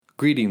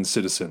Greetings,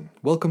 citizen.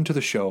 Welcome to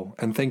the show,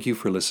 and thank you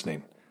for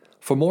listening.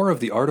 For more of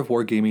the art of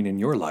wargaming in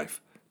your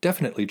life,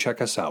 definitely check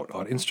us out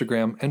on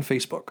Instagram and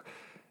Facebook.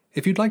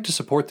 If you'd like to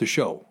support the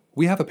show,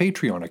 we have a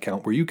Patreon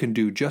account where you can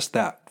do just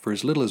that for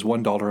as little as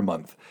 $1 a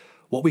month.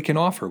 What we can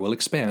offer will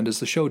expand as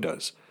the show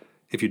does.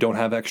 If you don't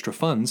have extra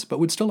funds but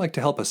would still like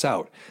to help us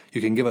out,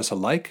 you can give us a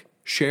like,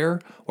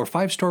 share, or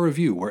 5-star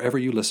review wherever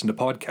you listen to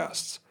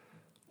podcasts.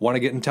 Want to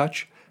get in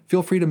touch?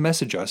 Feel free to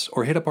message us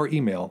or hit up our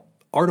email,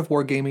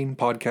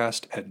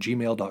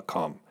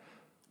 artofwargamingpodcast@gmail.com.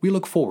 We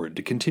look forward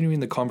to continuing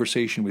the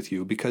conversation with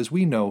you because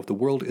we know the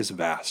world is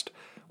vast,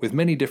 with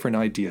many different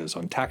ideas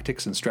on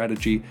tactics and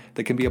strategy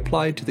that can be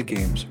applied to the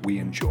games we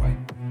enjoy.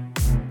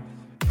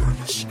 You're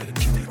listening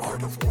to the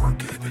Art of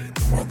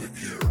Wargaming on the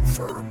Ear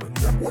Firm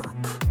Network.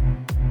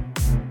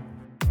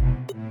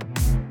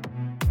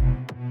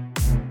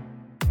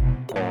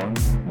 On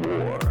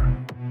War.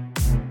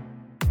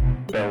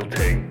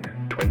 Beltane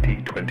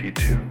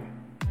 2022.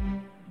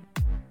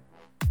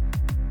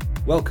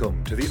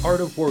 Welcome to the Art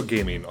of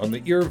Wargaming on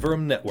the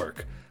Earworm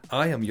Network.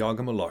 I am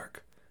Yaga Malark.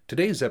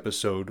 Today's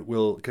episode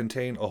will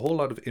contain a whole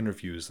lot of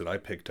interviews that I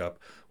picked up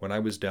when I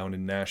was down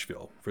in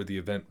Nashville for the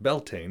event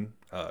Beltane,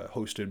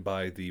 hosted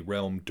by the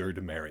Realm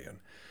Durdemarian.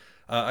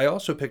 I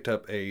also picked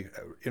up a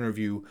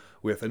interview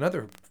with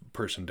another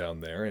person down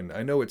there, and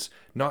I know it's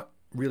not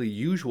really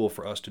usual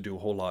for us to do a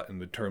whole lot in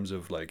the terms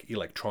of like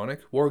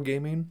electronic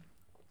wargaming,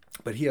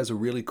 but he has a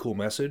really cool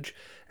message,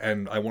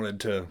 and I wanted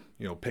to,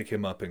 pick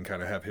him up and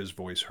kind of have his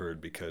voice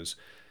heard because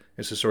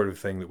it's the sort of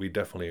thing that we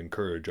definitely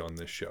encourage on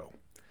this show.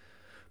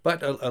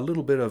 But a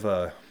little bit of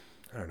a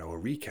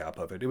recap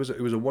of it. It was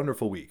a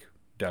wonderful week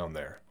down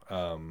there.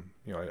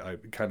 I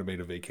kind of made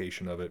a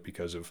vacation of it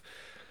because of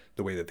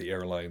the way that the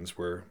airlines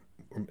were.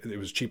 It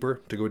was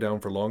cheaper to go down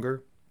for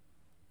longer.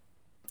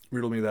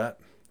 Riddle me that.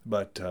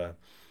 But so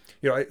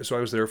I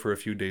was there for a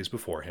few days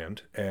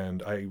beforehand,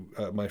 and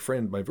my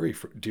very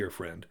dear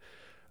friend,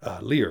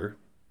 Lear,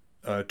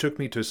 took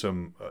me to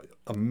some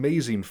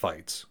amazing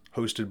fights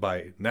hosted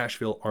by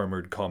Nashville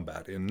Armored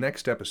Combat. In the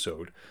next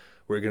episode,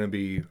 we're going to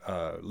be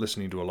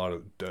listening to a lot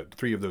of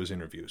 3 of those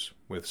interviews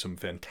with some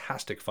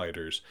fantastic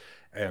fighters,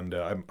 and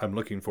I'm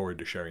looking forward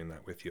to sharing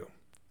that with you.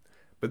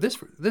 But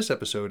this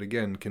episode,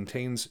 again,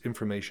 contains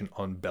information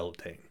on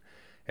Beltane.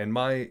 And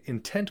my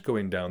intent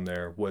going down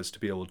there was to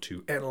be able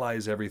to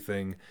analyze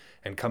everything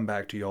and come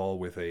back to y'all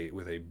with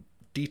a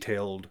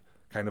detailed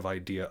kind of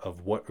idea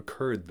of what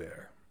occurred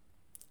there.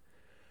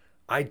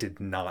 I did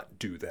not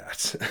do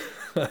that.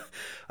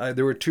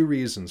 There were 2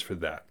 reasons for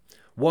that.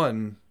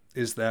 One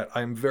is that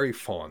I'm very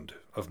fond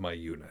of my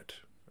unit,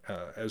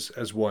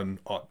 as one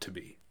ought to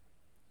be.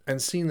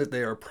 And seeing that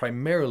they are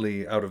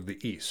primarily out of the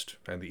East,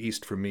 and the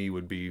East for me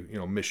would be,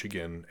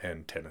 Michigan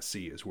and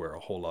Tennessee is where a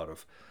whole lot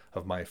of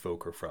my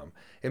folk are from.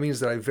 It means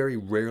that I very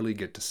rarely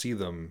get to see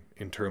them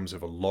in terms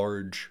of a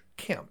large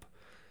camp.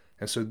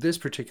 And so this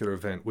particular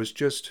event was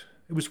it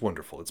was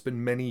wonderful. It's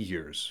been many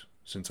years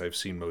since I've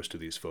seen most of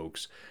these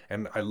folks,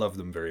 and I love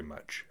them very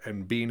much.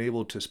 And being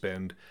able to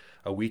spend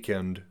a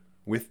weekend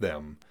with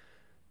them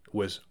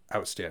was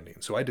outstanding.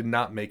 So I did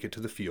not make it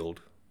to the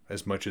field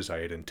as much as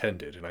I had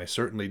intended, and I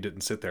certainly didn't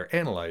sit there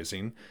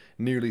analyzing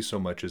nearly so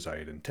much as I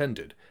had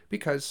intended,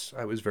 because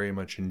I was very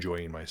much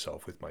enjoying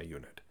myself with my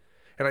unit.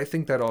 And I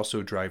think that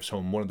also drives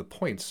home one of the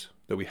points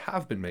that we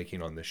have been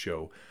making on this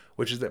show,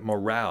 which is that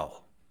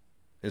morale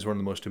is one of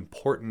the most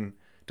important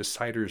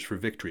deciders for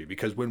victory,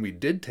 because when we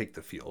did take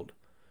the field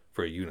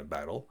for a unit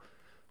battle,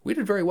 we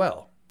did very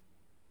well.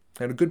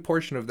 And a good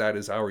portion of that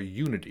is our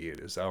unity. It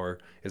is our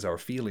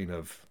feeling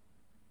of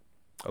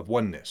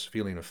oneness,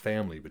 feeling of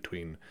family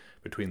between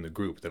the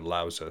group that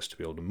allows us to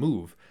be able to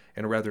move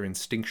in a rather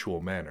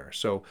instinctual manner.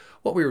 So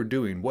what we were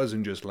doing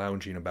wasn't just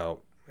lounging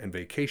about and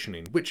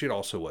vacationing, which it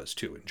also was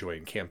too.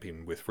 Enjoying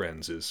camping with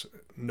friends is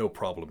no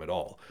problem at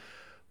all.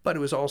 But it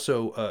was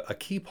also a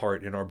key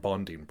part in our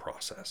bonding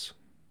process.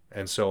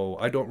 And so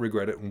I don't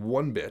regret it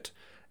one bit.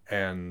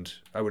 And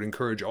I would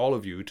encourage all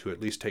of you to at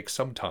least take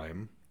some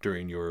time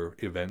during your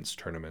events,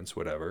 tournaments,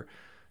 whatever,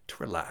 to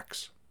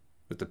relax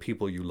with the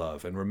people you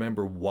love and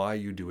remember why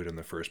you do it in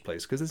the first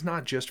place. Because it's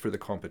not just for the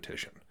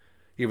competition,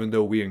 even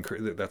though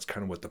that's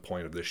kind of what the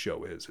point of this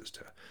show is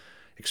to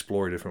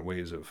explore different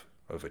ways of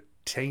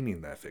attaining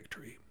that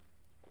victory.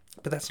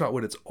 But that's not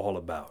what it's all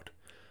about.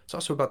 It's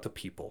also about the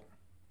people.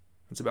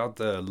 It's about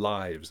the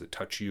lives that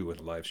touch you and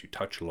the lives you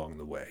touch along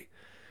the way.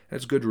 And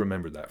it's good to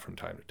remember that from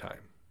time to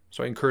time.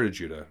 So I encourage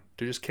you to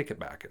just kick it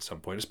back at some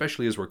point,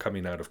 especially as we're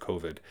coming out of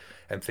COVID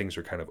and things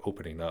are kind of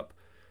opening up.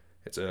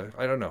 It's a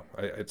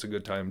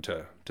good time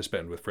to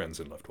spend with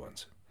friends and loved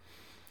ones.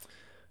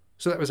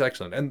 So that was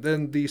excellent. And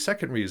then the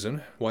second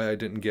reason why I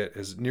didn't get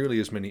nearly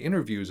as many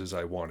interviews as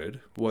I wanted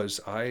was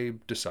I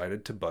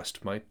decided to bust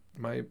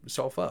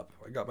myself up.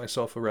 I got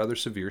myself a rather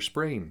severe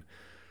sprain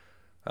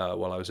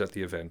while I was at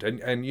the event.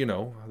 And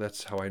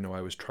that's how I know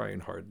I was trying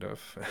hard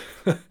enough.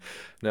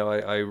 Now,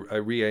 I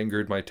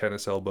re-angered my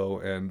tennis elbow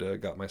and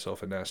got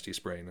myself a nasty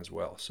sprain as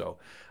well. So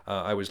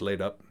I was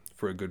laid up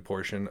for a good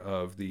portion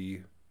of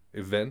the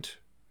event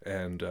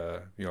And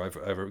I've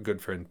a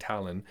good friend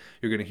Talon.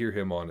 You're going to hear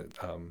him on it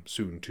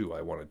soon too.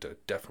 I wanted to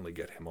definitely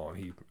get him on.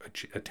 He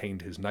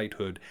attained his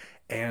knighthood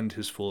and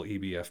his full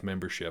EBF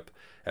membership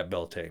at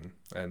Beltane,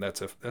 and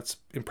that's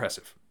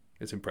impressive.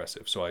 It's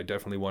impressive. So I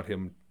definitely want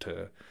him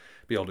to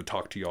be able to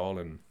talk to y'all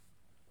and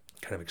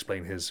kind of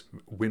explain his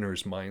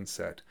winner's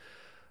mindset.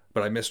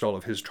 But I missed all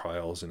of his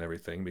trials and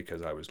everything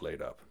because I was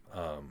laid up.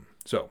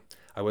 So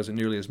I wasn't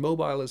nearly as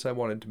mobile as I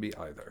wanted to be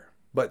either.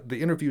 But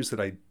the interviews that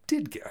I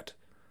did get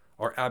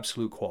are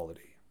absolute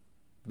quality.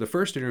 The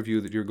first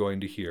interview that you're going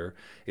to hear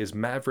is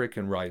Maverick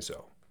and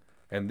Rizo.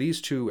 And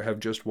these two have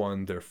just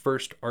won their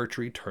first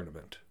archery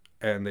tournament.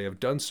 And they have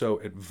done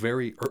so at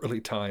very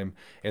early time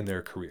in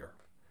their career.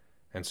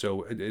 And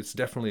so it's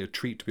definitely a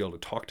treat to be able to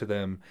talk to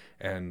them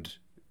and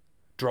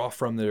draw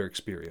from their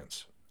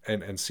experience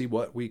and see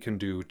what we can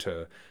do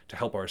to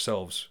help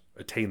ourselves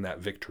attain that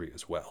victory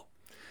as well.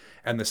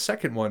 And the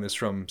second one is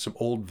from some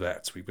old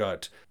vets. We've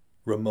got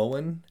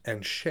Ramon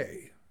and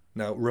Shay.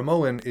 Now,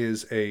 Ramon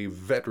is a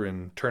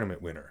veteran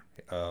tournament winner.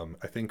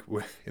 I think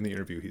in the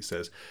interview he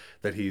says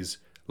that he's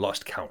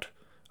lost count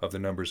of the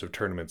numbers of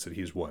tournaments that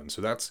he's won.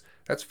 So that's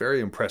very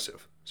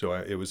impressive. So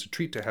it was a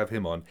treat to have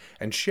him on.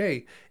 And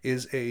Shay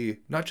is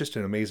not just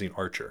an amazing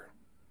archer.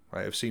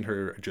 I have seen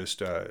her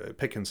just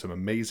picking some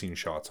amazing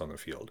shots on the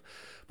field.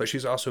 But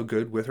she's also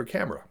good with her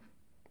camera.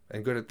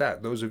 And good at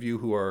that. Those of you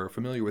who are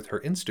familiar with her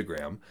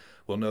Instagram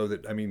will know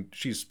that,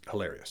 she's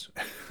hilarious.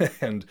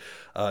 And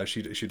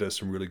she does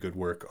some really good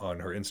work on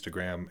her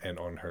Instagram and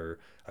on her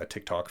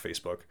TikTok,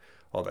 Facebook,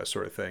 all that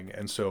sort of thing.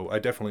 And so I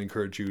definitely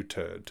encourage you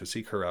to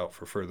seek her out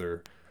for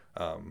further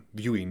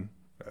viewing.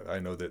 I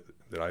know that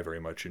I very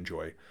much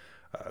enjoy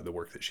the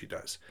work that she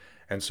does.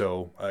 And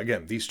so,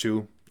 again, these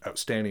two,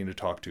 outstanding to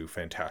talk to,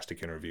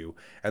 fantastic interview.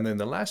 And then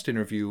the last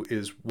interview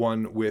is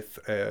one with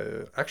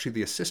actually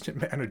the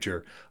assistant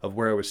manager of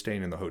where I was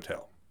staying in the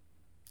hotel.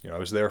 I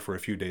was there for a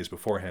few days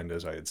beforehand,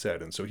 as I had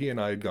said, and so he and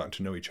I had gotten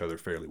to know each other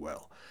fairly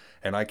well.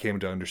 And I came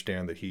to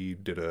understand that he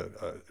did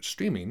a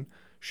streaming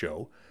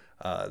show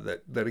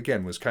that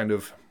again was kind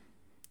of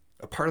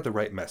a part of the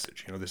right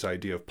message, this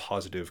idea of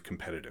positive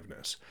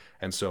competitiveness.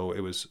 And so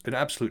it was an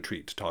absolute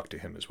treat to talk to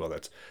him as well.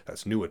 That's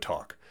Nua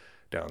Talk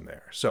down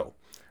there. So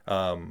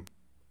I'm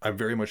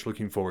very much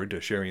looking forward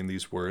to sharing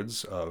these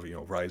words of,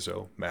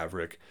 Rizo,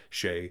 Maverick,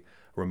 Shay,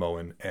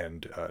 Ramon,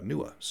 and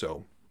Nua.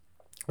 So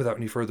without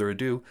any further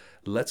ado,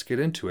 let's get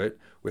into it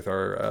with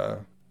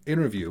our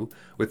interview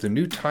with the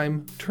new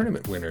time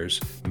tournament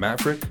winners,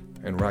 Maverick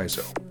and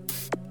Rizo.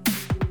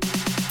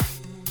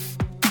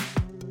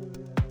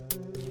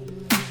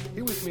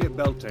 Here with me at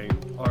Beltane,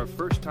 our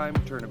first time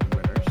tournament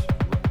winners,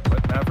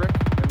 Maverick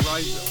and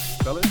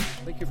Rizo. Fellas,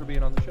 thank you for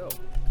being on the show.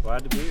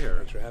 Glad to be here.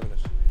 Thanks for having us.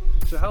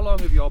 So how long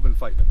have you all been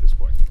fighting at this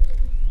point?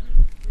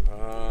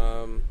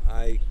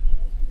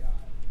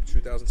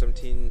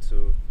 2017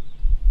 to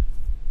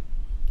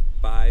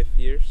 5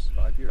 years.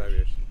 5 years. 5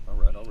 years. All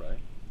right.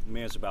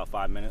 Me, it's about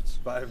 5 minutes.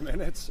 5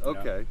 minutes?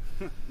 Okay.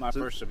 My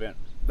first event.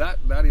 That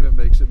even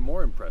makes it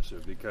more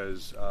impressive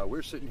because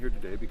we're sitting here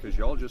today because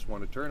y'all just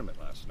won a tournament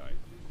last night.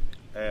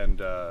 And,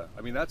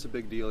 that's a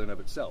big deal in of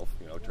itself.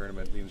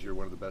 Tournament means you're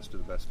one of the best of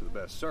the best of the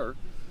best, sir.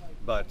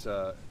 But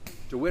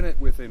to win it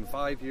within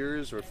 5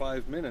 years or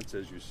 5 minutes,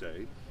 as you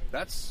say,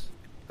 that's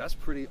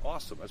pretty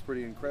awesome. That's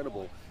pretty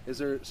incredible. Is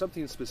there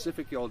something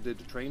specific y'all did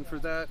to train for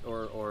that,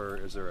 or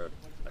is there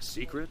a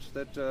secret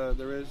that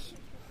there is?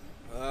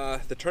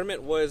 The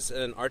tournament was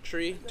an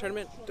archery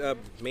tournament,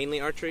 mainly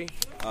archery.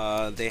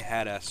 They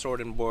had a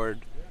sword and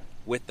board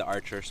with the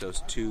archer, so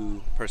it's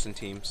 2-person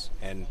teams,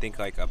 and think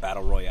like a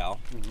battle royale,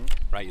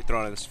 right? You're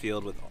thrown on this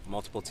field with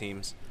multiple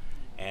teams,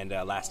 and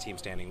last team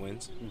standing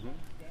wins.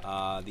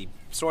 The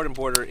sword and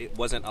boarder, it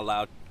wasn't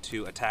allowed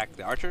to attack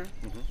the archer,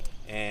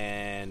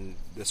 and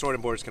the sword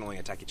and boarders can only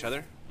attack each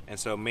other, and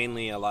so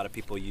mainly a lot of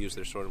people use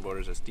their sword and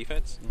boarders as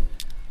defense.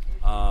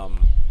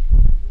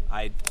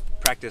 I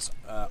practice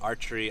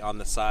archery on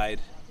the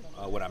side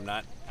when I'm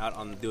not out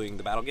on doing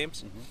the battle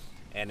games,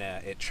 and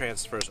it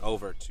transfers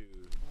over to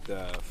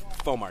the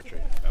foam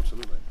archery.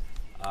 Absolutely.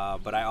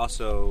 But I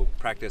also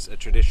practice a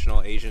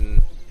traditional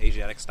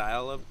Asiatic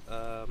style of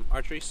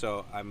archery,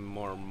 so I'm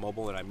more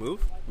mobile and I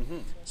move.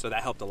 So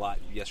that helped a lot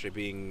yesterday,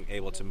 being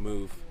able to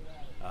move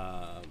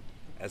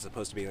as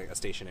opposed to being like a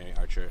stationary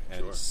archer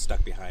and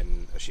stuck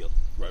behind a shield.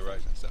 Right.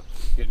 So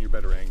Getting your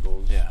better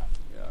angles. Yeah,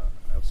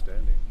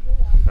 outstanding.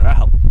 that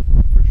helped.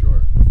 For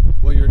sure.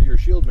 Well, your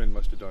shieldman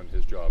must have done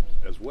his job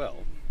as well.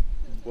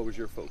 What was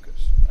your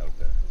focus out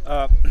there?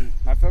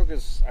 My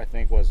focus, I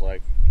think, was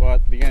at the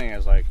beginning, I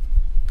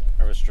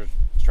was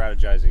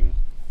strategizing.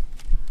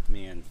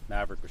 Me and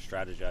Maverick were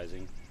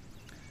strategizing.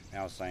 And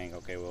I was saying,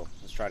 okay, well,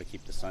 let's try to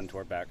keep the sun to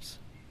our backs.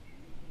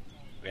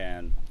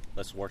 And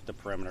let's work the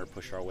perimeter,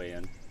 push our way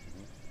in.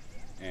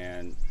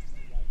 And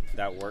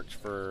that worked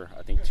for,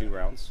 I think, 2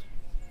 rounds.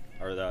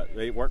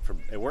 It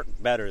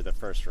worked better the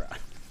first round.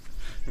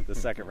 The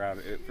second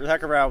round,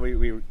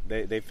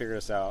 they figured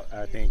us out,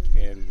 I think,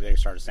 and they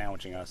started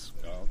sandwiching us.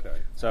 Oh, okay.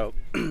 So,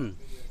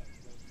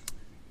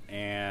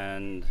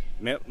 and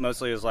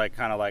mostly it was like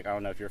kind of like, I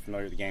don't know if you're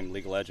familiar with the game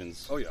League of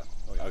Legends. Oh yeah.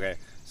 Okay,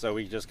 so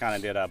we just kind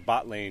of did a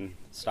bot lane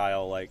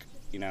style, like,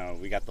 you know,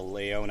 we got the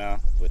Leona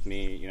with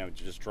me, you know,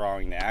 just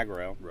drawing the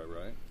aggro.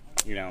 Right.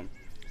 You know,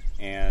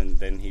 and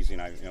then he's, you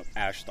know,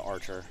 Ash the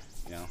archer,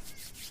 you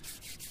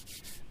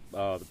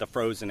know, the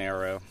frozen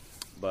arrow.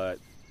 But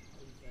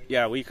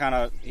yeah, we kind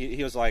of,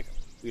 he was like,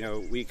 you know,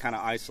 we kind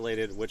of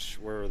isolated which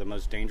were the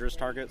most dangerous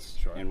targets,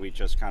 Sure. and we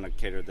just kind of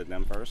catered to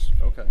them first.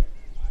 Okay.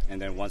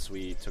 And then once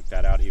we took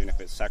that out, even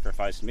if it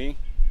sacrificed me,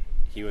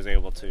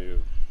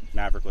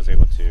 Maverick was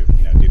able to,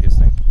 you know, do his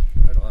thing.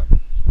 Right on.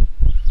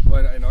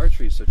 Well, and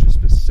archery is such a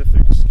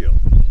specific skill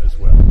as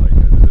well. Like,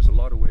 there's a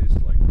lot of ways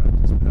to like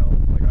practice PEL.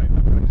 Like, I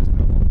practice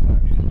PEL all the time.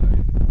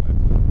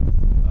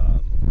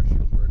 For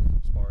shield work,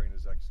 sparring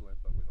is excellent,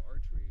 but with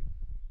archery,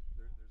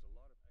 there's a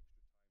lot of extra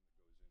time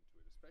that goes into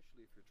it,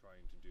 especially if you're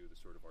trying to do the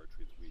sort of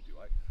archery that we do.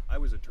 I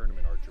was a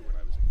tournament archer when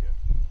I was a kid,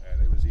 and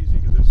it was easy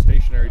because there's a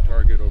stationary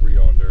target over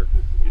yonder.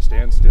 You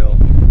stand still,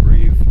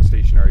 breathe,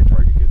 stationary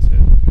target gets hit.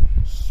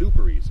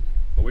 Super easy.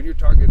 But when your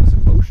target is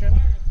in motion,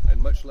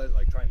 and much less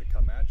like trying to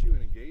come at you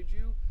and engage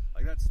you,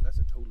 like that's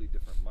a totally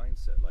different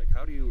mindset. Like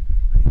how do you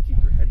keep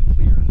your head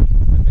clear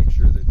and make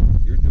sure that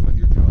you're doing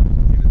your job,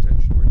 paying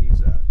attention where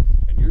he's at,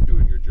 and you're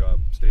doing your job,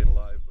 staying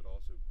alive, but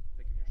also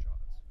picking your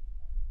shots.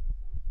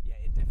 Yeah,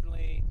 it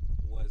definitely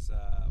was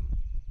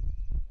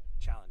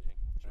challenging,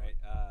 right?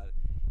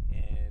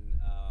 And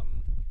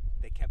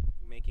they kept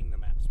making the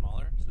map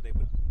smaller, so they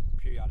would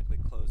periodically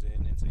close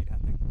in, and so you'd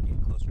have to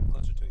get closer and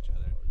closer to each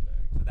other.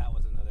 So that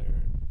was another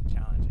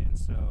challenge, and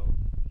so,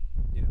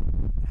 you know,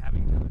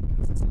 having to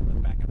consistently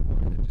look back and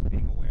forth and just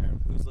being aware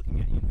of who's looking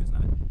at you and who's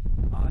not.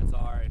 Odds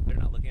are, if they're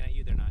not looking at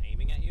you, they're not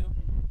aiming at you.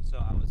 So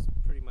I was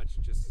pretty much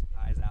just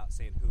eyes out,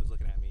 saying who's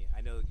looking at me.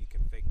 I know you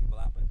can fake people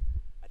out, but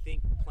I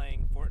think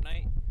playing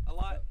Fortnite a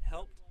lot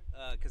helped,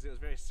 because it was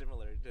very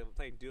similar to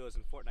playing duos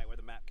in Fortnite, where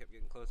the map kept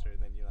getting closer,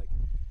 and then you're like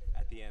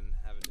at the end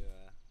having to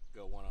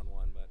go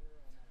one-on-one. But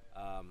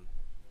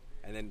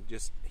and then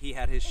just he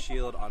had his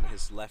shield on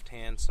his left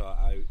hand, so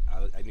I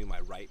knew my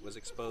right was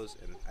exposed,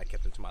 and I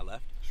kept him to my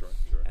left. Sure.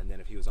 And then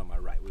if he was on my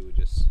right, we would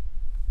just,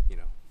 you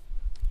know,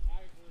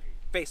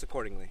 face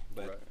accordingly.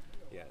 But Right.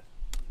 yeah.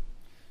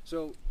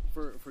 So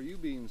for you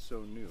being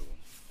so new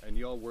and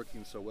y'all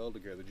working so well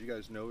together, did you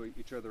guys know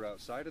each other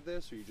outside of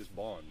this, or you just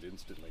bond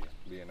instantly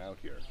being out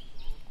here?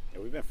 Yeah,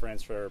 we've been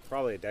friends for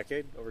probably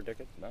over a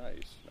decade.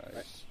 Nice.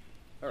 Right.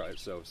 All right,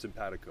 so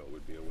simpatico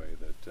would be a way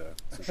that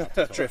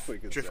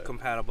Drift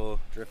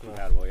compatible. Drift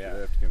compatible, yeah.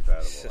 Drift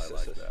compatible.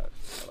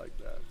 I like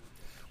that.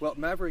 Well,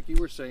 Maverick, you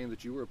were saying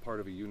that you were a part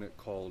of a unit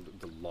called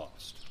the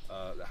Lost.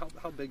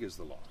 How big is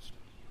the Lost?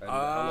 And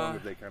how long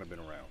have they kind of been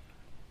around?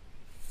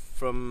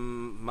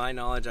 From my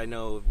knowledge, I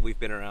know we've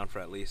been around for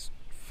at least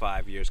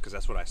 5 years, because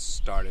that's what I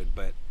started.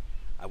 But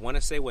I want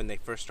to say when they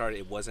first started,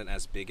 it wasn't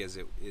as big as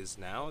it is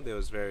now. There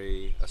was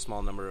a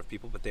small number of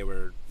people, but they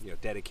were, you know,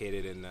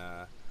 dedicated and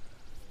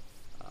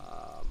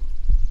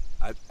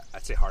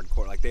I'd say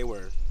hardcore. Like they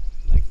were,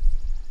 like,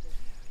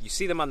 you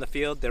see them on the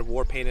field, they're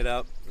war painted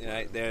up. You know,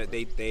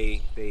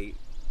 it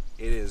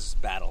is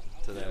battle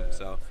to them. Yeah.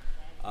 So,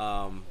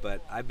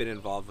 but I've been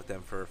involved with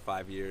them for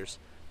 5 years.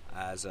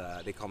 As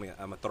they call me,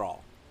 I'm a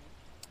thrall,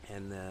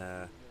 and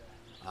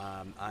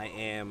I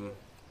am,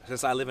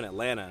 since I live in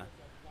Atlanta,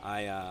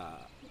 I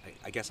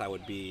guess I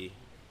would be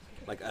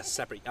like a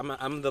separate.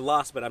 I'm the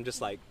Lost, but I'm just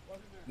like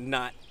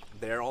not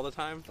there all the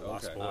time. The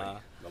Lost Boy.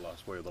 The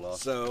Lost Boy of the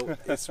Lost. So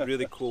it's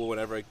really cool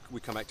whenever we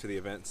come back to the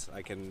events,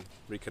 I can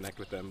reconnect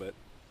with them.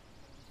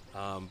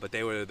 But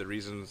they were the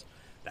reasons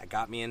that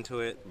got me into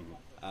it,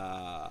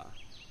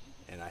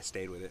 and I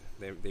stayed with it.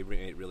 They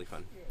made it really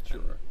fun. Sure.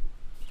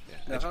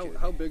 Yeah, now,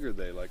 how big are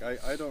they? Like,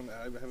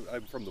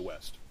 I'm from the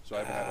West, so I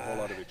haven't had a whole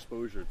lot of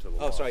exposure to the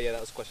Lost. Sorry, yeah,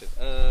 that was a question.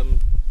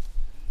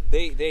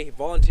 They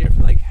volunteer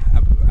for, like,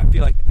 I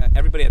feel like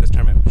everybody at this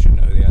tournament should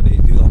know who they are. They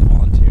do all the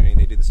volunteering,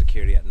 they do the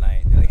security at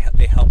night,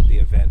 they help the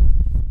event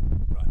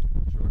run.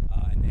 Sure.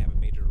 And they have a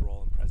major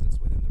role and presence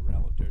within the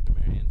realm of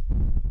Dirtamarian.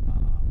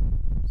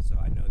 So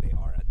I know they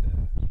are at the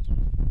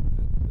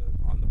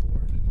on the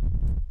board and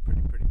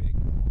pretty big.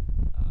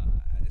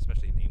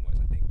 Especially name-wise,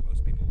 I think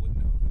most people would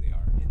know who they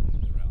are in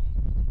the realm.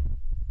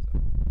 So,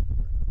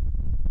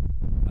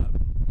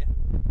 yeah.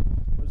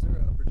 Was there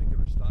a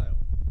particular style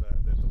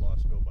that the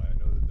Lost go by? I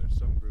know that there's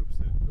some groups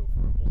that go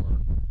for a more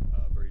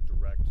very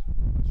direct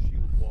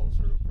shield wall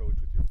sort of approach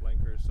with your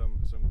flankers. Some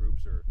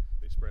groups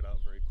they spread out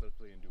very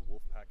quickly and do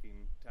wolf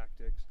packing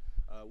tactics.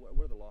 What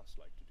do the Lost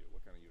like to do?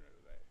 What kind of unit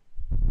are they?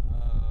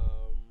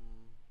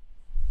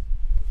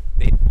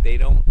 They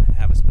don't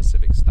have a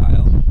specific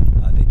style.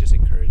 They just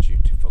encourage you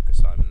to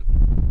focus on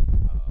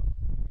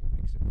what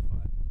makes it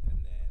fun,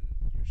 and then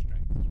your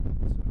strengths.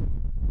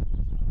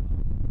 So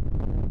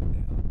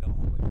they'll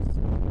always,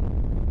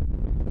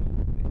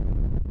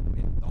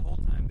 the whole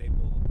time they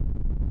will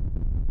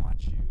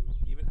watch you.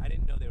 Even I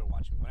didn't know they were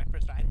watching me when I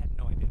first started. I had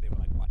no idea they were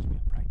like watching me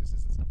at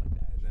practices and stuff like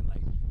that. And then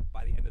like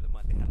by the end of the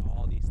month, they had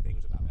all these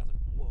things about me. I was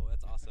like, whoa,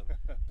 that's awesome.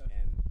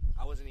 And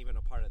I wasn't even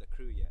a part of the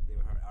crew yet. They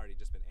were already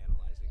just been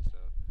analyzing.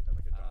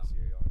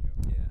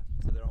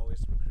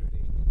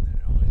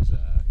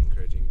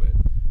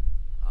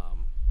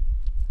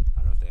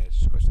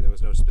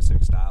 was no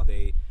specific style.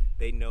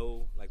 They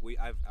know, like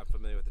I'm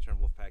familiar with the term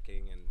wolf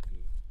packing and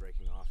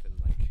breaking off and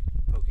like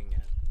poking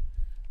at.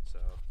 So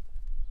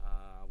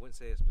I wouldn't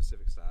say a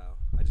specific style.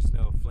 I just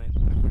know Flint,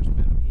 when I first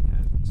met him, he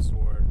had a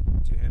sword,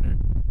 two-hander,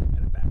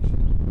 and a back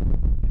shield.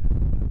 Yeah,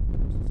 that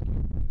was just cute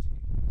because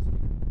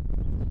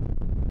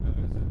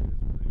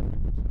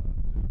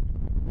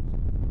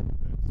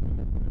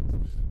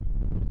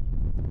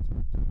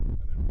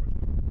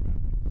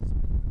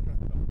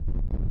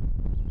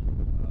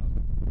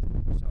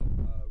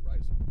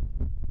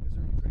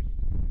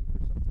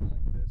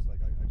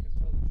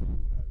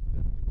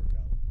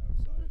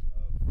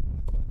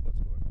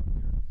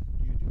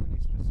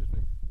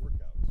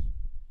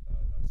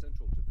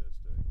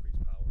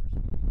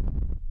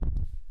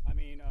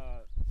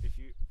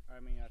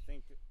I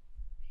think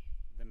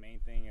the main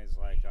thing is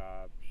like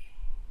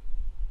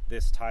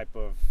this type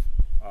of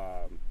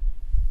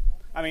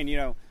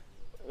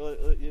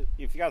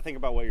if you got to think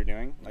about what you're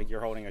doing, like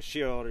you're holding a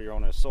shield or you're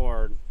holding a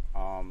sword,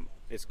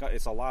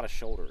 it's a lot of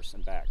shoulders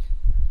and back,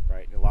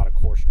 right? A lot of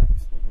core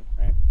strength,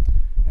 right?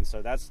 And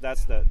so that's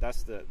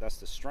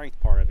the strength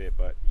part of it,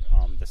 but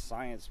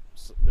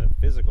the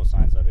physical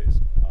science of it is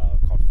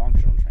called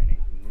functional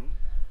training.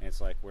 And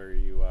it's like where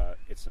you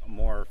it's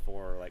more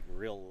for like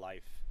real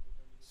life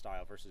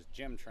style versus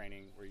gym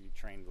training, where you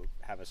train to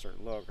have a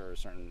certain look or a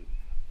certain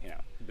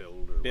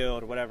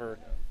build or whatever,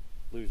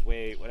 lose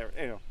weight, whatever.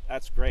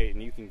 That's great,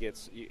 and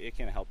it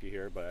can help you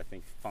here. But I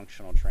think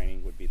functional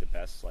training would be the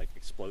best, like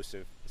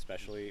explosive,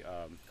 especially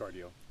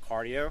cardio.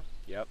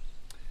 Yep,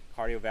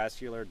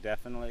 cardiovascular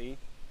definitely.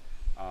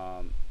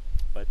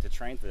 But to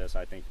train for this,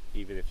 I think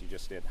even if you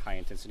just did high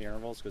intensity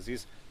intervals,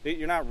 because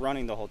you're not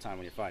running the whole time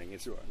when you're fighting.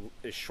 It's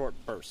short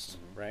bursts,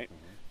 right?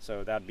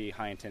 So that'd be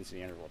high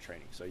intensity interval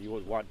training. So you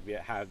would want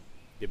to have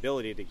the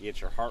ability to get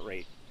your heart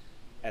rate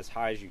as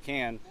high as you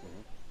can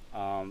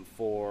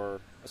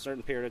for a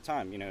certain period of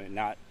time, and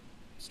not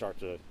start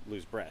to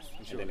lose breath.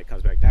 And then it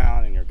comes back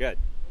down and you're good,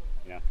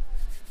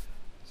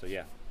 So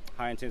yeah,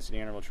 high intensity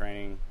interval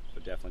training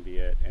would definitely be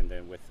it. And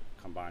then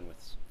combined with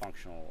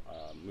functional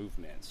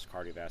movements,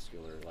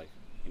 cardiovascular, like,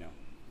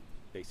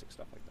 basic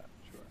stuff like that.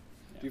 Sure.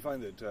 Yeah. Do you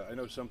find that, I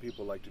know some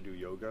people like to do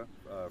yoga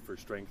for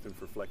strength and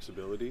for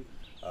flexibility.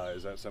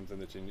 Is that something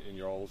that's in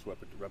your all's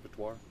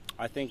repertoire?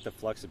 I think the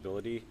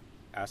flexibility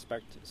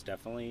aspect is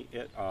definitely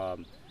it.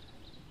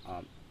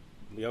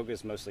 Yoga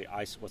is mostly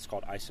what's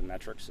called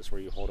isometrics. It's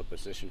where you hold a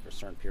position for a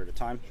certain period of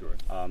time. Sure.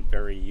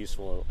 Very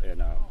useful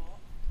in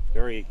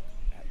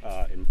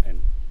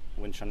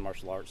Wing Chun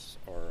martial arts,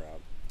 or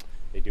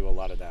they do a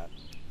lot of that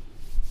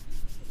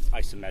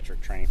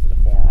isometric training for the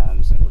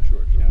forearms, and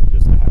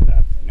just to have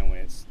that, when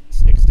it's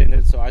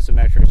extended. So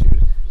isometrics,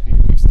 you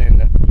extend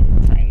that,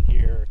 you train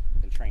here,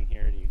 then train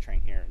here, and you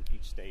train here, and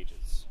each stage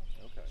is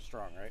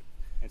strong, right?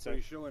 And so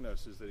he's showing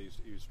us is that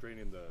he's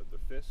training the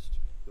fist,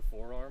 the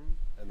forearm,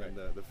 and then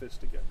the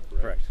fist again.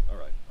 Correct. All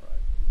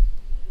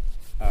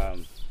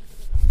right.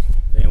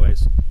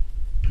 Anyways,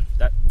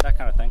 that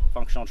kind of thing,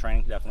 functional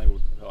training definitely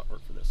would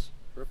work for this.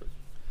 Perfect.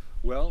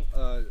 Well,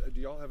 do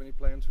y'all have any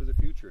plans for the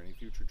future? Any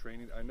future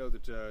training? I know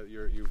that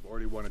you've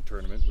already won a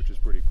tournament, which is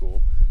pretty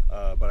cool.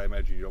 But I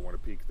imagine you don't want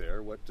to peak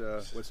there.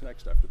 What's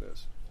next after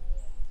this?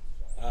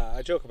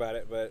 I joke about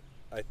it, but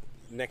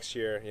next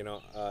year,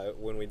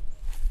 when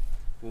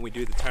we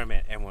do the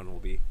tournament, everyone will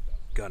be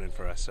gunning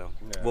for us, so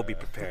we'll be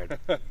prepared.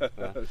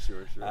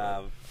 Sure.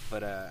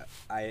 But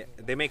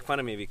they make fun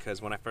of me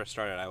because when I first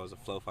started, I was a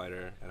flow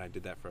fighter, and I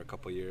did that for a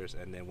couple years,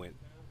 and then went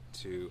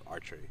to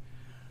archery.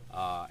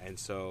 And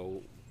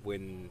so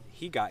when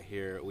he got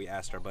here, we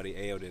asked our buddy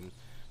Aoden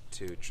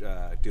to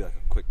do like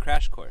a quick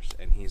crash course,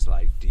 and he's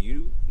like, "Do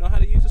you know how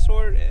to use a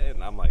sword?"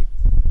 And I'm like,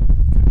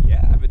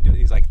 "Yeah, I've been doing."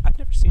 He's like, "I've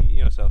never seen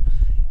so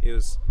it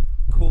was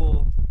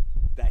cool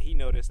that he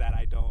noticed that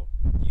I don't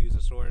use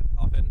a sword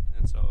often,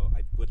 and so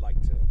I would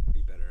like to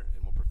be better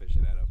and more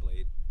proficient at a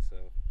blade.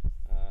 So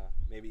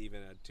maybe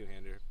even a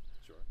two-hander.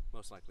 Sure.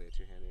 Most likely a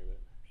two-hander, but.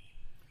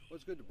 Well,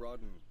 it's good to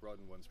broaden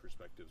one's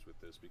perspectives with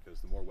this, because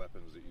the more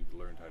weapons that you've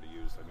learned how to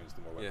use, that means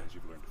the more weapons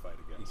you've learned to fight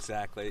against.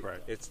 Exactly.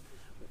 Right.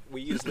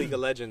 We use League of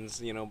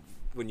Legends,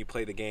 when you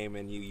play the game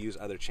and you use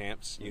other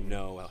champs, you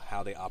know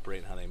how they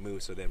operate and how they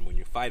move, so then when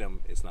you fight them,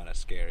 it's not as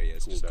scary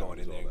as just going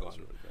in there and going.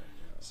 Sort of thing,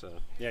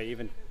 So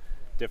even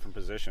different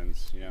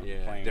positions,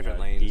 playing different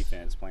lanes,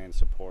 defense, playing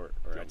support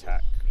or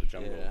attack or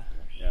jungle.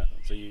 Yeah.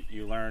 So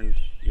you learn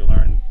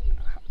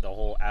the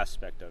whole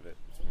aspect of it.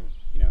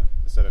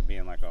 Instead of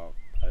being like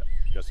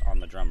just on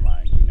the drum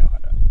line, you know how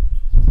to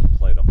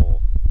play the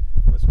whole,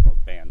 what's it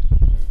called, band.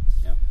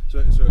 Yeah.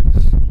 So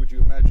would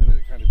you imagine that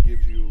it kind of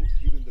gives you,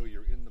 even though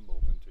you're in the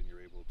moment and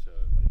you're able to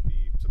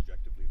be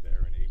subjectively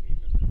there and aiming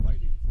and then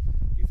fighting,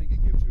 do you think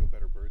it gives you a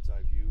better bird's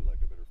eye view, like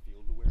a better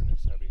field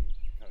awareness, having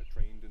kind of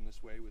trained in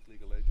this way with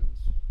League of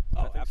Legends?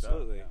 Oh,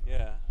 absolutely. So,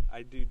 yeah.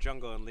 I do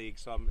jungle in League,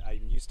 so I'm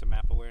used to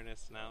map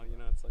awareness now.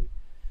 It's like,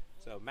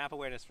 so map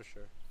awareness for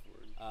sure.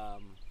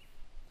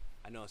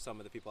 I know some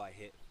of the people I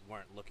hit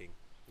weren't looking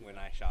when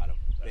I shot them.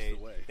 That's the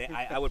way.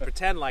 I would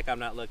pretend like I'm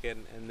not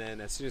looking, and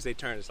then as soon as they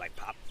turn, it's like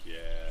pop. Yeah.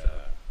 So.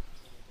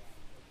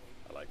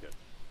 I like it.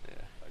 Yeah,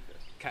 I like it.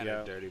 kind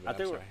of dirty, but I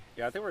think I'm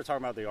sorry. I think we're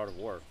talking about the Art of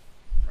War,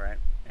 right?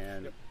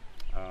 And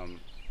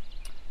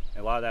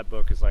a lot of that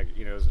book is like,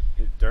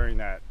 during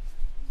that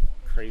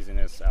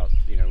craziness out,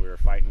 we were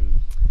fighting.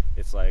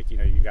 It's like, you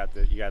got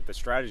the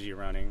strategy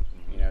running.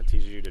 It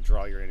teaches you to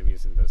draw your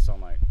enemies into the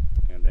sunlight,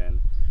 and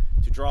then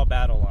to draw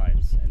battle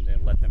lines, and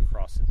then let them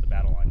cross the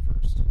battle line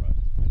first. Right.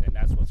 And then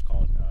that's what's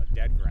called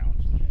dead ground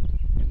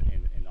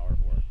in Art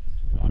of War.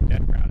 And on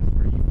dead ground is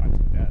where you fight to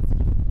the death.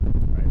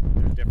 Right?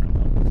 And there's different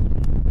levels.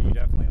 But you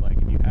definitely, like,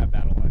 if you have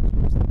battle lines, you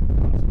must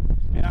cross.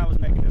 And I was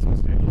making this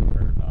mistake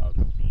where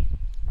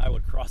I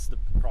would cross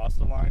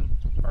the line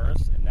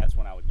first, and that's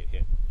when I would get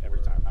hit every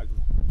time. I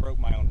broke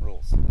my own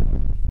rules.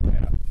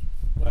 Yeah.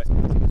 But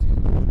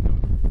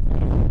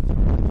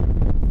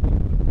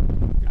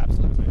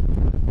absolutely.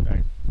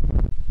 Right.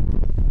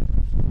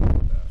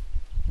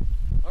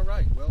 All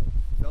right. Well,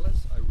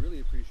 fellas, I really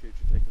appreciate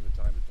you taking the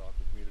time to talk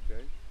with me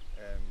today,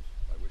 and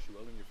I wish you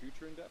well in your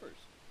future endeavors.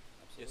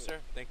 Yes, sir.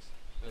 Thanks.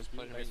 It was a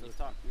pleasure Thanks meeting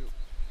for you.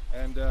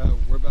 the talk. And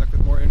we're back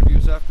with more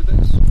interviews after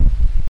this.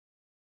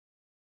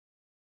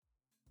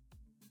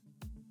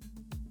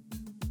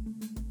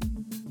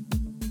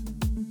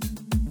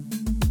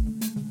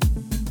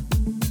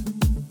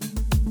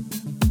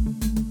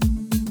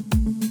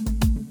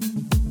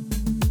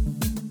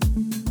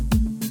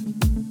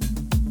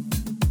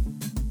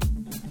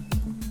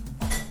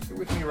 Here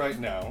with me right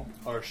now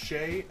are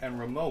Shay and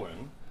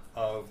Ramoan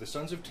of the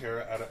Sons of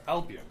Terra out of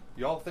Albion.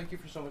 Y'all, thank you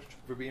so much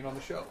for being on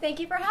the show. Thank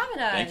you for having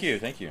us.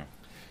 Thank you.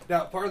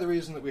 Now, part of the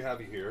reason that we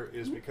have you here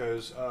is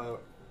because,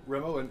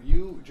 Ramoan,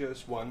 you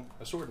just won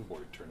a sword and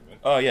board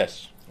tournament, Oh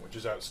yes, which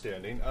is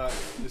outstanding.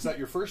 Is that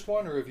your first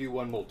one, or have you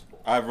won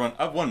multiple? I've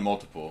won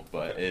multiple,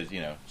 but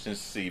Okay.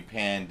 since the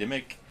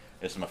pandemic,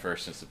 it's my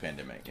first since the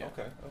pandemic. Yeah.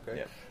 Okay.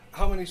 Yeah.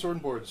 How many sword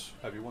and boards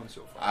have you won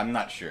so far? I'm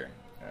not sure.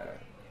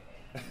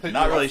 You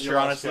Not really lost- you sure,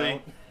 lost honestly.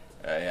 count?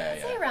 I'd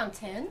say Yeah. around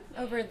 10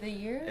 over the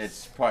years.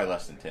 It's probably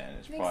less than 10.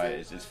 It's Think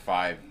probably so? it's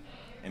 5,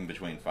 in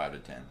between 5 to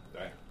 10.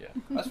 Dang. Yeah.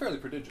 That's fairly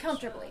prodigious.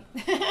 Comfortably.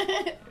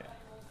 Yeah.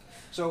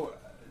 So,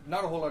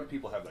 not a whole lot of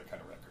people have that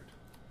kind of record.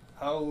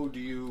 How do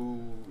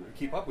you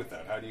keep up with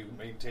that? How do you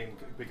maintain?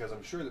 Because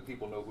I'm sure that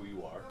people know who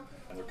you are,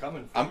 and they're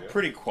coming for I'm you.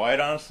 pretty quiet,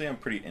 honestly. I'm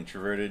pretty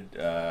introverted.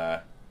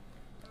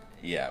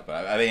 Yeah,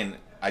 but I mean,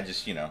 it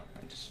just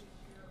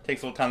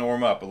takes a little time to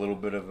warm up. A little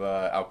bit of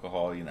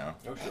alcohol,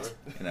 Oh,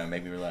 sure.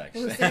 make me relax.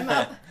 We'll set him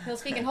up. He'll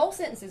speak in whole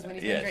sentences when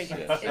he's been Yes,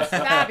 drinking. yes. It's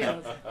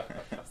fabulous.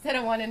 Instead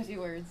of 1 and 2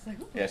 words.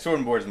 Yeah, sword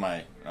and board is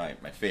my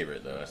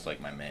favorite though. It's like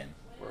my main.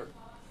 Word.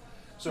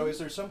 So, is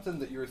there something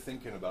that you're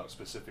thinking about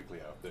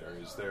specifically out there?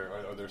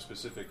 Are there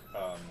specific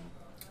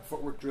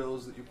footwork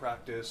drills that you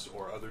practice,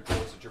 or other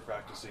drills that you're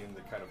practicing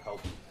that kind of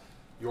help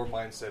your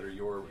mindset or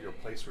your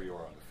place where you are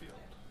on the field?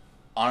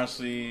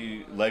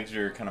 Honestly, legs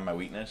are kind of my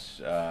weakness.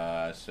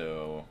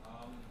 So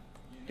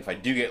if I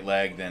do get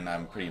leg, then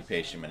I'm pretty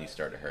impatient when these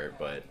start to hurt.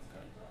 But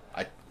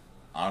I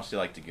honestly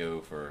like to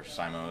go for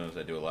simos.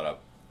 I do a lot of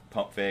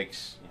pump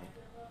fakes.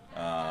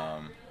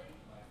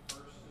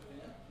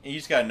 You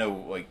just gotta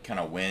know kind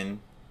of when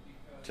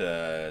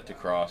to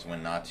cross,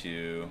 when not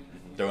to.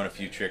 Throwing a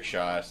few trick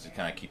shots to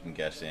kind of keep them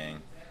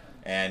guessing.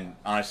 And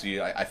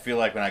honestly, I feel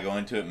like when I go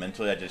into it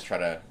mentally, I just try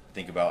to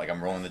think about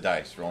I'm rolling the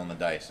dice,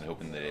 and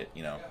hoping that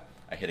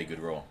I hit a good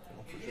roll.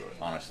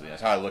 Honestly,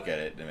 that's how I look at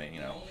it. I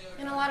mean,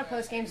 In a lot of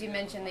post games, you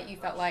mentioned that you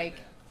felt like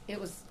it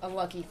was a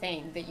lucky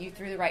thing that you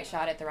threw the right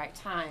shot at the right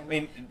time. I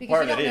mean, Because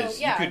part you of it don't is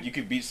know- yeah. you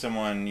could beat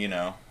someone, you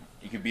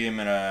could beat them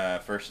in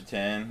a first to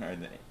 10 or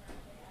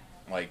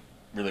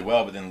really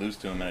well, but then lose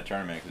to them in a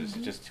tournament because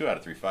it's just 2 out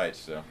of 3 fights.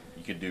 So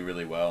you could do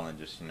really well and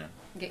just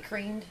Get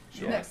creamed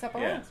Sure. the next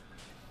couple Yeah. rounds.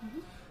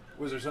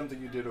 Was there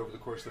something you did over the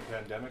course of the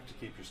pandemic to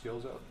keep your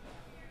skills up?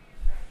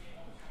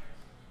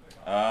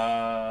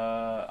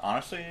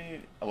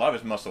 Honestly, a lot of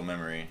it's muscle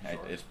memory.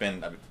 I've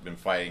been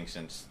fighting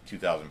since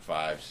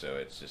 2005, so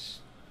it's just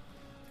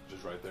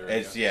Just right there.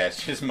 it's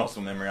just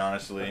muscle memory,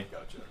 honestly.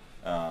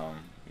 Gotcha.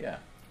 Yeah.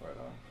 Right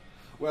on.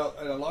 Well,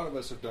 and a lot of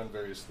us have done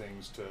various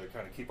things to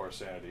kind of keep our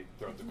sanity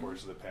throughout the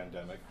course of the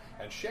pandemic.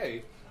 And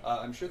Shay,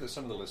 I'm sure that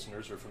some of the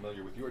listeners are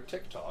familiar with your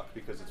TikTok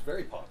because it's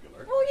very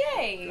popular. Oh,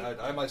 yay!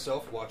 I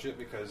myself watch it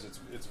because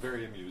it's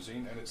very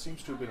amusing, and it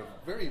seems to have been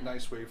a very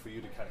nice way for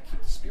you to kind of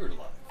keep the spirit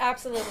alive.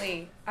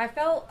 Absolutely. I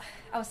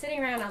was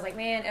sitting around and I was like,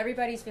 man,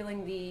 everybody's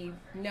feeling the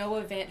no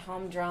event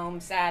humdrum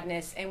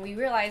sadness, and we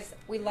realized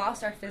we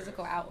lost our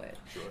physical outlet.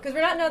 Because we're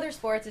not in other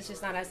sports, it's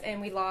just not us,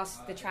 and we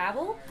lost the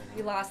travel,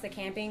 we lost the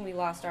camping, we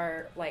lost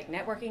our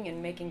networking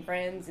and making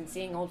friends and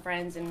seeing old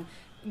friends and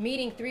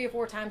meeting 3 or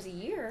 4 times a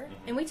year,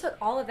 and we took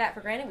all of that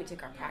for granted. We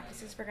took our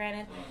practices for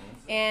granted,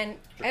 and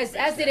as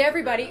did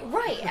everybody.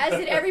 Right, as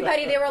did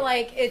everybody. They were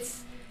like,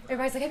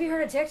 everybody's like, have you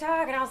heard of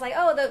TikTok? And I was like,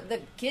 oh, the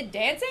kid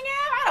dancing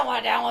app? I don't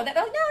want to download that.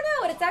 They're like,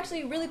 no, and it's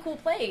actually a really cool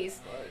place.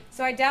 Right.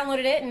 So I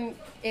downloaded it, and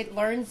it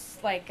learns,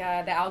 the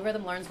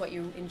algorithm learns what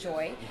you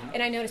enjoy.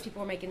 And I noticed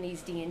people were making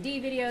these D&D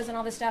videos and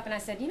all this stuff, and I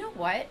said, you know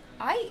what?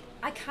 I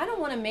kind of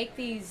want to make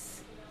these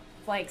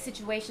like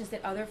situations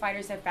that other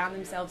fighters have found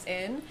themselves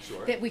in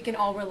Sure. that we can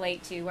all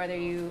relate to, whether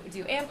you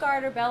do Amp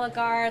Guard or Bella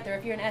Guard, or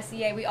if you're an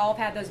SEA, we all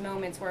have had those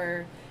moments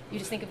where you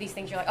just think of these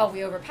things, you're like, oh, we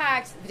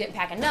overpacked, we didn't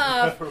pack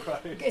enough,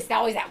 Right. it's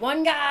always that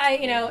one guy,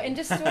 you know, and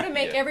just sort of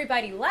make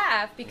everybody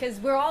laugh, because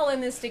we're all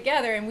in this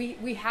together, and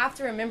we have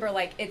to remember,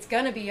 like, it's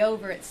going to be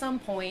over at some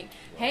point.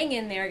 Hang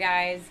in there,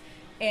 guys,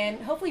 and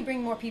hopefully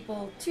bring more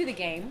people to the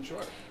game.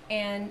 Sure.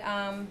 And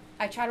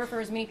I try to refer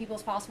as many people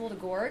as possible to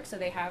Gorg, so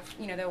they have,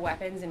 you know, their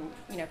weapons, and,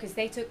 you know, because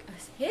they took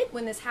a hit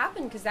when this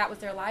happened, because that was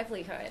their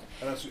livelihood.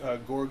 And that's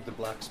Gorg the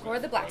blacksmith. Or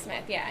the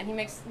blacksmith, yeah, and he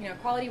makes, you know,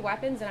 quality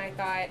weapons, and I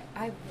thought,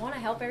 I want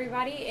to help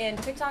everybody,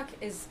 and TikTok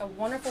is a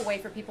wonderful way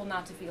for people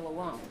not to feel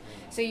alone.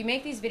 So you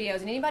make these videos,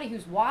 and anybody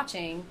who's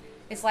watching,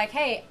 it's like,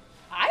 hey,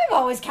 I've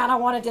always kind of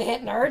wanted to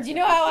hit nerds. You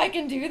know how I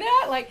can do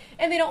that? Like,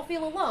 and they don't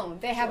feel alone.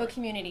 They have a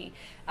community.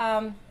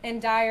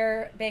 And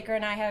Dyer, Baker,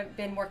 and I have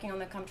been working on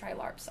the Come Try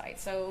LARP site.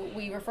 So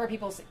we refer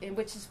people,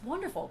 which is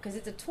wonderful, because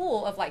it's a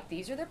tool of, like,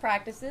 these are their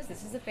practices.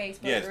 This is a Facebook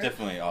Yeah, it's group.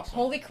 definitely awesome.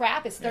 Holy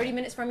crap, it's 30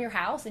 minutes from your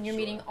house, and you're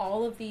meeting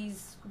all of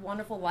these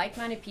wonderful,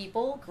 like-minded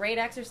people. Great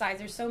exercise.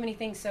 There's so many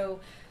things.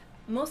 So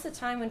most of the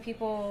time when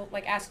people,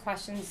 like, ask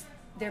questions,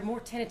 they're more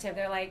tentative.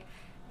 They're like,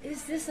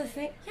 is this a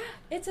thing? Yeah,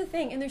 it's a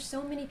thing. And there's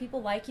so many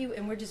people like you,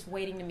 and we're just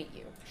waiting to meet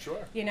you. Sure.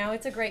 You know,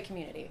 it's a great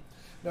community.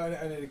 No,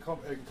 and it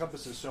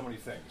encompasses so many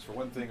things. For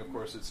one thing, of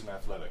course, it's an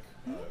athletic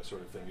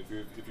sort of thing.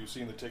 If you've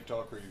seen the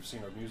TikTok or you've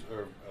seen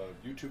our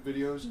YouTube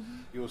videos,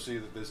 you will see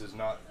that this is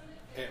not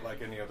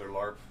like any other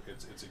LARP.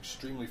 It's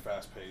extremely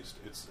fast paced.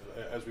 It's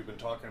as we've been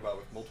talking about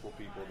with multiple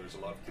people. There's a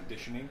lot of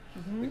conditioning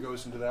that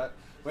goes into that.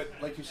 But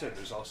like you said,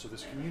 there's also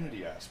this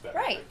community aspect.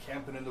 Right. Like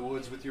camping in the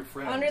woods with your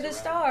friends. Under the around-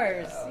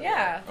 stars.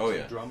 Yeah. Oh, Some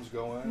yeah. drums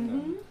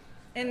going.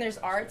 And there's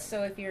arts,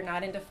 so if you're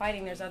not into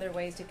fighting, there's other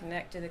ways to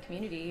connect to the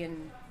community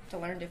and to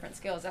learn different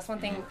skills. That's one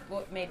thing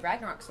what made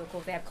Ragnarok so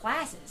cool. They have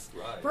classes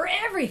Right. for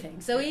everything.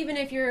 So even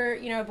if you're,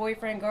 you know, a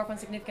boyfriend, girlfriend,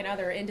 significant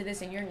other into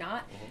this and you're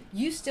not,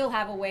 you still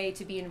have a way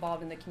to be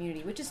involved in the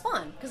community, which is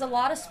fun. Because a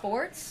lot of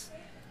sports,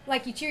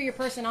 like, you cheer your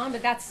person on,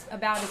 but that's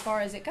about as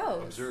far as it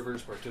goes.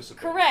 Observers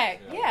participate.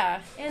 Correct,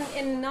 yeah.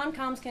 And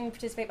non-coms can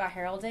participate by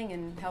heralding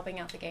and helping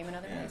out the game in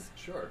other ways.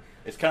 Sure.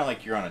 It's kind of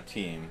like you're on a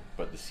team,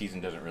 but the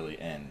season doesn't really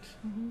end.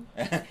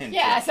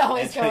 Yeah, it's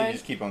always until going. you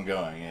just keep on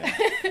going. Yeah.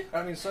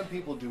 I mean, some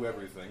people do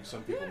everything.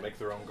 Some people make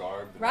their own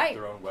garb, they Right.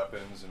 make their own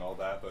weapons and all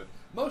that. But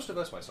most of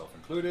us, myself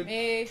included,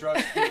 Me.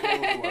 trust people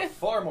who are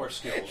far more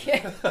skilled.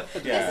 Yeah.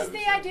 This is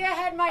the idea I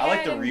had in my I like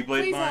head. to and reblade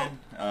please mine.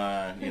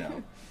 help. You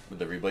know, with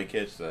the reblade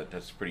kits,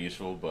 that's pretty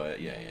useful.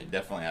 But yeah,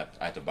 definitely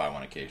I have to buy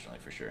one occasionally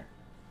for sure.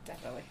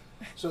 Definitely.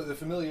 So the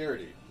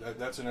familiarity,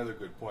 that's another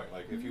good point.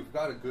 Like, if you've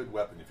got a good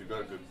weapon, if you've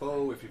got a good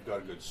bow, if you've got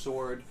a good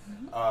sword,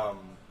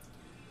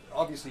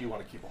 obviously you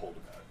want to keep a hold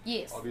of that.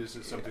 Yes.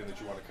 Obviously it's something that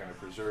you want to kind of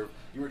preserve.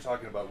 You were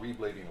talking about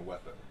reblading a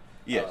weapon.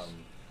 Yes.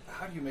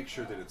 How do you make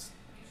sure that it's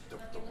the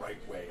right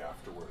way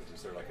afterwards?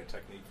 Is there like a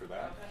technique for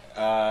that?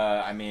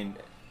 I mean,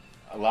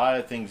 a lot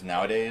of things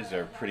nowadays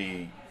are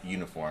pretty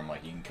uniform.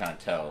 Like, you can kind of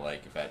tell,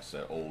 like, if that's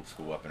an old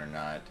school weapon or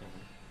not.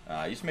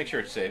 Just make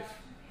sure it's safe.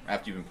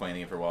 After you've been playing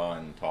it for a while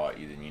and taught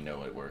you, then you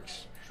know it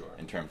works. Sure.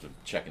 In terms of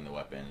checking the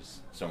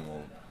weapons, someone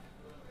will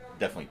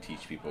definitely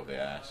teach people if they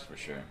ask, for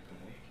sure.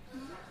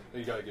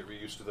 You got to get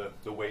used to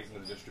the weight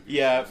and the distribution.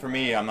 Yeah, for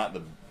me, I'm not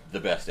the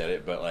best at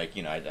it, but, like,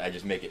 you know, I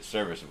just make it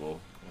serviceable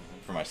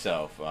for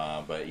myself.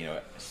 But, you know,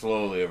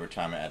 slowly over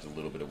time it adds a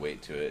little bit of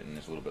weight to it, and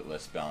there's a little bit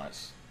less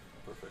balance.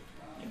 Perfect.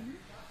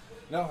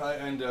 No,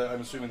 I'm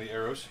assuming the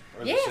arrows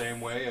are Yes. the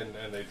same way,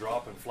 and they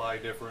drop and fly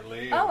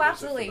differently. Oh, and there's a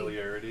absolutely.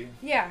 familiarity.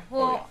 Yeah,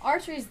 well, Oh, yeah.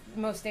 archery is the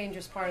most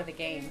dangerous part of the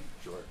game,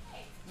 Sure.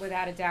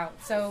 without a doubt.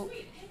 So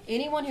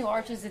anyone who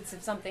arches, it's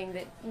something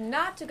that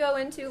not to go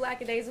into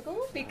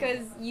lackadaisical,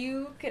 because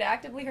you could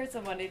actively hurt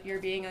someone if you're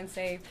being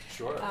unsafe.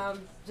 Sure.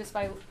 Just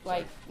by,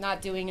 like,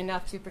 not doing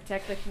enough to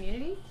protect the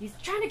community. He's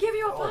trying to give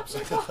you a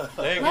popsicle.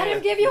 There you Let go.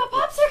 him give you a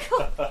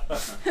popsicle.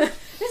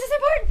 This is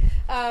important.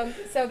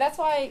 So that's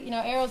why, you know,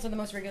 arrows are the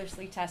most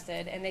rigorously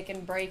tested, and they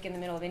can break in the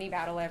middle of any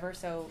battle ever.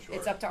 So Sure.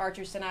 it's up to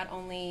archers to not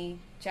only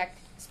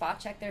spot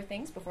check their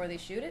things before they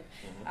shoot it,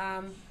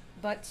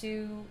 but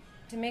to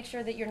make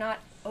sure that you're not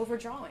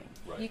overdrawing.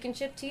 Right. You can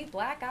chip teeth,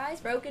 black eyes,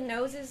 broken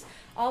noses,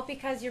 all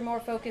because you're more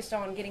focused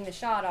on getting the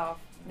shot off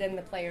than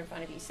the player in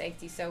front of you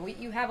safety. So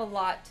you have a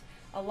lot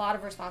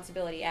of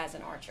responsibility as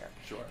an archer.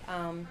 Sure.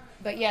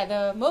 But yeah,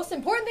 the most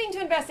important thing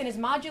to invest in is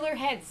modular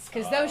heads,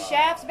 because those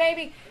shafts,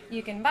 baby,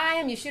 you can buy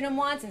them, you shoot them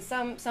once, and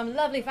some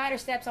lovely fighter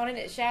steps on it,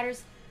 it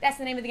shatters. That's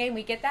the name of the game.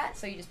 We get that,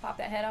 so you just pop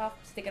that head off,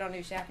 stick it on a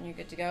new shaft, and you're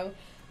good to go.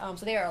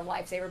 So they are a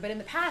lifesaver. But in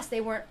the past, they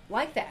weren't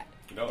like that.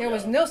 No, there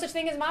was yeah. no such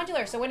thing as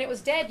modular. So when it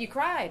was dead, you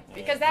cried,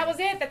 because that was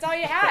it. That's all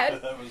you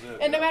had. That was it,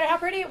 And no yeah. matter how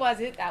pretty it was,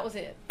 that was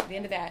it. The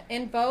end of that.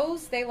 And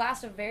bows, they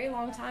last a very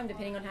long time,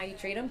 depending on how you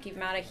treat them. Keep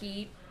them out of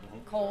heat,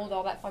 cold,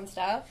 all that fun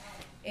stuff.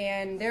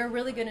 and they're a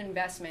really good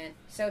investment.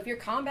 So if you're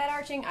combat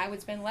arching, I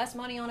would spend less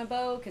money on a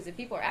bow, because if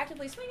people are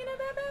actively swinging at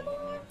that bad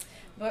boy.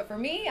 But for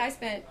me, I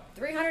spent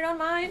 $300 on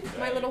mine,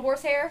 my little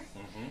horsehair.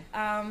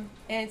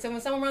 And so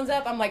when someone runs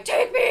up, I'm like,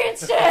 take me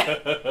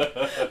instead,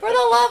 for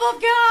the love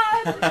of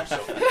God.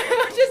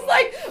 Just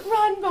like,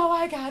 run, bow,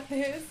 I got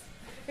this.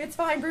 It's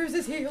fine,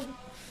 bruises heal.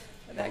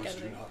 That kind of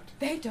thing.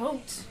 They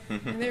don't,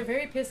 and they're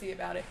very pissy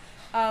about it.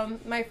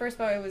 My first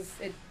bow,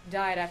 it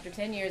died after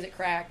 10 years. It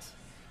cracked,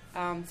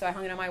 so I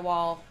hung it on my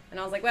wall, and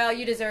I was like, well,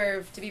 you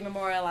deserve to be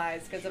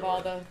memorialized because of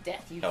all the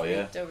death you've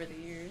lived over the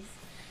years.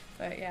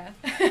 But yeah.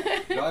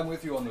 No, I'm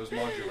with you on those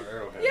modular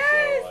arrowheads.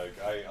 Yes. So,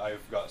 like,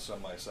 I've got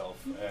some myself.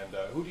 And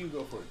who do you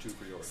go for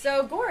for yours?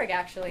 So Gorg,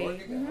 actually.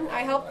 Gorg again?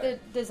 I helped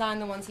design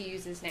the ones he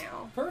uses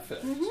now.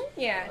 Perfect.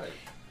 Yeah.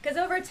 Because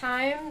over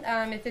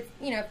time, if it's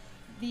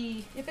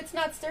if it's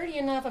not sturdy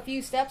enough, a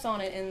few steps on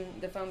it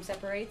and the foam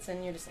separates,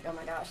 and you're just like, oh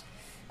my gosh.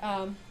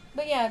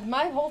 But yeah,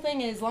 my whole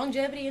thing is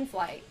longevity and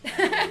flight.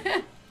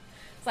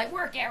 It's like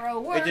work, arrow,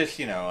 work. It just,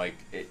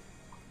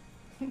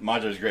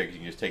 modular is great because you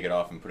can just take it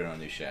off and put it on a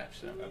new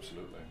shaft. So.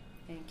 Absolutely.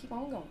 And keep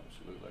on going.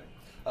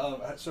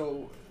 Absolutely.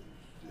 So,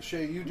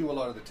 Shay, you do a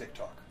lot of the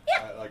TikTok,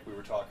 like we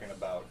were talking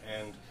about,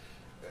 and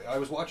I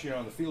was watching you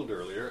on the field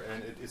earlier,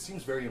 and it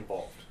seems very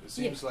involved. It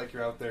seems like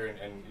you're out there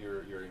and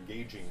you're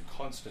engaging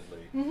constantly.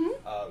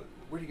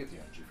 Where do you get the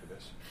energy for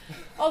this?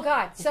 Oh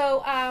God!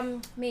 So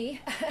me.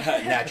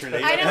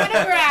 Naturally. I don't want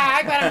to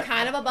brag, but I'm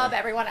kind of above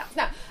everyone else.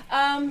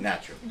 No.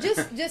 Natural.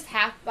 just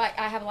half. Like,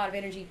 I have a lot of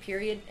energy.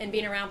 Period. And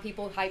being around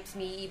people hypes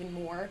me even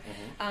more.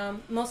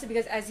 Mostly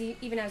because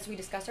even as we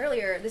discussed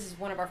earlier, this is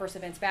one of our first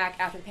events back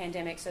after the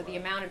pandemic. So the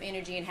amount of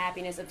energy and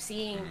happiness of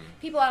seeing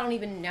people I don't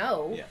even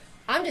know. Yeah.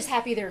 I'm just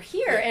happy they're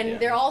here, and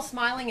they're all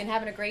smiling and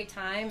having a great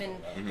time,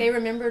 and they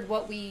remembered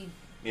what we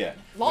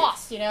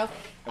lost, And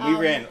we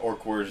ran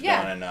Orc Wars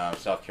down in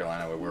South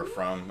Carolina, where we're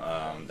from.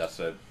 That's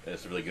a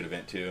really good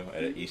event too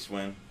at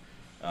Eastwind.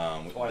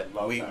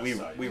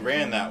 We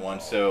ran that one,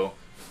 so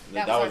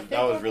that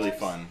was really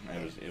fun.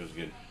 It was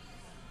good.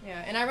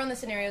 Yeah, and I run the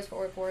scenarios for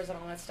Orc Wars and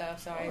all that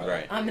stuff, so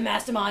I'm the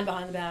mastermind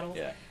behind the battle.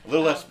 Yeah, a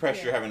little less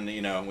pressure having, when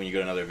you go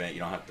to another event,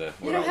 you don't have to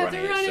run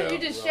it. You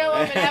just show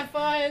up and have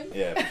fun.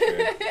 Yeah, for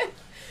sure.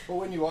 Well,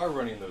 when you are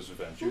running those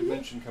events, you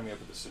mentioned coming up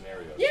with the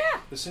scenarios. Yeah.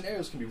 The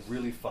scenarios can be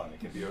really fun. It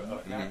can be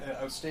an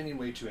outstanding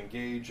way to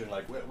engage, and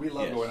like we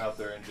love going out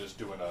there and just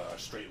doing a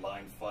straight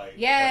line fight,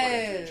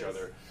 peppered into each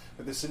other.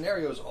 But the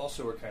scenarios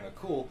also are kind of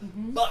cool.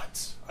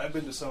 But I've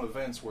been to some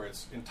events where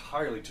it's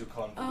entirely too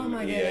convoluted. Oh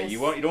my goodness. You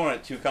don't want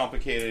it too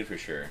complicated for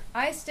sure.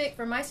 I stick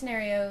for my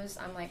scenarios.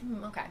 I'm like,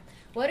 okay.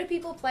 What do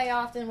people play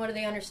often? What do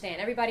they understand?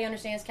 Everybody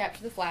understands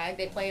capture the flag.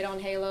 They play it on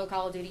Halo,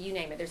 Call of Duty, you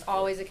name it. There's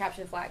always a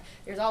capture the flag.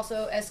 There's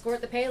also escort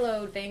the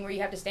payload thing where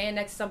you have to stand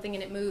next to something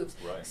and it moves.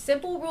 Right.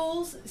 Simple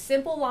rules,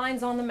 simple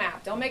lines on the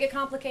map. Don't make it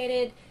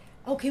complicated.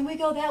 Oh, can we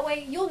go that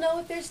way? You'll know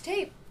if there's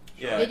tape.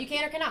 Yeah. That you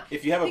can or cannot.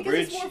 If you have a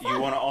bridge,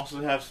 you want to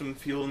also have some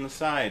fuel on the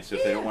side. So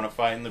if they don't want to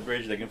fight in the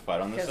bridge, they can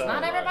fight on the side. Because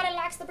not everybody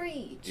likes the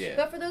bridge. Yeah.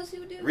 But for those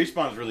who do.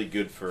 Respawn's really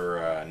good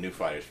for new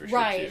fighters for sure.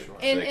 Right. Too.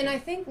 And I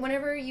think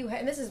whenever you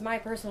and this is my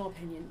personal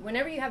opinion,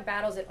 whenever you have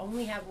battles that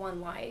only have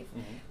one life,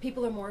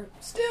 people are more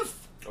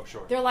stiff. Oh,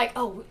 sure. They're like,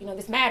 oh,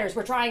 this matters.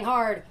 We're trying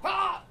hard.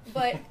 Ah!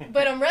 But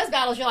on res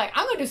battles, you're like,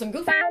 I'm going to do some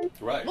goofy.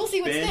 Right. We'll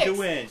see what Spin sticks. to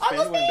win. I'm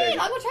going to Spin to win, baby.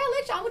 I'm going to try to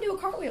let you. I'm going to do a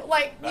cartwheel.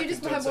 Like, Back you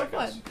just in have 10 more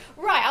seconds. fun.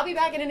 Right. I'll be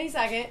back in any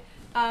second.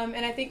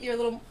 And I think you're a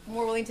little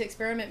more willing to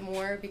experiment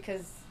more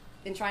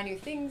and try new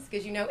things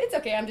because it's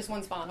okay. I'm just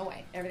one spawn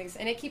away.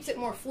 And it keeps it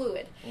more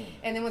fluid.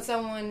 And then when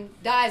someone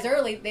dies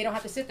early, they don't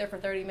have to sit there for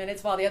 30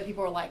 minutes while the other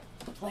people are like,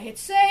 play it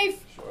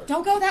safe. Sure.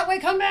 Don't go that way.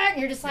 Come back. And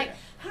you're just like,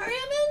 hurry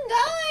up and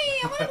die.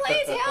 I want to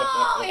play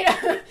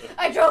Tau.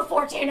 I drove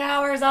 14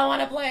 hours. I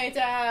want to play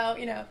Tau.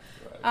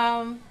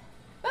 Right.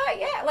 But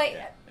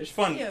yeah, it's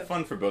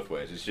fun for both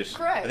ways. It's just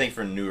correct. I think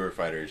for newer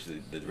fighters,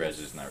 the res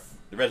is not.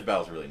 The res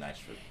battle is really nice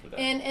for that.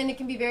 And it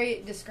can be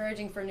very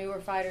discouraging for newer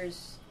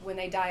fighters when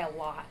they die a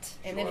lot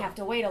and then have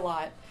to wait a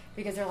lot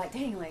because they're like,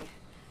 dang,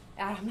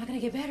 I'm not going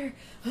to get better.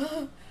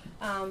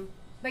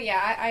 But yeah,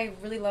 I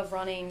really love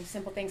running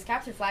simple things.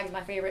 Capture flag is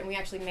my favorite, and we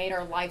actually made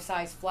our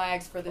life-size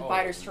flags for the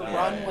fighters to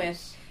run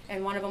with.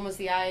 And one of them was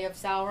the Eye of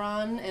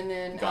Sauron, and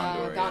then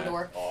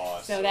Gondor.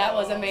 Awesome. So that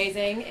was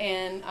amazing.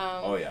 And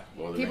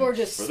people were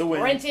just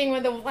sprinting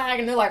with the flag,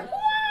 and they're like,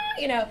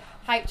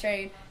 hype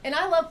train. And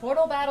I love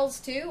portal battles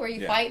too, where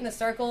you fight in the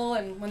circle,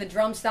 and when the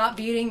drums stop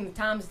beating, the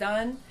time's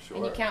done,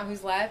 and you count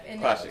who's left. And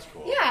classic's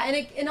cool. Yeah,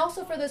 and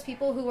also for those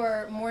people who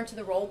are more into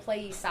the role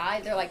play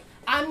side, they're like,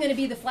 I'm going to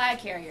be the flag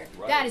carrier.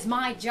 Right. That is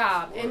my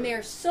job, and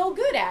they're so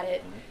good at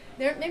it.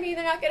 Maybe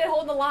they're not good at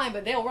holding the line,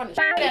 but they'll run the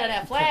shit out of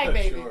that flag,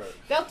 baby. Sure.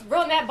 They'll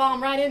run that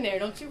bomb right in there.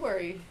 Don't you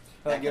worry.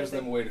 That gives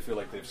them a way to feel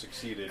like they've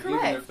succeeded,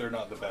 even if they're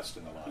not the best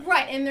in the line.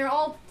 Right, and they're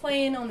all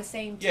playing on the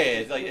same team.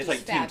 Yeah, it's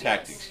like team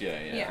tactics.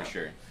 Yeah, for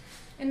sure.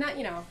 And that,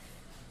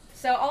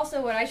 So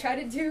also what I try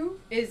to do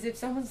is if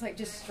someone's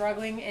just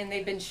struggling and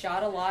they've been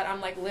shot a lot, I'm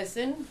like,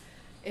 listen,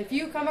 If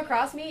you come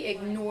across me,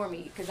 ignore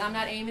me, because I'm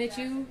not aiming at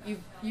you.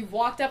 You've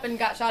walked up and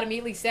got shot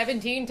immediately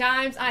 17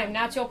 times. I am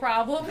not your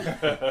problem.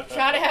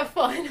 Try to have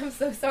fun. I'm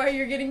so sorry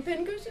you're getting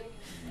pincushion.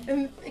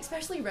 And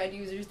especially red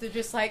users, they're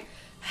just like,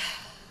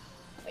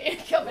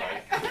 come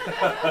back.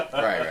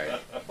 Right.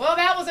 Well,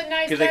 that was a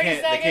nice 30 Because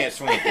they seconds. can't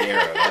swing at the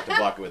arrow. They have to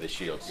block it with a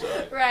shield.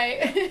 So.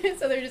 Right.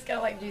 So they're just kind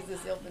of like,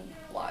 Jesus, help and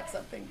block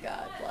something.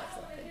 God, block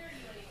something.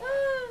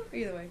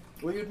 Either way.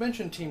 Well, you'd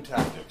mentioned team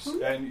tactics,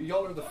 and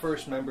y'all are the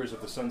first members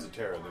of the Sons of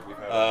Terra that we've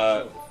had on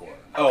the show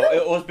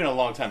before. It's been a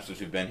long time since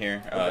we've been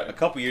here. A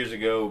couple years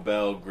ago,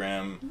 Bell,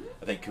 Grimm,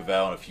 I think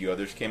Cavell, and a few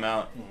others came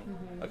out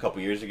a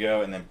couple years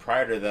ago. And then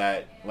prior to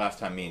that, last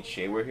time me and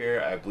Shay were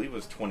here, I believe it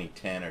was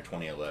 2010 or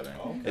 2011.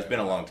 Okay. It's been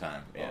a long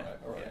time. Yeah.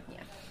 All right. Yeah.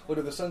 Well,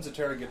 do the Sons of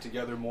Terra get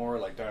together more,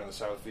 like down in the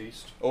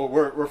southeast? Oh,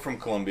 we're from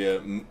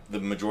Columbia. The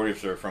majority of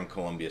us are from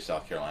Columbia,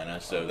 South Carolina.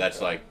 So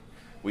that's like,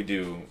 we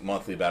do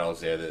monthly battles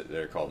there that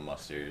are called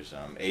musters.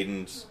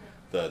 Aiden's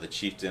the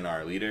chieftain,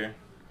 our leader,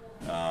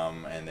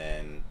 and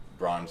then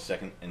Braun's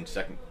second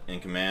in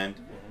command.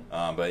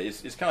 But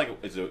it's kind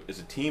of like it's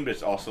a team, but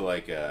it's also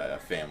like a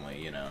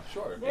family, you know.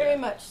 Sure. Very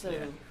much so.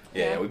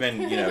 Yeah, we've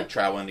been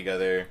traveling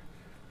together,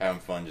 having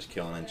fun, just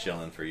killing and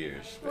chilling for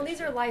years. Well,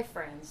 these are life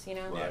friends, you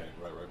know. Right.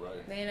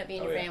 They end up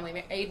being Oh, your yeah.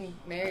 family. Aiden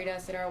married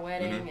us at our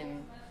wedding,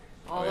 and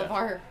all Oh, yeah. of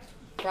our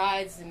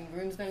brides and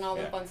groomsmen and all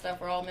the Yeah. fun stuff.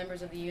 We're all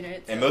members of the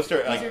unit. And so most are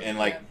these like, and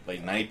like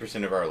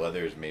 90% of our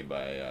leather is made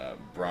by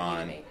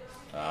Braun. Unit.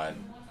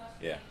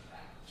 Yeah.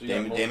 So you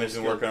have multiple Damon's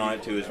been working on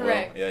it too as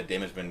Correct. well. Yeah,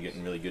 Damon's been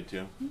getting really good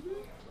too.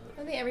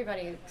 I think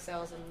everybody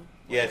excels in.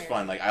 Yeah, it's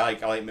fun. Like I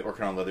like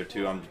working on leather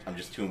too. I'm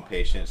just too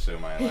impatient, so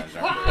my lines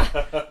aren't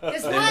good.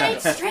 This line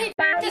ain't straight.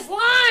 This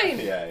line.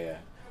 Yeah.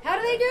 How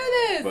do they do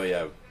this?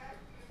 But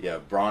yeah,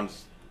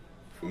 Braun's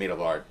made a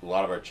lot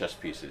of our chest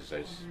pieces.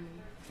 I just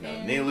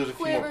And need to lose a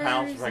few more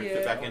pounds quivers, before I can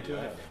fit yeah. back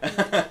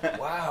into it.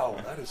 Wow,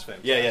 that is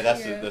fantastic. Yeah,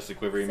 that's Yeah. the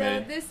quiver he So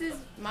made. this is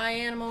my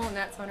animal, and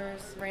that's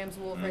Hunter's ram's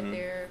wolf right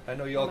there. I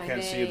know y'all My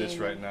can't see this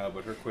name. right now,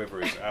 but her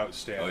quiver is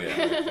outstanding. Oh yeah,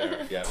 right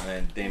there. yeah. And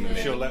then Damon.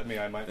 If she'll let me,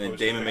 I might. And post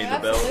Damon a made picture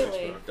the belt. on Absolutely.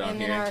 Facebook. Down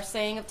And then here. our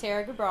saying of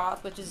Terra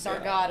Gabroth, which is our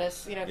Yeah.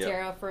 goddess, Yep.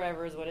 Terra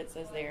forever is what it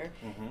says there.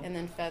 And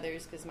then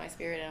feathers, because my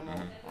spirit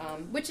animal,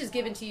 which is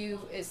given to you,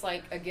 is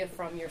like a gift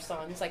from your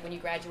sons. Like when you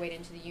graduate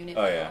into the unit,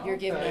 Oh, yeah. you're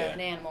given Okay. an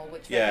animal,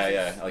 which Yeah.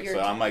 represents Like your, so,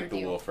 I'm like your the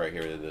deal. wolf right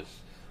here with this.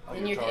 Oh,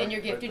 And your you're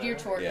target gifted right your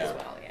there? torque Yeah. as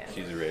well, yeah.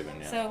 She's a raven.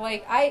 Yeah. So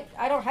like I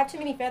don't have too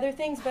many feather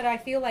things, but I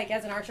feel like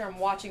as an archer I'm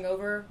watching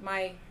over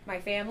my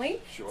family.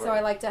 Sure. So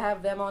I like to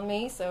have them on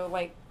me. So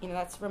like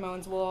that's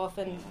Ramon's wolf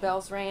and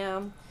Bell's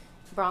ram,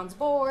 Braun's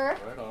boar,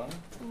 Right on.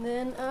 and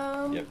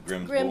then Yep,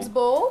 Grimm's Grimm's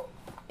bull,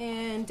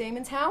 and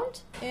Damon's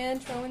hound,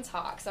 and Trowan's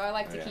hawk. So I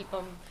like to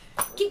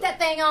Yeah. keep that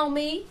thing on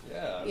me.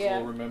 Yeah, as Yeah.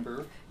 we'll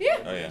remember. Yeah.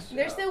 Oh yeah.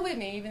 They're still with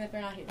me even if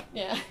they're not here.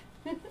 Yeah.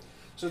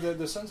 So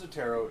the Sons of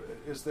Terra,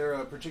 is there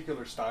a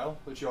particular style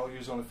that you all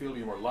use on the field? Are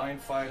you more line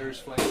fighters,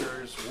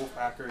 flankers, wolf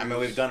packers? I mean,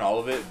 we've done all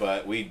of it,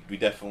 but we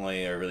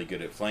definitely are really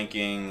good at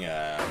flanking.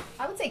 I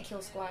would say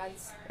kill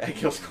squads.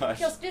 Kill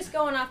squads. Just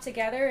going off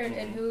together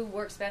and who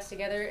works best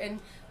together, and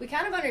we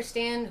kind of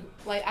understand.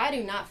 Like I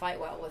do not fight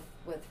well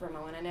with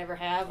Ramon. I never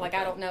have. Like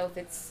I don't know if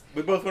it's.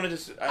 We both want to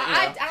just.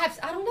 I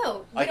don't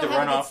know. We like to don't have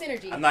run a good off.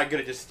 synergy. I'm not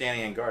good at just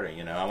standing and guarding.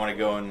 You know, I want to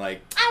go and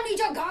like. I don't need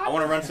your guard. I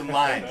want to run some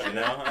lines. You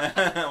know. I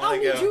I want don't to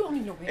need you. I go. don't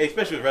need no man.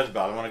 Especially with Resbal,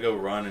 I want to go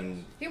run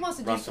and He wants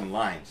to run do some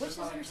lines. Which is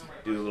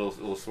understandable. Do a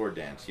little sword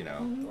dance. You know,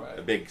 Right.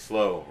 a big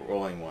slow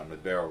rolling one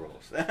with barrel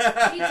rolls.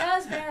 He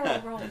does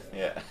barrel roll.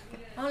 Yeah.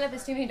 I don't know if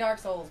it's too many Dark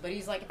Souls, but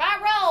he's like, if I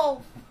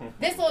roll,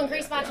 this will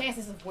increase my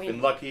chances of winning.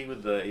 Been lucky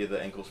with the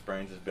ankle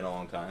sprains. It's been a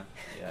long time.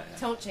 Yeah.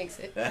 Don't jinx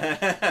it.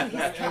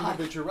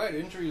 But you're right,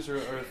 injuries are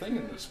a thing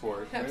in this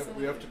sport. We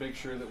Absolutely. have to make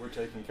sure that we're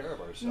taking care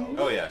of ourselves.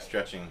 Oh yeah,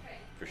 stretching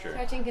for sure.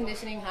 Stretching,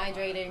 conditioning,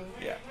 hydrating.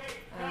 Yeah.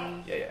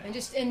 Yeah. And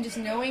just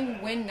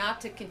knowing when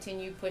not to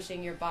continue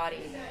pushing your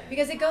body,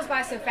 because it goes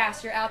by so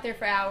fast. You're out there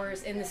for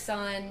hours in the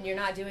sun. You're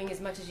not doing as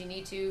much as you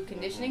need to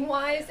conditioning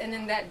wise, and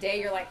then that day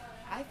you're like,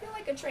 I feel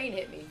like a train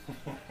hit me.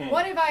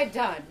 What have I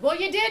done? Well,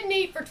 you didn't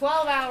eat for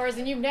 12 hours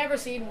and you've never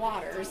seen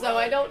water, so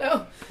I don't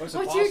know Well, it's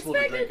what you impossible to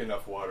expected. drink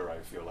enough water, I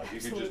feel like. You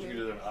could just Absolutely.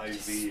 use an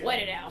IV. Sweat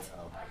and, it out.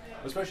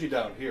 Especially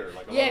down here.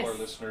 Like a lot Yes. of our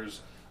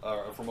listeners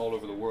are from all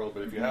over the world,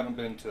 but if you haven't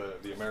been to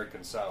the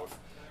American South,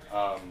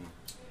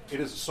 it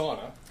is a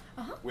sauna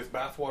with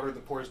bath water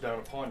that pours down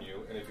upon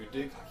you, and if you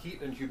dig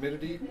heat and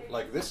humidity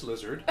like this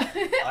lizard,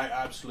 I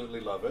absolutely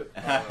love it.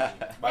 My And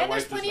there's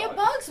wife plenty does of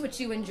not. bugs which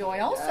you enjoy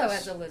also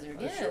Yes. as a lizard.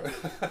 That's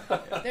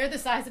Yes. They're the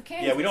size of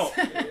Kansas. Yeah, we don't.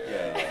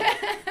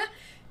 Yeah.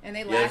 And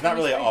they Yeah, laugh it's not in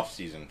the really an spring. off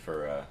season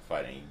for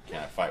fighting. You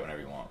kind of fight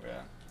whenever you want.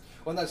 Yeah.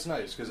 Well, and that's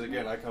nice, because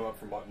again, I come up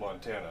from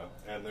Montana,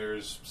 and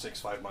there's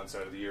 5 months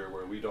out of the year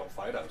where we don't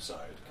fight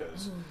outside,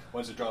 because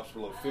once it drops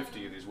below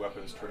 50, these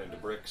weapons turn into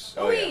bricks.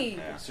 Oh yeah. Whee!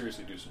 And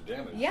seriously do some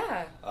damage.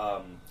 Yeah.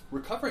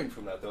 Recovering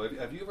from that, though,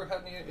 have you ever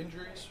had any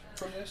injuries?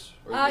 from this?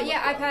 Or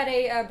Yeah, I've had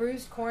a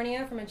bruised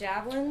cornea from a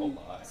javelin. Oh,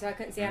 my. So I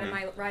couldn't see out of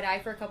my right eye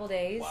for a couple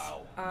days.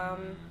 Wow.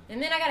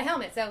 And then I got a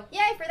helmet, so yay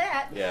for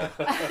that. Yeah.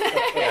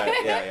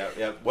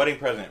 Yeah. Wedding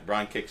present.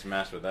 Brian kicks some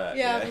ass with that.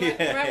 Yeah, my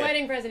Yeah.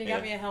 wedding present, he got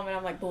Yeah. me a helmet.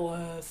 I'm like,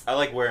 bless. I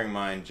like wearing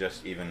mine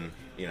just even,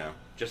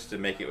 just to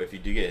make it, if you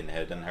do get hit in the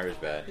head, it doesn't hurt as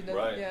bad.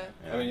 Right. Yeah.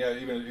 I mean, yeah,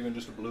 even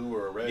just a blue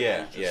or a red.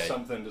 Yeah, Just yeah.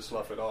 something to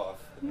slough it off.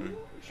 For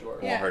sure.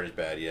 It Yeah. won't hurt as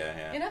bad, yeah.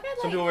 And I've had,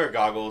 Some like- people wear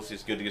goggles.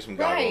 It's good to get some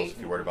goggles Right. if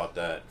you're worried about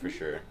that, for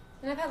sure.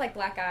 And I've had like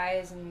black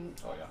eyes and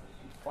Oh yeah.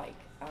 like,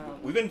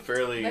 We've been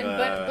fairly,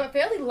 but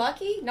fairly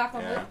lucky. Knock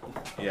on yeah,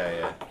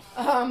 wood.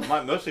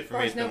 yeah. Mostly for me,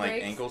 Or it's been no like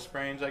breaks. ankle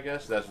sprains, I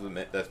guess. That's been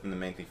the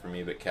main thing for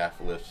me. But calf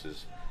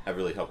lifts have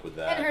really helped with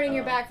that. And hurting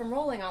your back from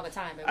rolling all the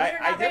time. But I we're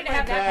not ready get to my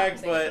have that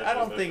back, conversation. but I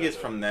don't think it's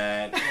from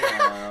that.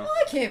 Well,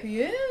 that can't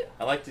be it.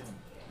 I like to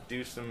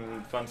do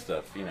some fun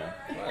stuff,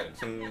 Right.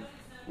 some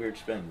weird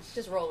spins.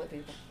 Just roll it,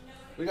 people.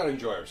 We gotta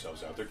enjoy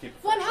ourselves out there. Keep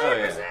it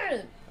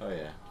 100%. Oh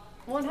yeah.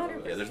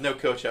 100%. Yeah, there's no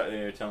coach out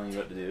there telling you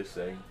what to do,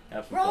 so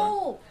have some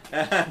Roll.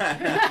 fun.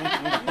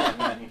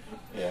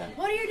 Yeah.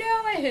 What are you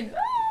doing?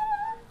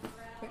 Ah!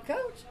 But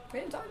coach, we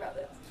didn't talk about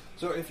this.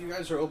 So if you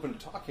guys are open to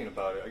talking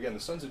about it, again, the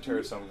Sons of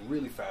Terra sound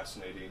really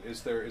fascinating.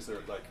 Is there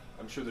like,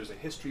 I'm sure there's a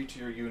history to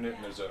your unit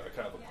and there's a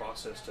kind of a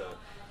process to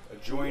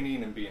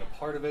joining and being a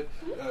part of it.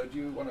 Do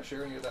you want to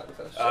share any of that with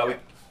us?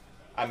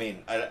 I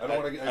mean, I don't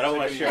wanna get- don't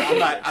want to take share.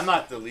 any I'm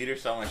not the leader,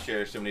 so I don't want to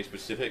share so many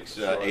specifics.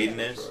 Aiden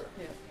is. Sure.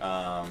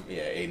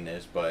 Aiden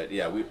is. But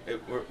yeah, we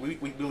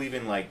believe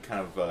in like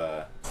kind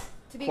of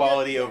To be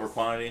quality good, over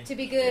quantity. To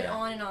be good Yeah.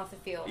 on and off the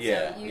field.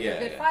 Yeah, So you're yeah, a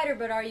good yeah. fighter,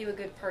 but are you a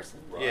good person?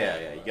 Yeah,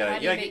 yeah. How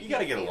do you make You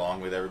gotta get people feel?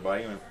 along with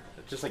everybody.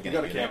 Just like You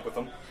gotta anything. camp with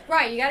them.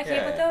 Right, you gotta camp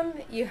Yeah, with them.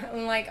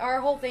 You like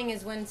our whole thing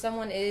is when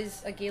someone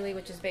is a ghillie,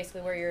 which is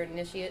basically where you're an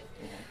initiate.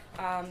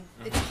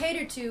 It's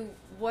catered to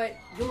what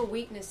your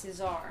weaknesses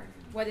are,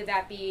 whether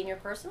that be in your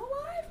personal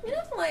life. It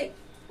doesn't like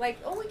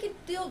we could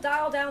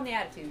dial down the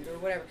attitude or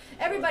whatever.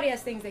 Everybody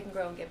has things they can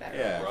grow and get better.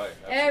 Yeah. Right.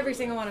 Every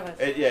single one of us.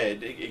 It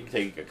can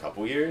take a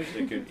couple years.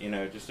 It could,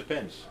 it just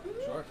depends.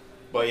 Sure.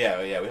 But yeah,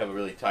 we have a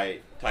really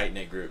tight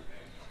knit group.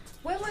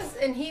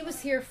 And he was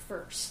here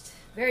first,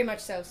 very much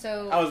so.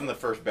 So I was in the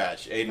first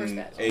batch. First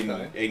batch. Okay.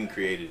 Aiden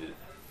created it.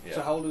 Yeah.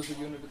 So how old is the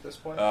unit at this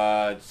point?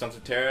 Sons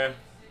of Terra.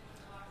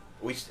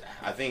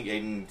 I think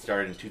Aiden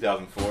started in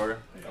 2004.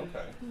 Okay.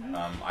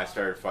 I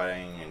started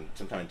fighting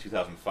sometime in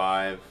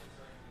 2005.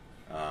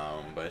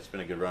 But it's been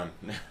a good run.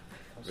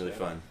 Really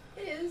fun.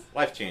 it is.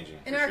 Life changing.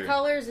 And our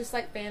colors is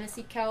like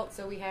fantasy Celt,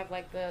 so we have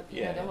like the the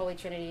Yeah. Holy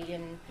Trinity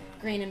and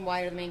green and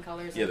white are the main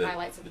colors, Yeah, and the-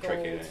 highlights of the gold,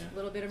 tricade, yeah. a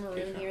little bit of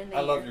maroon here and there.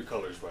 I love your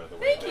colors, by the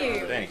way. Thank you.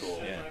 They're Thanks. cool.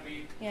 Yeah.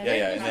 Yeah,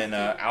 Yeah. And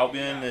then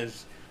Albion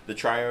is the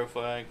trio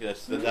flag.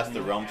 That's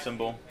the realm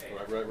symbol.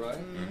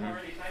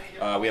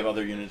 Right. We have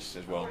other units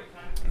as well.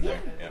 In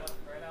there. Yeah.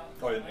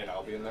 Oh, and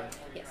Albion there?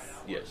 Yes.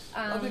 Yes.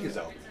 How big is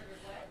Albion?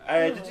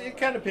 It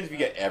kind of depends if you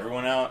get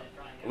everyone out.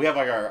 We have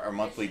like our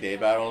monthly day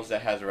battles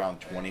that has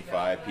around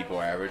 25 people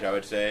average, I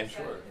would say.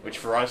 Sure. Which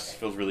for us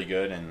feels really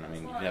good, and I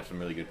mean you can have some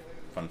really good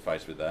fun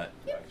fights with that.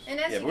 And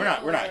as Yeah, you but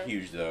get we're not older-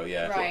 huge though.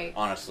 Yeah, Right.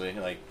 honestly,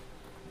 like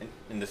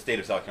in the state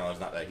of South Carolina, it's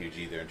not that huge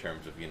either in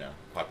terms of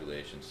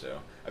population. So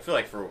I feel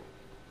like for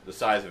the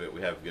size of it,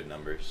 we have good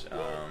numbers.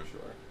 Sure.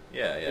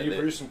 Yeah, And you they-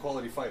 produce some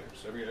quality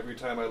fighters. Every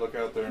time I look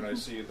out there and I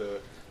see the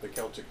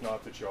Celtic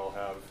knot that you all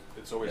have,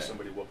 it's always Yeah.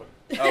 somebody whooping.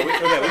 we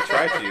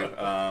try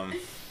to.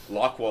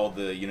 Lockwall,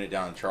 the unit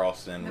down in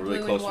Charleston, The we're really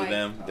blue close and with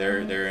white.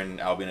 them. They're in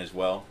Albion as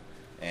well,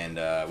 and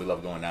we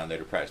love going down there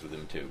to practice with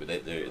them too. But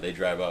they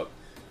drive up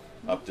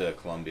to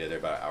Columbia. They're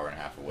about an hour and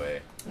a half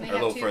away, And they or a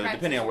have little two further,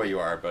 depending on where practices. you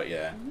are. But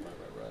yeah,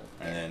 Right.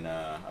 and then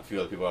a few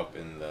other people up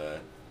in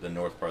the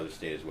north part of the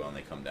state as well, and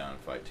they come down and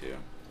fight too.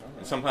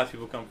 And sometimes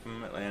people come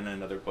from Atlanta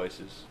and other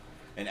places.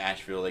 In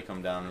Asheville, they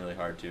come down really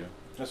hard too.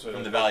 That's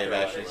From the Valley of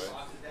Carolina, Ashes.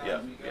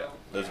 right? Yeah.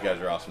 Those guys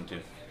are awesome too.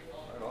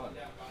 Right on.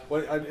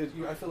 Well,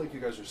 I feel like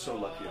you guys are so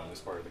lucky on this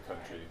part of the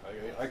country.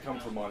 I come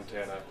from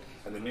Montana,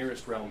 and the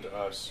nearest realm to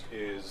us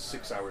is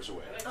 6 hours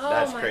away. Oh,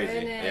 That's my crazy.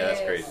 goodness. Yeah,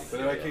 that's crazy. But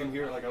then I came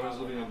here, like I was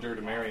living in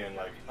Durham Marion,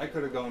 like I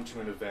could have gone to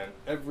an event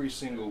every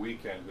single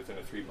weekend within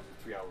a 3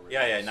 hour radius.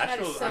 Yeah, That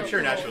Nashville. is so I'm sure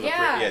cool. Nashville's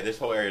Yeah. this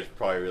whole area is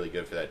probably really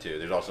good for that too.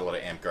 There's also a lot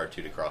of amp guard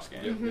too to cross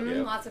game. Mhm,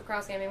 Yeah. Lots of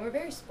cross gaming. We're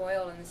very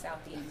spoiled in the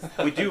southeast.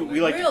 We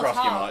like to Real cross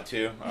game a talk. lot too.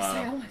 You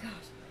say, oh my gosh.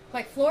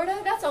 Like Florida,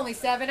 that's only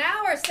 7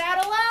 hours.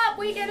 Saddle up,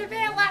 weekend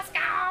event, let's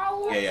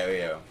go.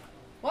 Yeah.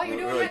 What you're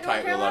We're doing really that in North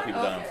tight with a lot of Carolina?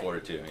 people down in Okay.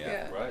 Florida too.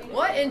 Yeah. Right.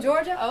 What in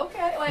Georgia?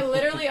 Okay, like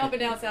literally up and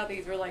down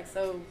southeast. We're like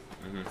so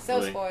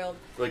Really- spoiled.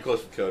 Really close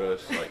with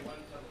Kodos. Like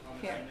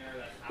Yeah.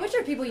 Which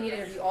are people you need to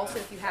interview also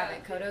if you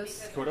haven't?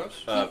 Kodos.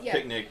 Kodos? Yeah.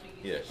 Picnic.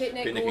 Yes.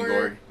 Picnic, and Gord.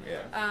 Gord.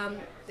 Yeah.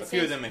 It A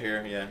few of stands- them are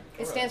here. Yeah.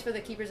 It stands for the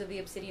Keepers of the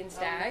Obsidian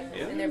Stag,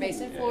 Yeah. and they're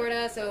based in Yeah.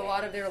 Florida, so a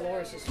lot of their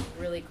lore is just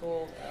really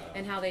cool,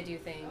 and how they do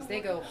things. They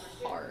go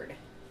hard.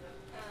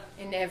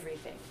 in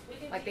everything.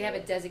 Like they have a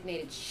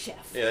designated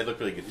chef. Yeah, they look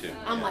really good too.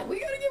 I'm like, we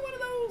gotta get one of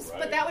those,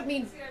 but that would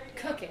mean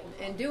cooking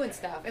and doing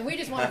stuff, and we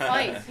just want to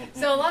fight.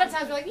 So a lot of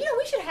times we're like,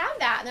 we should have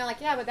that, and they're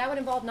like, yeah, but that would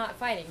involve not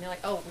fighting. And they're like,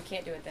 oh, we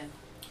can't do it then.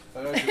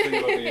 And that's the thing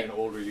about being an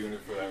older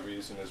unit for that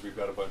reason is we've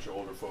got a bunch of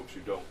older folks who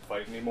don't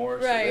fight anymore,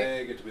 so Right.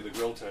 they get to be the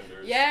grill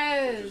tenders.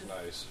 Yes. Which is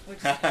nice. Which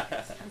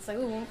it's like,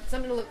 ooh,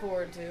 something to look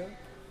forward to,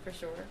 for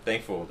sure.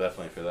 Thankful,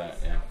 definitely for that.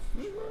 Yeah.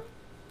 Sure.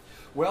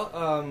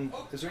 Well,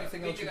 is there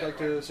anything else you'd like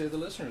to say to the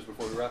listeners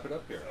before we wrap it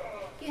up here?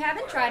 If you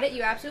haven't tried it,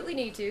 you absolutely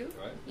need to.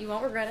 Right. You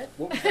won't regret it.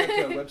 What was that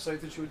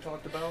website that you had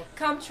talked about?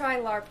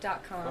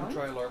 ComeTryLARP.com.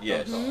 ComeTryLARP.com.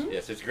 Yes,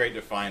 yes. It's great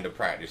to find a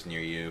practice near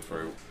you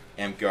for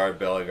Amtgard,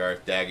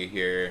 Bellegarth, Dagger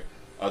here,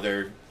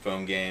 other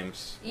foam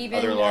games, Even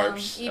other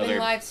LARPs, even other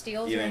live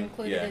steels are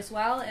included as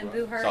well, and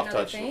Boo Hurt and soft other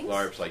touch things.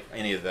 LARPs, like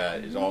any of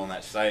that is all on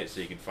that site,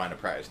 so you can find a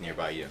practice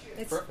nearby you.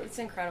 It's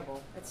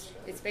incredible.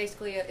 It's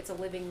basically it's a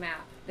living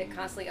map that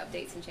constantly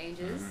updates and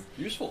changes.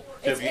 Useful.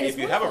 So It's- if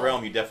you have a wonderful.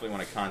 realm, you definitely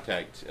want to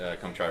contact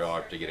Come Try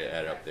LARP to get it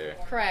added up there.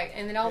 Correct,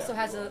 and it also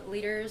has a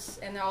leaders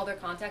and all their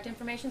contact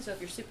information. So if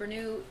you're super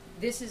new,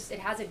 it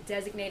has a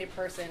designated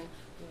person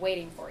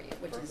waiting for you,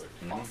 which is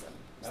awesome.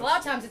 So a lot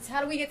of times it's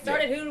how do we get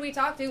started? Who do we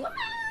talk to?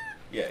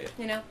 Yeah, yeah.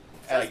 You know.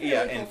 So it's a really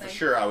cool and for thing.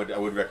 sure, I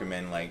would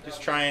recommend like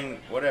just trying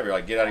whatever,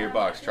 like get out of your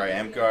box. Try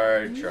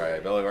Amtgard, try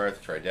Bellegarth,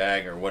 try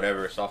Dag or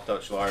whatever soft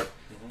touch LARP.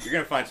 You're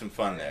gonna find some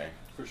fun there.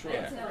 For sure.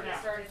 Yeah.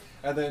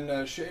 And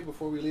then, Shay,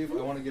 before we leave,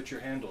 I want to get your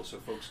handle so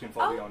folks can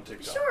follow you on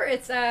TikTok. Sure,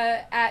 it's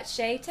at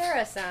Shay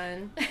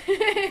Terrasun.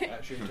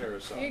 At Shay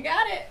Terrasun. You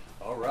got it.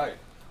 All right.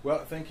 Well,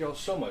 thank you all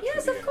so much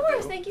Yes, for the of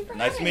course. interview. Thank you for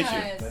Nice to having meet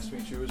you. us. Nice to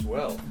meet you as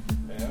well.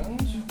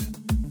 And...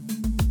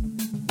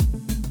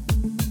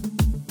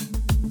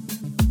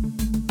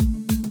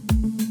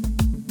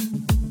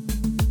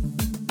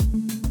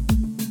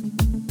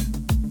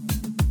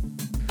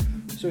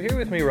 So here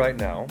with me right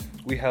now,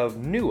 we have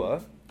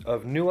Nua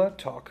of Nua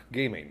Talk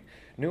Gaming.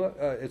 Nua,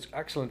 it's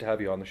excellent to have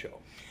you on the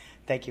show.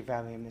 Thank you for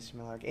having me, Mr.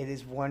 Miller. It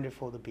is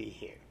wonderful to be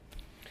here.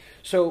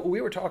 So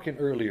we were talking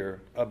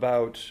earlier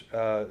about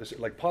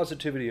like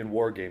positivity in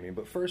wargaming,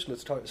 but first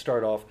let's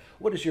start off.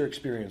 What is your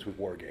experience with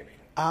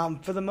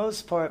wargaming? For the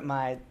most part,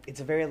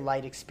 it's a very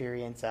light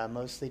experience,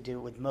 mostly do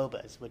with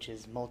MOBAs, which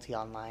is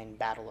multi-online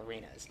battle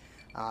arenas.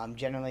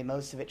 Generally,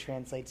 most of it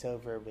translates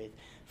over with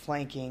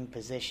flanking,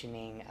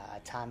 positioning,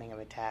 timing of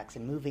attacks,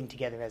 and moving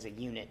together as a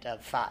unit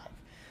of 5.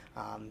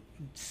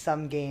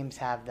 Some games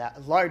have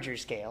that larger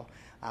scale,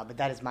 but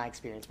that is my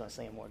experience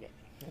mostly in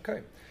wargaming.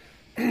 Okay.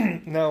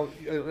 Now,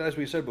 as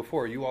we said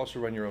before, you also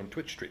run your own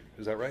Twitch stream.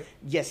 Is that right?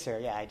 Yes, sir.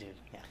 Yeah, I do.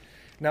 Yeah.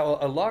 Now,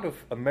 a lot of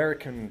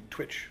American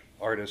Twitch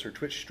artists or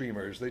Twitch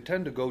streamers, they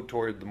tend to go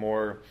toward the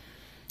more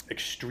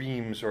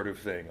extreme sort of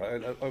thing,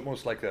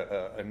 almost like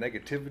a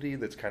negativity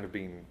that's kind of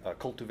being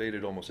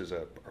cultivated almost as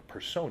a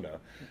persona.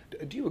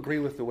 Do you agree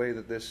with the way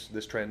that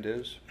this trend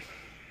is?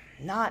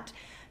 Not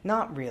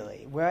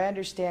really. Where I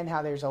understand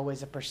how there's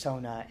always a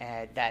persona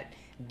that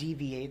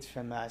deviates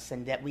from us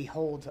and that we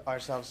hold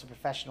ourselves to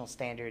professional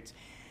standards,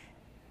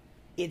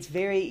 it's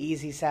very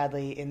easy,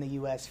 sadly, in the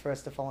U.S. for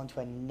us to fall into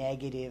a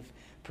negative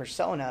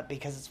persona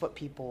because it's what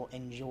people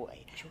enjoy.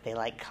 Sure. They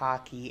like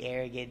cocky,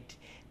 arrogant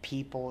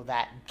people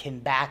that can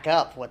back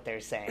up what they're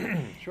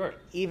saying. Sure.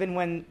 Even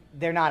when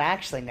they're not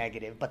actually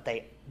negative, but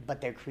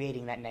they're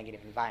creating that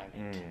negative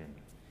environment.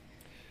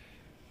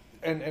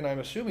 And I'm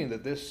assuming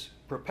that this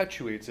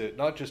perpetuates it,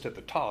 not just at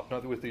the top,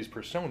 not with these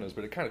personas,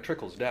 but it kind of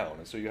trickles down.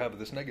 And so you have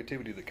this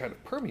negativity that kind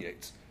of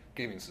permeates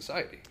gaming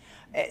society.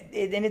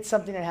 And it's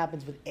something that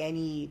happens with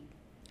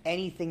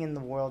anything in the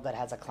world that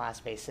has a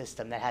class-based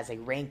system, that has a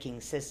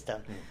ranking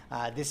system.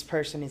 This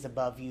person is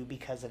above you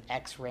because of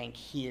X rank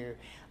here.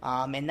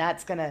 And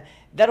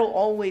that'll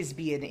always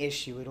be an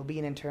issue. It'll be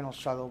an internal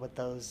struggle with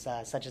those,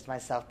 such as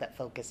myself, that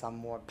focus on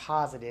more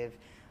positive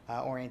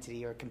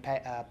oriented or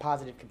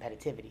positive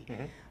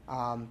competitivity.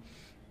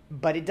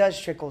 But it does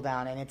trickle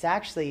down, and it's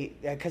actually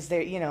because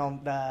they're,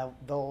 the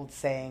old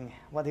saying,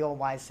 the old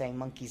wise saying,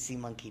 monkey see,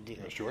 monkey do.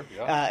 Sure,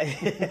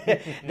 yeah.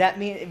 That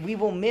means we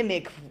will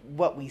mimic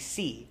what we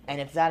see,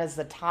 and if that is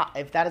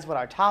what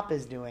our top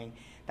is doing,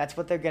 that's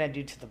what they're going to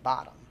do to the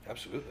bottom.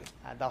 Absolutely.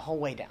 The whole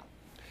way down.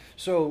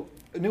 So,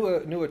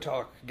 Nua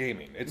Talk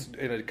Gaming, it's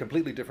in a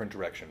completely different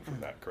direction from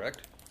that,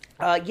 correct?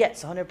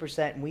 Yes,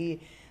 100%. We,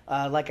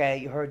 like I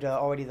heard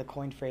already, the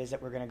coined phrase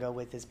that we're going to go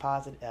with is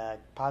positive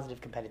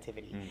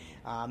competitivity.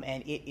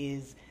 And it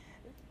is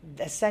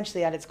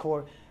essentially at its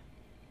core,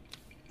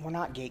 we're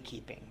not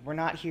gatekeeping. We're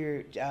not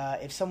here,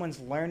 if someone's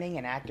learning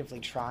and actively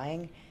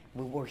trying,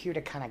 we're here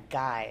to kind of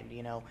guide,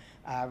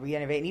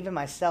 re-innovate. And even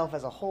myself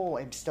as a whole,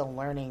 I'm still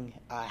learning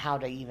how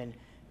to even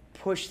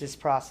push this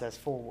process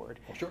forward.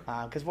 Sure.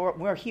 Because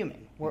we're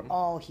human. We're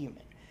all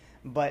human.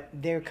 But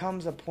there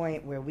comes a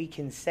point where we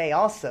can say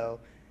also,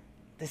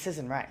 this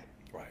isn't right.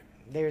 Right.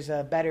 There's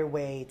a better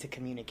way to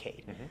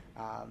communicate.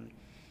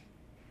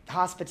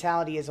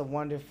 Hospitality is a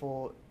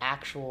wonderful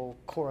actual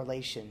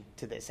correlation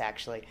to this,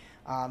 actually.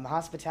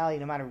 Hospitality,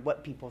 no matter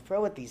what people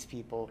throw at these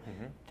people,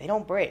 they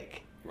don't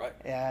break. Right.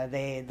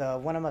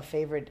 One of my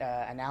favorite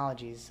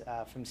analogies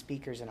from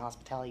speakers in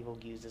hospitality will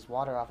use is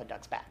water off a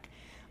duck's back,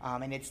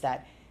 and it's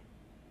that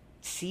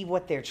see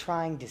what they're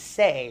trying to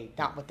say,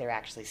 not what they're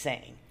actually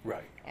saying.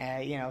 Right.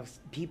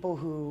 People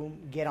who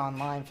get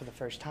online for the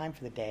first time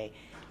for the day,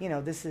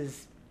 this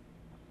is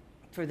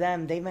for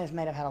them. They might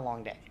have had a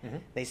long day. Mm-hmm.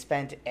 They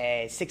spent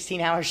a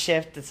 16-hour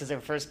shift. This is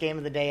their first game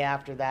of the day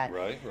after that.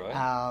 Right.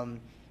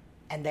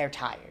 And they're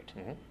tired.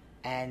 Mm-hmm.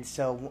 And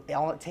so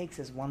all it takes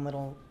is one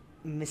little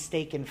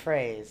mistaken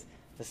phrase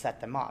to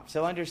set them off.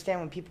 So understand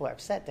when people are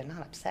upset, they're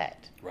not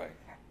upset. Right.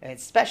 And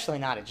especially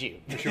not at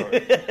you. Sure.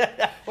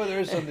 Well,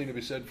 there is something to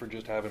be said for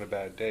just having a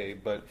bad day,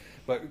 but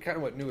kind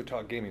of what New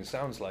Talk Gaming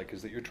sounds like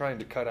is that you're trying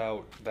to cut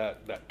out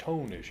that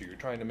tone issue. You're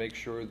trying to make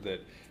sure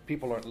that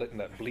people aren't letting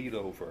that bleed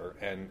over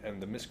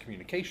and the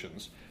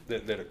miscommunications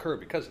that occur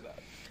because of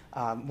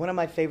that. One of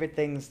my favorite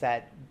things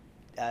that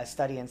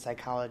study in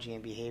psychology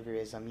and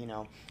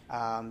behaviorism,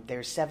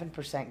 there's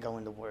 7% go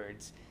into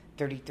words,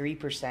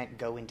 33%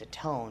 go into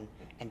tone,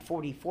 and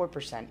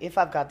 44%, if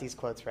I've got these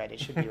quotes right, it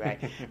should be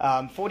right,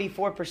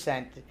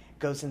 44%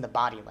 goes in the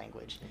body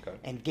language. Okay.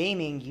 And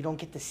gaming, you don't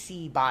get to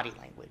see body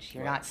language.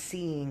 You're not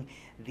seeing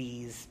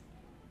these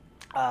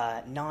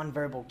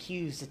nonverbal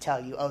cues to tell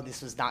you, oh,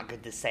 this was not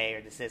good to say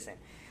or this isn't.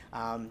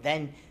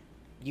 Then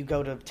you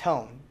go to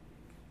tone.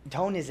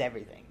 Tone is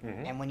everything.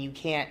 Mm-hmm. And when you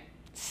can't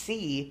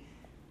see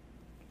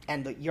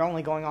and you're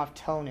only going off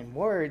tone and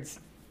words,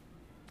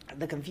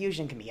 the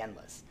confusion can be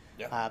endless.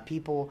 Yeah.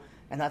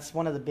 And that's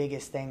one of the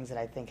biggest things that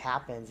I think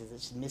happens is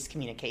it's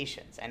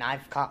miscommunications. And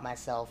I've caught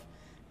myself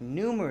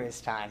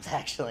numerous times,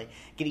 actually,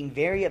 getting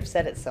very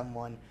upset at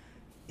someone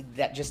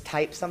that just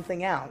typed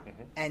something out,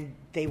 mm-hmm. and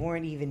they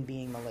weren't even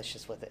being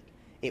malicious with it.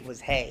 It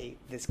was, hey,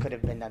 this could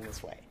have been done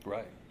this way.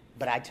 Right.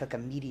 But I took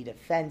immediate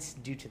offense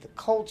due to the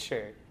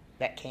culture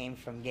that came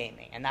from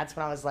gaming. And that's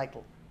when I was like,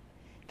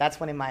 that's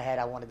when in my head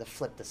I wanted to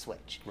flip the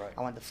switch. Right.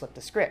 I wanted to flip the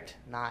script,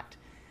 not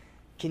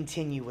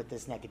continue with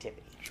this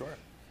negativity. Sure.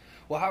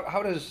 Well,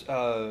 how does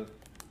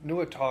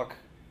Nua Talk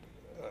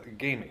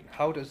Gaming,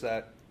 how does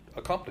that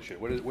accomplish it?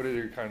 What are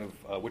your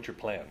what's your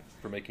plan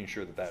for making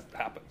sure that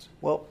happens?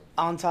 Well,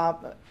 on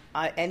top,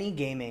 any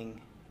gaming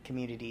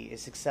community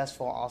is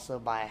successful also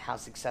by how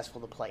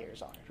successful the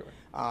players are.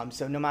 Sure.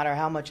 So no matter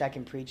how much I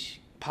can preach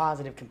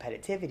positive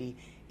competitivity,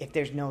 if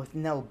there's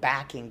no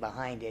backing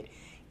behind it,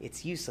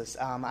 it's useless.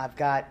 I've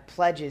got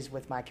pledges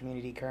with my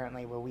community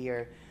currently where we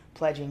are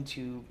pledging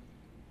to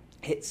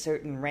hit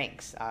certain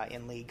ranks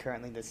in League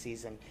currently this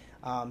season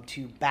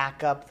to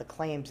back up the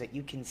claims that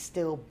you can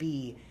still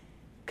be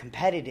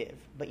competitive,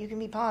 but you can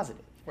be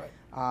positive. Right.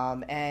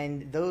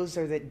 And those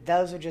are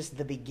just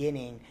the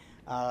beginning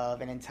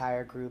of an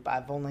entire group.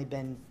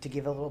 To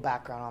give a little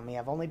background on me,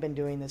 I've only been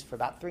doing this for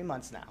about 3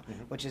 months now,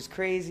 mm-hmm. which is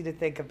crazy to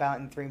think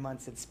about. In 3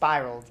 months it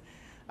spiraled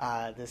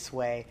this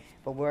way,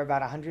 but we're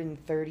about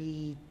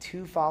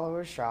 132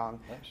 followers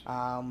strong.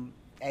 Nice.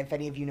 If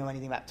any of you know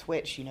anything about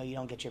Twitch, you know you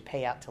don't get your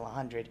payout till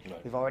 100.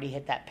 Right. We've already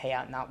hit that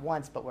payout not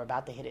once, but we're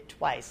about to hit it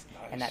twice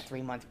in that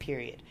 3-month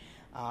period.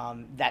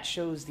 That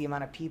shows the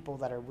amount of people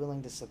that are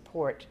willing to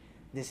support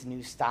this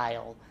new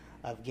style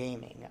of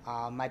gaming.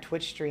 My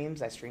Twitch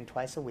streams, I stream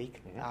twice a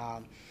week,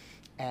 mm-hmm.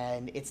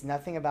 And it's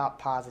nothing about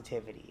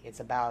positivity. It's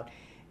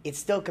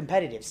still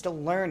competitive,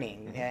 still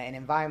learning, mm-hmm. An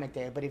environment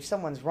there. But if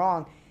someone's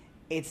wrong,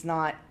 it's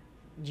not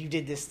you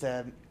did this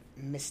to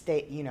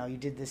mistake. You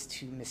did this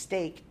to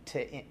mistake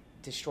to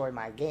destroy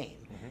my game.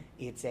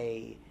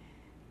 Mm-hmm.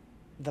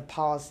 The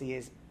policy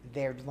is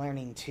they're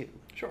learning too.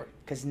 Sure.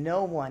 Because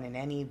no one in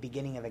any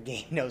beginning of a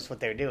game knows what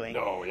they're doing.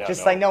 No, yeah,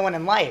 Just no. like no one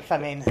in life. I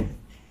mean,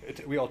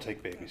 we all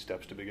take baby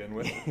steps to begin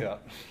with. Yeah.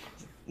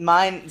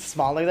 Mine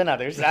smaller than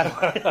others.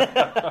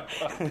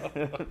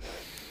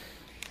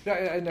 Yeah,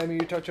 and I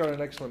mean, you touch on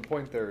an excellent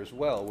point there as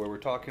well, where we're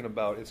talking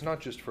about it's not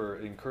just for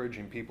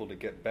encouraging people to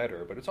get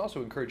better, but it's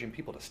also encouraging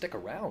people to stick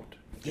around.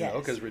 Yes.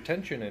 Because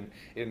retention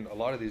in a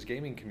lot of these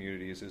gaming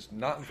communities is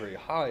not very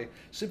high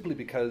simply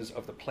because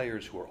of the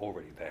players who are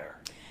already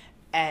there.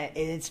 And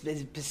it's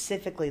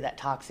specifically that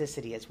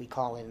toxicity, as we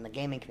call it in the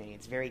gaming community.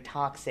 It's very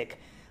toxic,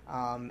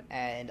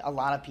 and a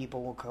lot of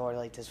people will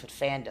correlate this with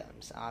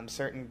fandoms.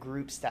 Certain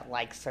groups that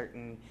like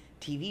certain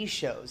TV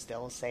shows,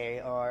 they'll say,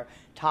 are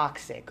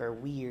toxic or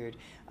weird.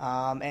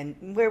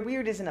 And where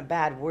weird isn't a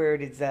bad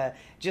word, it's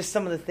just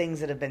some of the things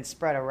that have been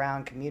spread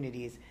around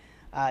communities.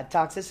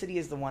 Toxicity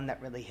is the one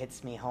that really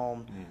hits me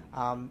home.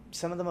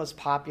 Some of the most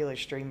popular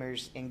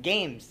streamers in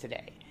games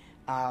today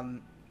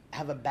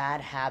have a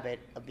bad habit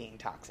of being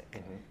toxic.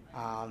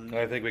 Mm-hmm.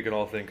 I think we can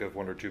all think of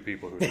 1 or 2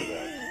 people who do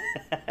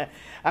that.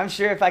 I'm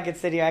sure if I could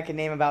sit here, I could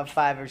name about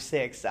 5 or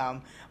 6.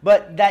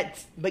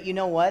 But you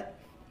know what?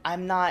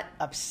 I'm not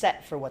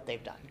upset for what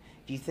they've done.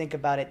 If you think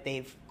about it,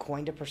 they've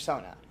coined a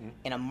persona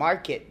in a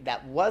market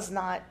that was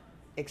not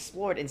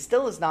explored and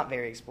still is not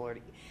very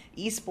explored.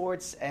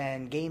 Esports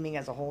and gaming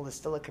as a whole is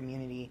still a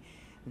community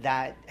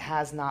that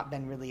has not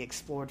been really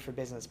explored for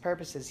business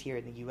purposes here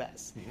in the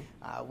U.S.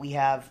 We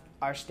have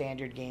our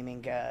standard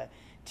gaming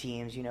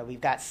teams. You know,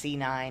 we've got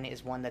C9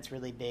 is one that's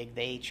really big.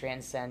 They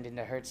transcend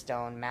into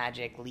Hearthstone,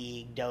 Magic,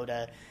 League,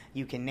 Dota,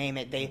 you can name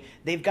it.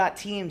 They've got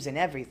teams and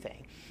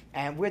everything.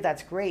 And where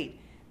that's great,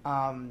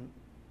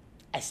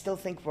 I still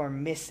think we're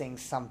missing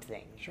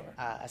something. Sure.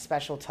 A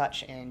special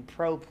touch in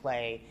pro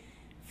play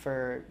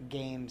for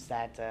games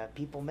that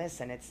people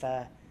miss, and it's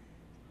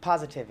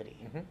positivity.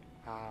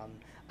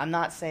 I'm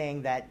not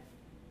saying that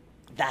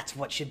that's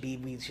what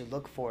we should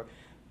look for,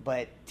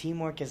 but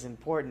teamwork is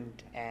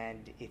important,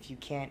 and if you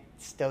can't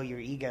stow your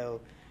ego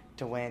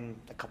to win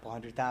a couple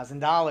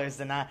 $100,000,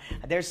 then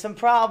there's some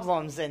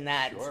problems in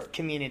that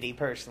community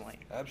personally.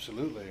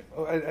 Absolutely.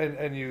 Oh,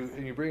 and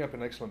you bring up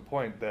an excellent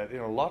point that, you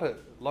know,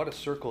 a lot of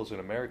circles in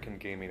American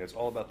gaming, it's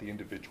all about the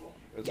individual.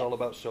 It's all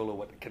about solo.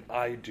 What can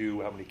I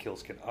do? How many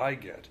kills can I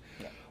get?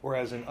 Yeah.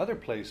 Whereas in other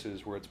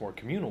places where it's more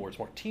communal, where it's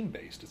more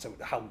team-based, it's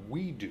how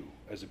we do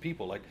as a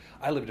people. Like,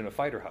 I lived in a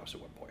fighter house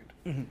at one point.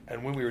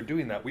 And when we were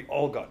doing that, we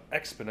all got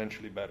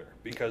exponentially better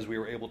because we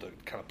were able to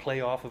kind of play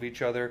off of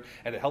each other,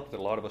 and it helped that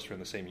a lot of us were in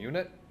the same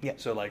unit. Yeah.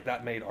 So, like,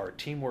 that made our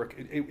teamwork,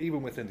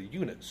 even within the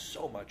unit,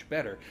 so much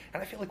better.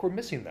 And I feel like we're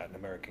missing that in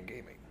American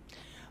gaming.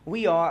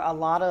 We are. A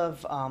lot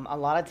of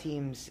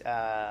teams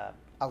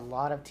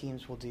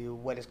will do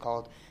what is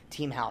called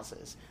team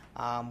houses,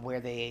 where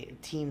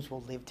teams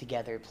will live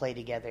together, play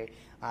together.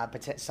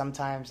 But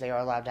sometimes they are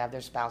allowed to have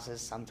their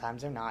spouses,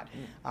 sometimes they're not.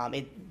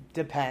 It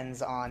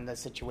depends on the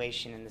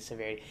situation and the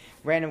severity.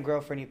 Random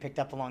girlfriend you picked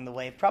up along the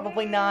way,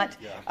 probably not.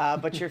 Yeah.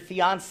 But your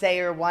fiance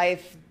or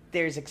wife,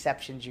 there's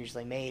exceptions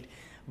usually made.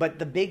 But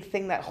the big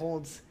thing that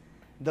holds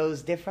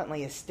those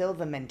differently is still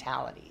the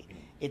mentality.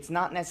 It's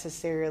not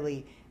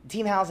necessarily...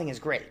 Team housing is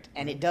great,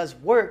 and it does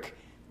work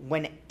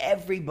when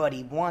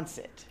everybody wants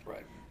it.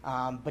 Right.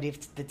 But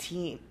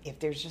if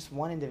there's just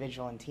one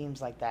individual in teams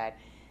like that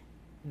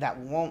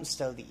won't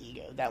stow the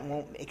ego, that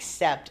won't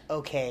accept,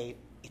 okay,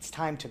 it's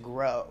time to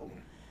grow,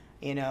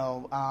 you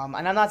know.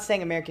 And I'm not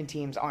saying American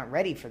teams aren't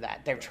ready for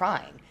that. They're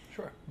trying.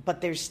 Sure.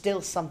 But there's still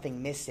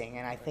something missing,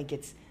 and I think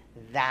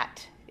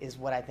that is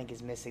what I think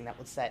is missing that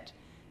would set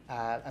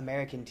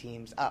American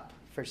teams up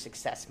for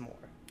success more.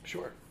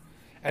 Sure.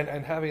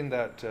 And having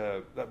that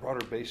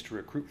broader base to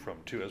recruit from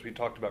too, as we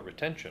talked about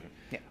retention.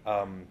 Yeah.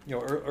 You know,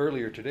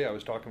 earlier today I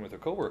was talking with a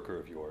coworker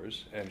of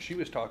yours, and she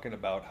was talking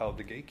about how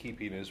the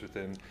gatekeeping is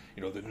within,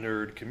 you know, the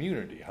nerd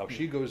community. How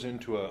she goes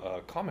into a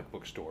comic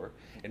book store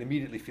and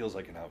immediately feels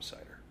like an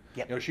outsider.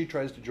 Yep. You know, she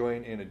tries to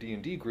join in a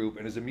D&D group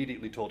and is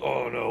immediately told,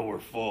 "Oh no, we're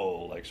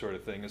full," like sort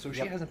of thing. And so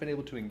she hasn't been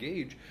able to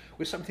engage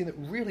with something that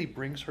really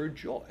brings her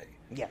joy.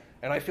 Yeah.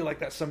 And I feel like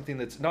that's something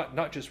that's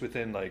not just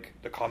within like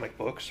the comic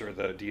books or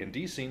the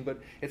D&D scene, but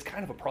it's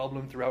kind of a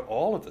problem throughout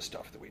all of the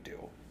stuff that we do.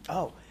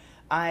 Oh,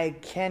 I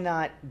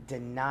cannot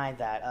deny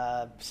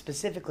that.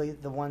 Specifically,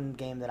 the one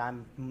game that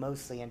I'm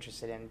mostly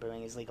interested in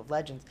brewing is League of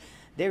Legends.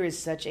 There is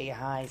such a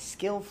high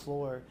skill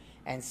floor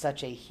and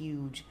such a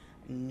huge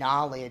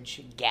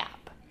knowledge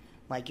gap.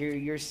 Like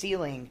your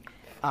ceiling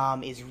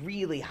is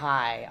really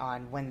high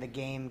on when the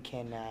game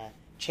can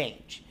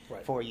change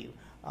for you.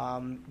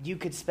 You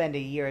could spend a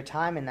year of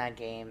time in that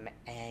game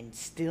and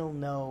still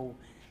know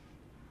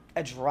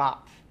a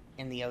drop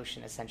in the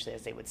ocean, essentially,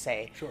 as they would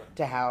say,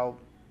 to how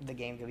the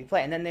game can be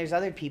played. And then there's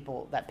other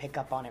people that pick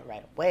up on it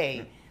right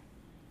away,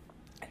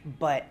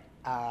 but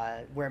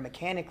where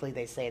mechanically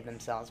they save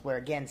themselves, where,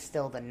 again,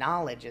 still the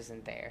knowledge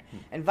isn't there,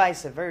 and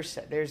vice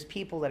versa. There's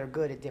people that are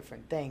good at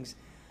different things,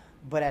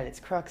 but at its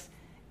crux,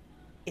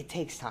 it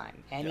takes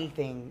time.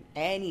 Anything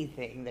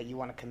that you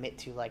want to commit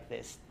to like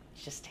this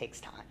just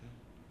takes time.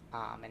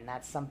 And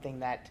that's something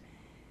that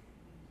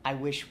I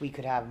wish we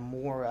could have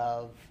more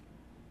of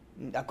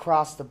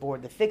across the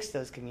board to fix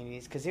those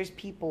communities, because there's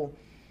people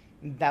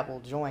that will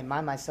join,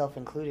 myself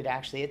included,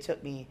 actually. It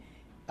took me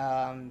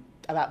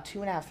about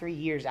 2.5, 3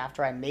 years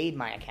after I made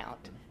my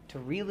account to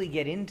really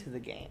get into the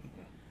game,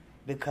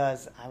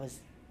 because I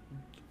was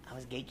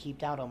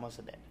gatekeeped out almost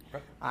a bit.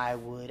 Right. I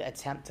would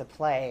attempt to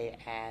play,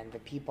 and the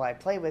people I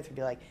play with would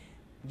be like,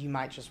 you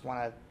might just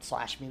want to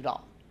 /mute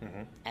all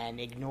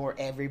and ignore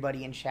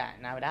everybody in chat.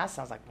 And I would ask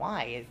them, I was like,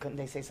 why? Couldn't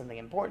they say something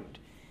important?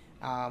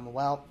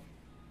 Well,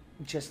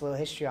 just a little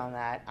history on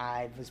that.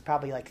 I was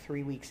probably like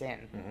 3 weeks in,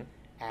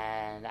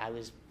 and I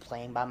was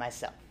playing by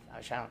myself. I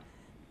was trying to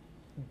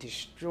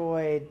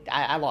destroyed.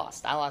 I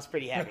lost. I lost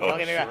pretty heavy. Don't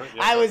get me wrong.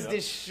 I was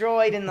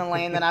destroyed in the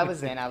lane that I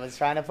was in. I was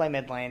trying to play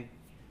mid lane.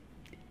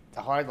 It's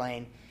a hard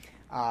lane.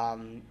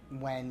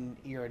 When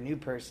you're a new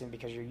person,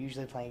 because you're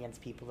usually playing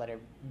against people that are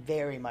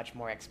very much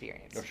more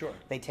experienced. Oh, sure.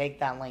 They take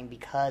that lane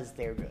because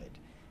they're good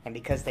and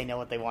because they know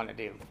what they want to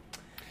do.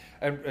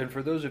 And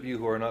for those of you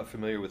who are not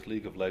familiar with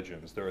League of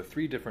Legends, there are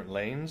 3 different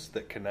lanes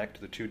that connect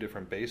the 2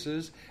 different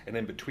bases, and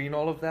in between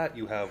all of that,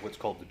 you have what's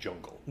called the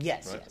jungle.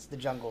 Yes, right? yes, the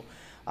jungle.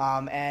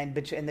 And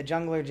in the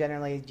jungler,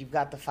 generally, you've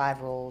got the 5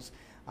 roles.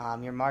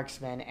 Your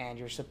marksman and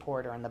your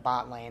support are in the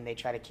bot lane. They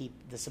try to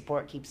the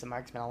support keeps the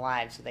marksman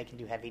alive so they can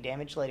do heavy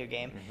damage later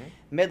game.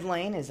 Mid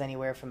lane is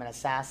anywhere from an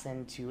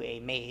assassin to a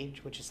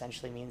mage, which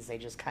essentially means they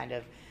just kind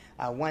of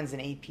One's an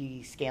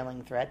AP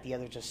scaling threat, the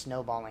other's a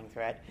snowballing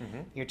threat.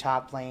 Your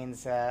top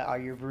lanes are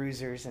your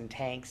bruisers and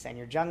tanks, and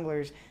your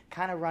junglers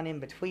kind of run in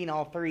between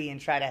all three and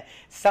try to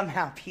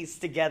somehow piece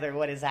together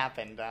what has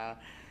happened.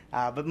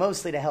 But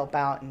mostly to help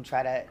out and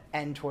try to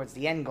end towards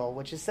the end goal,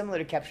 which is similar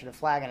to capture the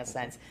flag in a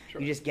sense.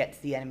 Sure. You just get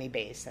to the enemy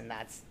base, and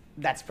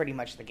that's pretty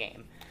much the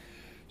game.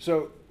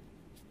 So,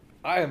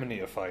 I am a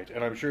neophyte,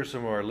 and I'm sure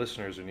some of our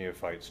listeners are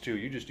neophytes too.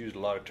 You just used a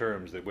lot of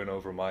terms that went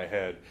over my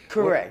head.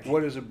 Correct.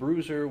 What is a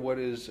bruiser? What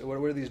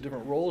are these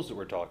different roles that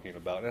we're talking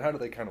about, and how do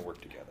they kind of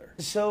work together?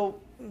 So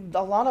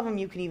a lot of them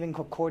you can even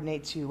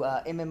coordinate to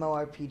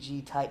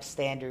MMORPG type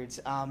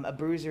standards. A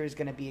bruiser is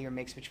going to be your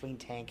mix between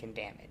tank and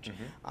damage.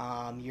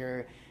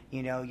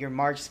 Your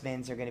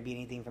marksmen are going to be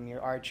anything from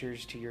your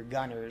archers to your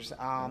gunners.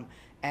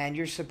 And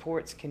your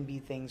supports can be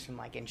things from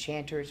like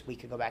enchanters. We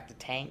could go back to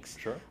tanks.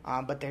 Sure.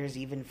 But there's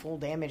even full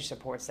damage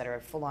supports that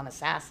are full-on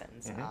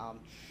assassins.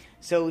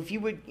 So if you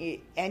would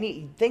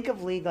think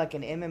of League like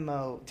an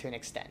MMO to an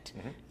extent,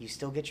 you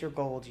still get your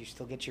gold, you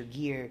still get your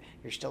gear,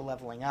 you're still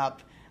leveling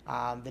up.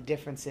 The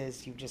difference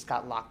is you've just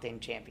got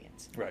locked-in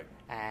champions. Right.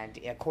 And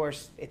of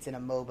course, it's in a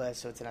MOBA,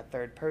 so it's in a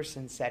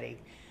third-person setting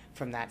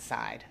from that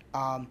side.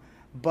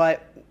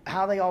 But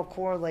how they all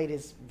correlate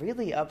is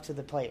really up to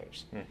the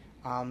players.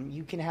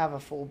 You can have a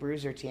full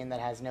bruiser team that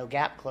has no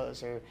gap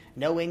close or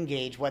no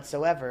engage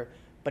whatsoever,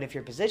 but if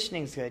your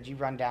positioning's good, you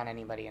run down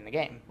anybody in the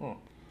game.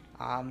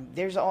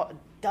 There's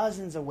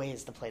dozens of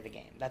ways to play the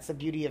game. That's the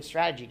beauty of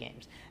strategy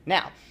games.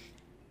 Now,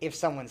 if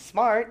someone's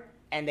smart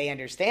and they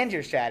understand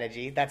your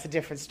strategy, that's a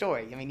different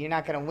story. I mean, you're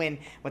not going to win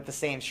with the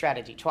same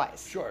strategy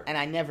twice. Sure. And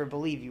I never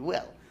believe you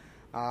will.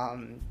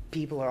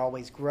 People are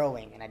always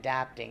growing and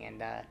adapting, and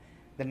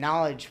the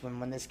knowledge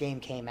when this game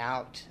came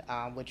out,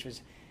 which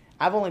was...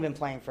 I've only been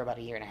playing for about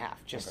a year and a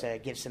half, just to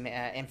give some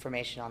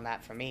information on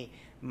that for me.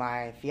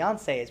 My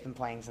fiance has been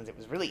playing since it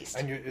was released.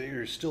 And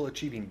you're still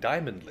achieving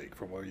Diamond League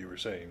from what you were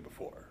saying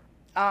before.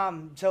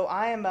 So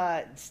I am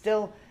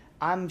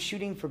I'm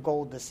shooting for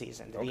gold this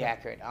season, to be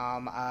accurate.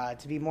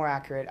 To be more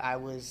accurate,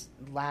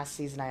 last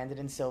season I ended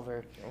in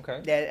silver.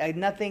 Okay.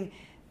 Nothing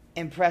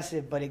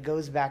impressive, but it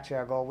goes back to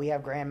our goal. We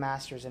have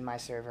grandmasters in my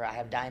server. I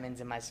have diamonds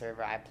in my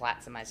server. I have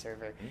plats in my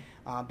server.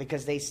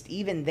 Because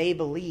they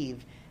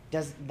believe...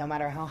 no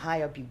matter how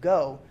high up you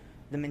go,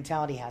 the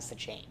mentality has to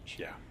change.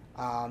 Yeah.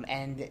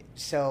 And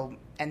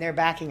they're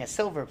backing a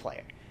silver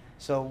player.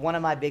 So one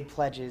of my big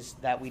pledges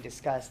that we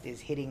discussed is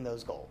hitting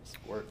those goals.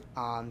 Word.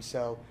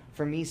 So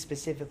for me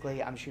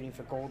specifically, I'm shooting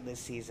for gold this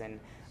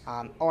season,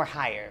 or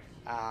higher.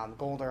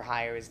 Gold or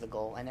higher is the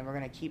goal, and then we're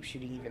going to keep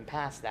shooting even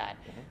past that,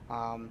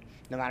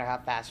 no matter how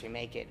fast we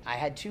make it. I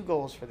had 2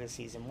 goals for this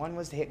season. One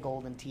was to hit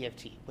gold in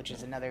TFT, which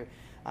is another...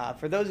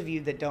 for those of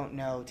you that don't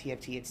know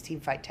TFT, it's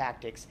Teamfight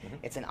Tactics.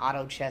 It's an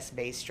auto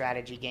chess-based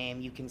strategy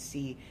game. You can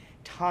see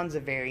tons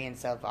of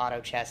variants of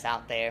auto chess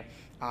out there,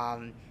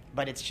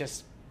 but it's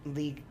just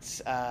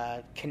League's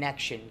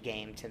connection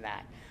game to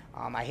that.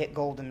 I hit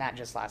gold in that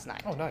just last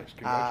night. Oh, nice.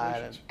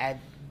 Congratulations.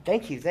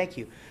 Thank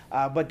you.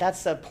 But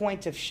that's a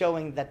point of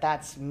showing that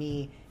that's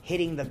me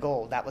hitting the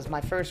goal. That was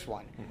my first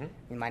one.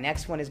 And my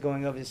next one is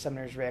going over the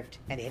Summoner's Rift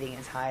and hitting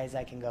as high as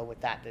I can go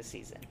with that this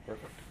season.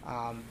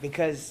 Perfect.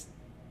 Because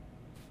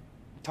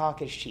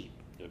talk is cheap.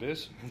 It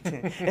is.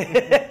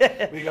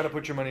 Well, you got to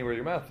put your money where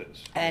your mouth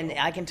is. And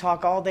I can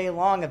talk all day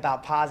long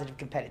about positive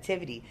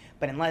competitivity,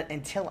 but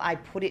until I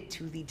put it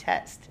to the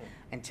test,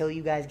 until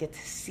you guys get to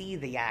see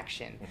the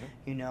action,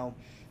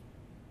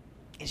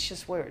 it's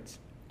just words.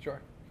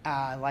 Sure.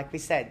 Like we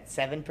said,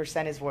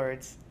 7% is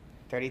words,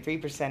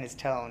 33% is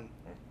tone,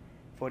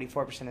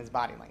 44% is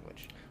body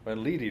language. Well,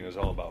 leading is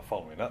all about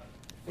following up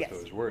with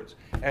Yes. those words.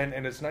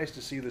 And it's nice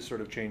to see this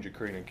sort of change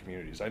occurring in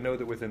communities. I know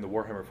that within the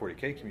Warhammer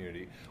 40k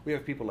community, we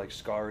have people like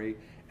Skari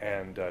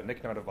and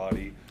Nick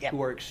Nadavati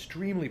who are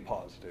extremely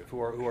positive,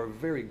 who are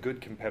very good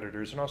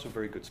competitors and also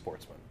very good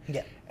sportsmen.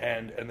 Yeah.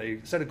 And they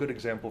set a good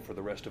example for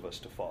the rest of us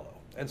to follow.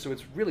 And so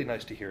it's really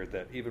nice to hear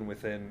that even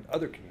within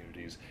other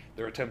communities,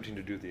 they're attempting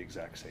to do the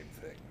exact same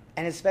thing.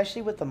 And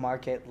especially with the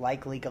market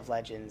like League of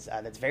Legends,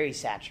 that's very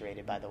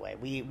saturated, by the way.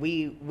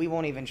 We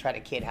won't even try to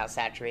kid how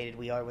saturated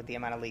we are with the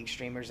amount of League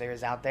streamers there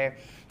is out there.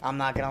 I'm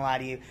not going to lie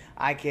to you.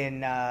 I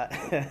can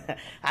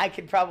I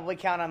could probably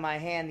count on my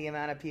hand the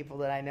amount of people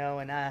that I know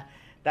and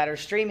that are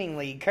streaming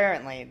League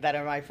currently, that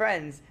are my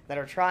friends, that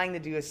are trying to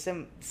do a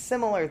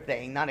similar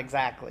thing. Not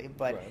exactly,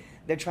 but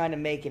they're trying to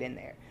make it in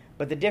there.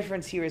 But the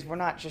difference here is we're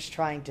not just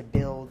trying to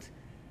build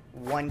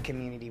one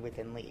community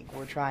within League.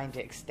 We're trying to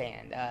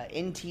extend.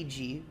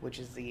 NTG, which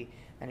is the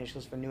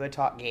initials for New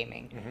Talk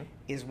Gaming,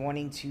 is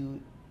wanting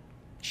to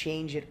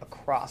change it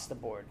across the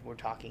board. We're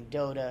talking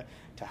Dota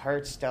to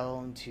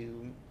Hearthstone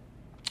to,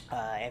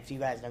 if you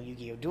guys know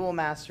Yu-Gi-Oh! Duel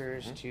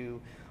Masters,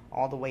 to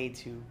all the way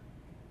to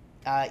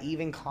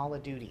even Call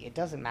of Duty. It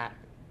doesn't matter.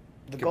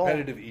 The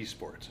Competitive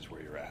esports is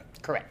where you're at.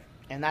 Correct.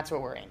 And that's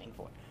what we're aiming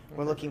for.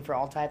 We're looking for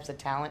all types of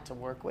talent to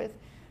work with.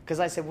 Because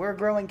I said we're a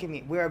growing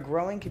community. We're a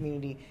growing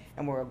community,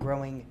 and we're a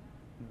growing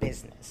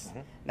business.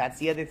 That's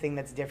the other thing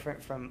that's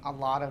different from a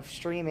lot of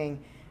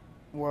streaming.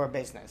 we're a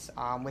business.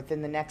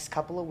 Within the next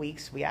couple of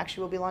weeks, we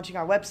actually will be launching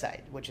our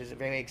website, which is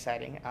very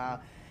exciting.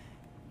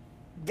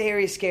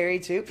 Very scary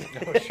too,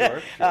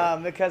 Sure.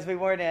 because we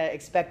weren't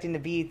expecting to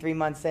be 3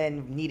 months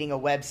in needing a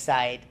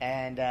website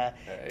and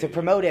to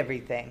promote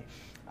everything.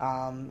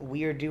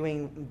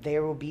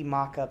 There will be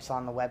mock-ups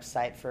on the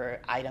website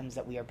for items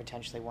that we are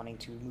potentially wanting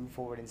to move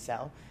forward and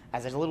sell.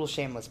 As there's a little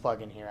shameless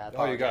plug in here. I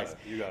apologize.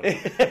 You got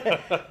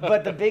it.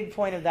 But the big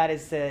point of that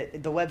is the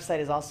website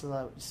is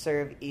also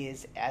serve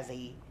as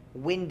a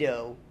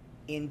window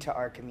into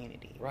our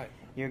community. Right.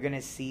 You're going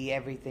to see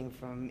everything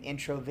from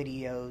intro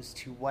videos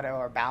to what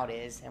our about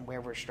is and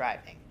where we're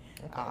striving.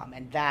 Okay.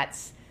 And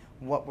that's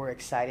what we're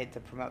excited to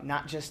promote,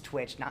 not just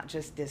Twitch, not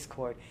just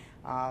Discord.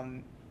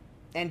 And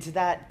to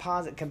that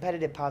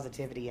competitive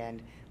positivity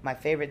end, my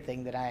favorite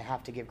thing that I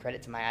have to give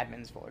credit to my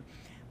admins for,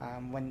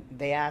 when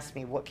they asked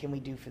me, what can we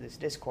do for this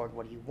Discord?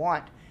 What do you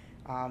want?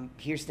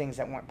 Here's things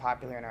that weren't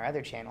popular in our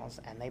other channels.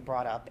 And they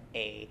brought up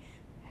a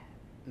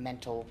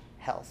mental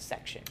health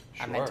section,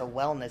 Sure. a mental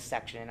wellness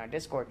section in our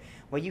Discord,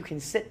 where you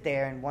can sit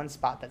there in one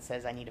spot that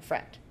says, I need a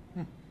friend.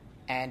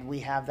 And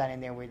we have that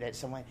in there where that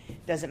someone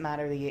doesn't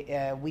matter.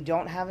 We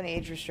don't have an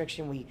age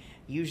restriction. We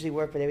usually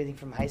work with everything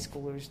from high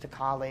schoolers to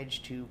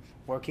college to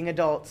working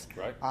adults.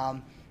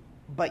 Right.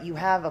 But you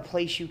have a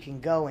place you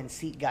can go and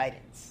seek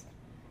guidance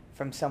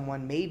from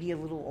someone maybe a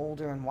little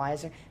older and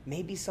wiser,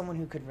 maybe someone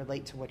who could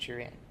relate to what you're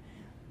in.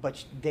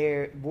 But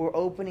we're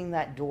opening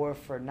that door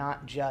for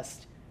not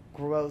just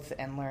growth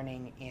and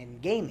learning in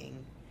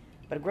gaming,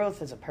 but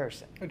growth as a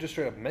person. And just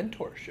straight up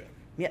mentorship.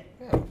 Yeah.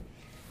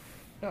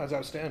 No, it's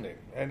outstanding.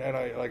 And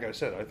I, like I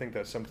said, I think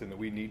that's something that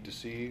we need to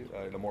see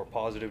in a more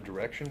positive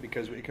direction,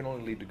 because it can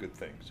only lead to good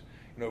things.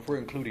 You know, if we're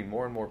including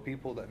more and more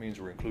people, that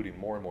means we're including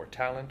more and more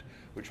talent,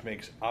 which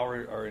makes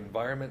our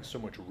environment so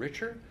much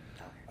richer.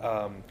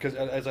 Because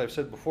as I've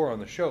said before on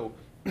the show,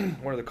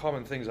 one of the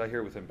common things I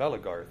hear within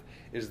Belagarth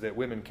is that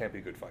women can't be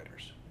good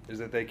fighters. Is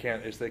that they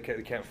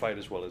can't fight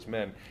as well as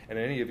men. And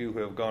any of you who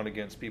have gone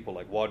against people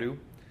like Wadu,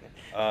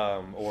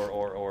 oh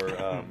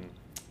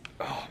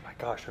my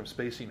gosh, I'm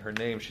spacing her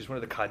name. She's one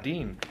of the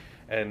Kadeen,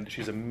 and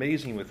she's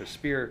amazing with a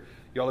spear.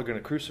 Y'all are going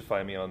to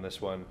crucify me on this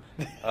one.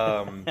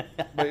 But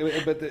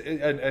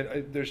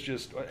there's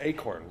just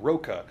Acorn,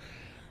 Roka.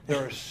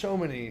 There are so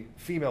many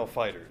female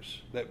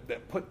fighters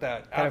that put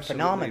that Kind of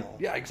absolutely phenomenal.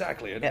 Yeah,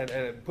 exactly, and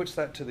it puts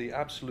that to the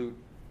absolute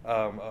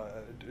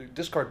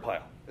discard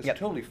pile. It's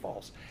totally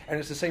false. And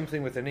it's the same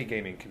thing with any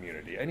gaming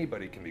community.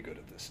 Anybody can be good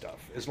at this stuff,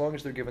 as long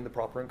as they're given the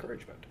proper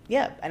encouragement.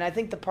 Yeah, and I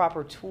think the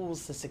proper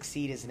tools to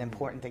succeed is an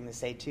important thing to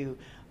say, too.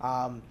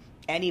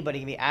 Anybody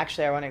can be.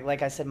 Actually, ironic,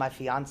 like I said, my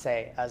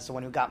fiance is the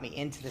one who got me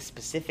into this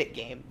specific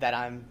game that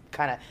I'm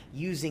kind of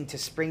using to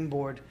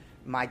springboard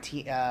my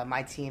team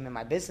and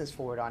my business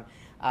forward on.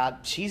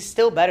 She's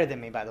still better than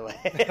me, by the way.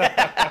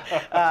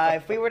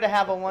 If we were to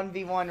have a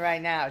 1v1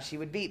 right now, she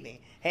would beat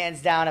me.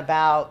 Hands down,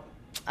 I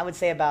would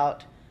say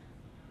about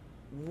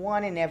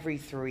 1 in every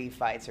 3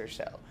 fights or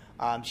so.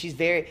 She's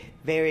very,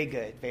 very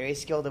good, very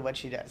skilled at what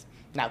she does.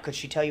 Now, could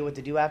she tell you what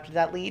to do after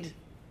that lead?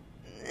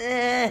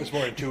 It's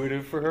more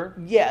intuitive for her?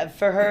 Yeah,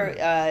 for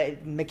her,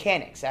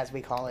 mechanics, as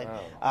we call it,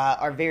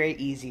 are very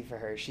easy for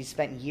her. She's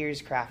spent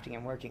years crafting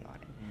and working on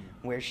it.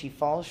 Where she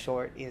falls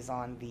short is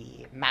on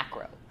the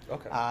macro.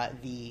 Okay.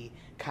 The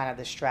kind of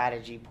the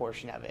strategy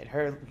portion of it.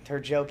 Her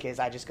joke is,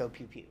 I just go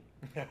pew pew.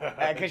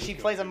 Because she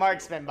plays a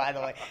marksman, by the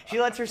way. She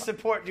lets her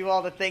support do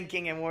all the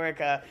thinking and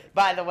work.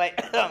 By the way,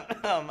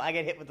 I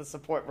get hit with the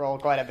support role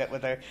quite a bit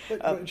with her.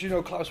 But you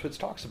know, Clausewitz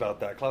talks about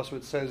that.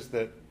 Clausewitz says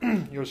that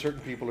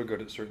certain people are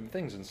good at certain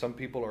things, and some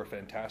people are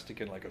fantastic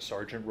in like a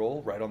sergeant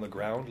role, right on the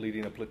ground,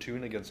 leading a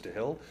platoon against a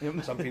hill.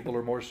 Some people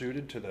are more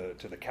suited to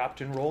the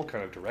captain role,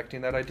 kind of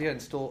directing that idea,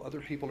 and still other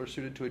people are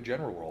suited to a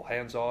general role,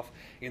 hands off,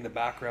 in the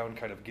background,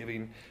 kind of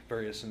giving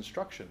various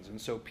instructions. And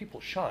so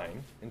people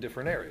shine in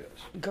different areas.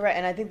 Correct,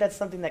 and I think that's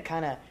something that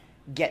kind of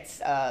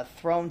gets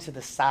thrown to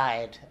the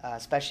side,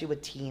 especially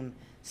with team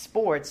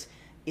sports,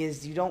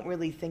 is you don't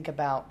really think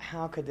about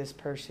how could this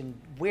person,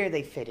 where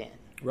they fit in.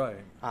 Right.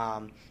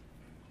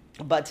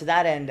 But to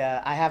that end,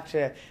 I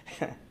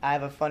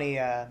have a funny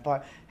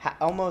part.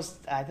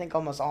 I think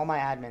almost all my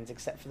admins,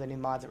 except for the new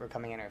mods that were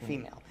coming in, are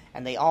female.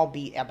 And they all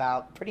beat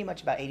pretty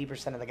much about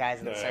 80% of the guys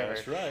in the server.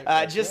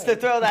 That's right. To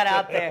throw that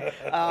out there,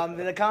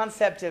 the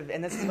concept of,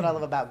 and this is what I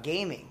love about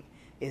gaming,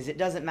 is it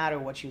doesn't matter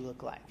what you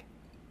look like.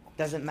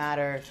 Doesn't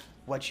matter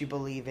what you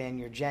believe in,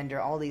 your gender,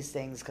 all these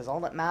things, because all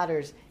that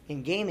matters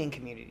in gaming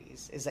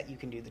communities is that you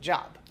can do the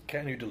job.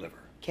 Can you deliver?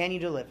 Can you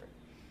deliver?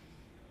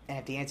 And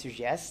if the answer is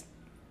yes,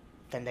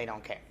 then they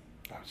don't care.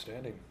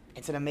 Outstanding.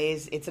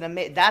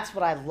 That's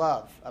what I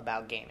love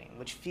about gaming,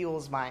 which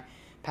fuels my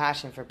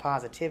passion for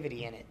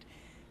positivity in it.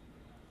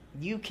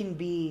 You can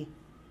be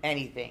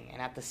anything,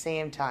 and at the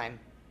same time,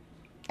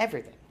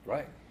 everything.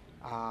 Right.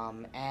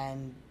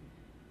 And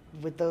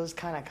with those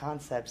kind of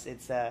concepts,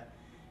 it's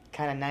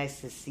kind of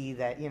nice to see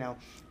that,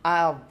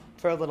 I'll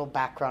throw a little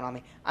background on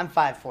me. I'm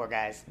 5'4",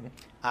 guys.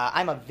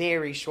 I'm a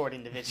very short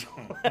individual.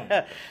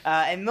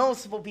 And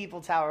multiple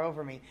people tower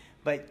over me.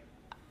 But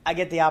I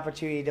get the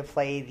opportunity to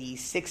play the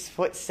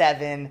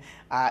 6'7"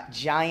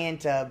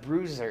 giant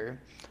bruiser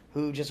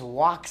who just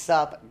walks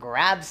up,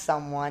 grabs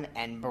someone,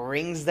 and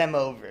brings them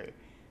over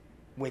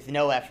with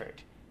no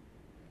effort.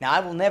 Now,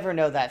 I will never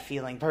know that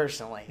feeling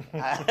personally,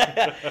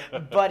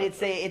 but it's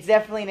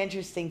definitely an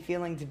interesting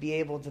feeling to be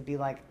able to be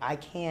like, I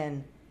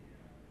can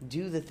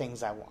do the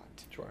things I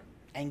want. Sure.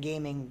 And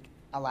gaming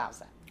allows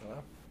that.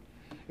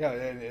 Yeah,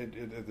 and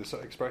this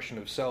expression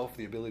of self,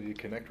 the ability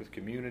to connect with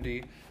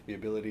community, the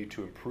ability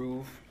to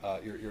improve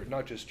your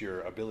not just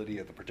your ability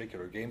at the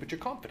particular game, but your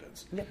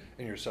confidence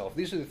in yourself.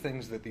 These are the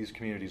things that these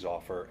communities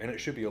offer, and it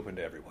should be open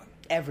to everyone.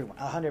 Everyone,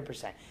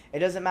 100%. It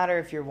doesn't matter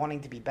if you're wanting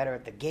to be better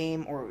at the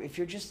game or if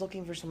you're just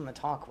looking for someone to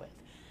talk with.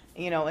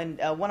 You know, and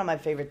one of my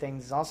favorite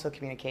things is also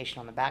communication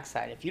on the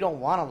backside. If you don't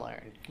want to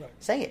learn,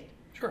 say it.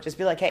 Sure. Just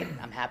be like, hey,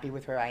 I'm happy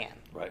with where I am.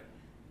 Right.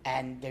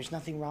 And there's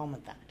nothing wrong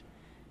with that.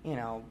 You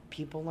know,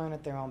 people learn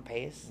at their own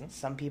pace. Mm-hmm.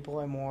 Some people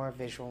are more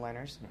visual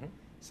learners. Mm-hmm.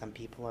 Some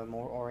people are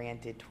more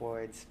oriented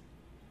towards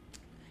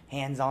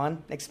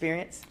hands-on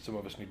experience. Some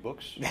of us need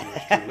books. Yours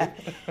truly.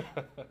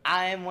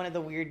 I'm one of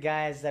the weird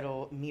guys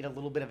that'll need a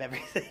little bit of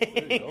everything.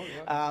 There you go,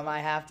 yeah. I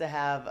have to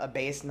have a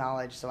base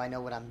knowledge so I know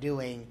what I'm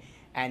doing.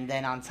 And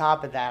then on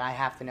top of that, I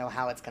have to know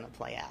how it's going to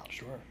play out.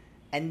 Sure.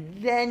 And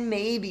then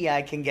maybe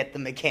I can get the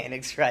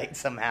mechanics right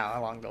somehow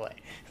along the way.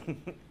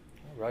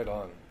 Right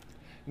on.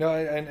 No,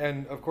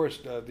 and of course,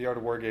 the Art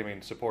of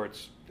Wargaming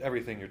supports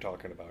everything you're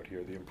talking about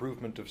here. The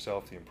improvement of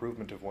self, the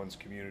improvement of one's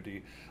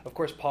community. Of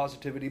course,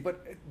 positivity,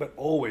 but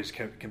always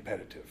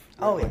competitive.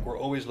 Oh, yeah. Like, we're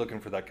always looking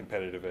for that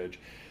competitive edge.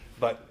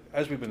 But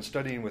as we've been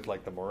studying with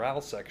like the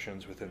morale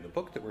sections within the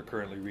book that we're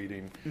currently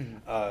reading,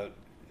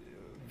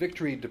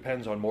 victory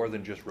depends on more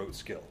than just rote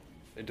skill.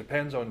 It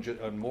depends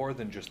on more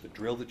than just the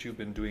drill that you've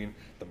been doing.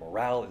 The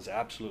morale is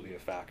absolutely a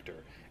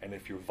factor. And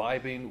if you're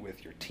vibing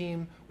with your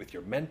team, with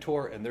your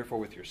mentor, and therefore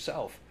with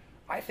yourself,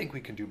 I think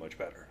we can do much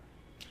better.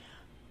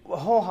 Well,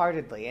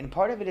 wholeheartedly. And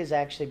part of it is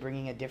actually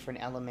bringing a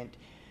different element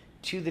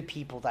to the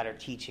people that are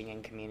teaching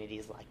in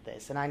communities like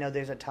this. And I know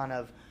there's a ton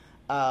of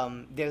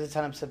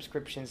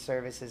subscription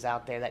services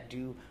out there that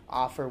do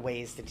offer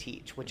ways to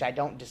teach, which I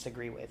don't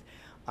disagree with.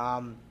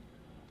 One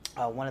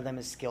of them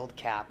is Skilled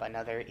Cap.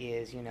 Another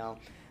is,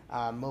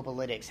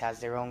 Mobalytics has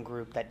their own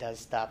group that does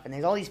stuff. And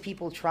there's all these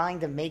people trying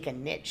to make a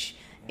niche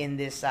in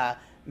this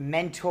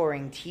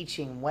mentoring,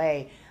 teaching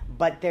way,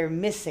 but they're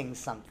missing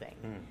something.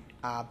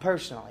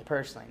 Personally.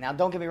 Now,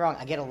 don't get me wrong.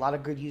 I get a lot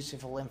of good,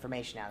 useful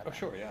information out of it. Oh,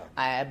 sure, yeah.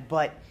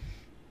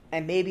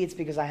 And maybe it's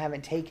because I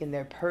haven't taken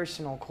their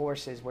personal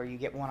courses where you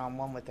get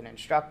one-on-one with an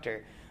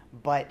instructor,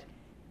 but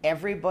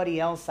everybody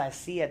else I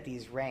see at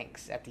these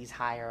ranks, at these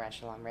higher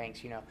echelon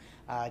ranks,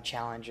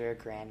 Challenger,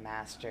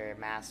 Grandmaster,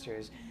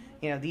 Masters,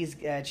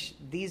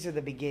 these are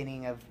the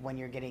beginning of when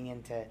you're getting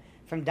into,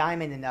 from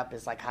Diamond and up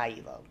is like high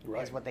elo,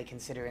 is what they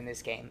consider in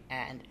this game.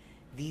 And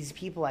these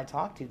people I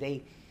talk to,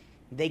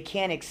 they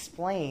can't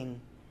explain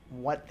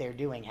what they're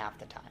doing half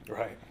the time.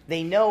 Right.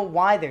 They know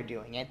why they're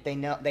doing it.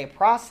 They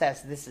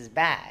process this is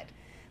bad,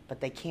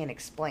 but they can't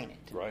explain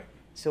it. Right.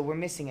 So we're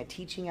missing a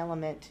teaching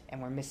element,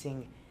 and we're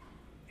missing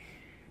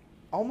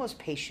almost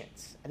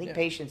patience. I think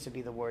patience would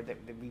be the word that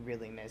we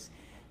really miss.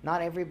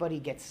 Not everybody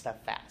gets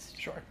stuff fast.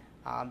 Sure.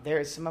 There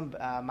are some of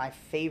my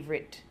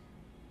favorite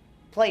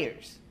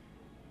players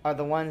are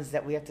the ones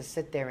that we have to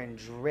sit there and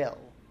drill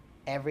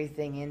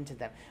everything into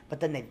them, but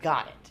then they've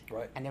got it,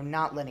 right? And they're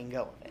not letting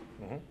go of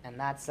it, and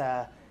that's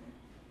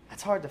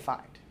hard to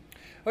find.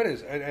 It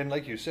is, and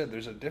like you said,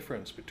 there's a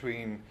difference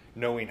between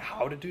knowing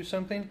how to do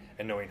something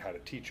and knowing how to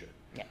teach it.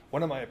 Yeah.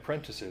 One of my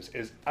apprentices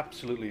is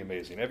absolutely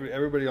amazing.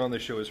 Everybody on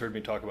this show has heard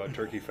me talk about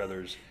turkey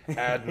feathers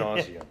ad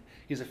nauseum.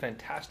 He's a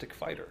fantastic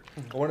fighter.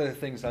 One of the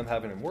things I'm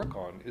having him work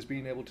on is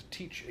being able to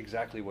teach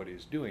exactly what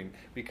he's doing,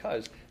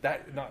 because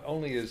that not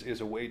only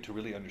is a way to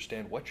really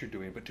understand what you're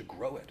doing, but to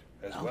grow it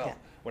as well. Yeah.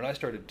 When I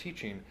started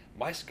teaching,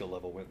 my skill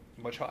level went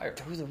much higher.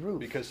 Through the roof.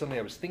 Because suddenly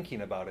I was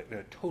thinking about it in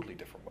a totally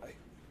different way.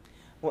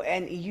 Well,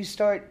 and you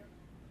start,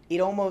 it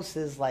almost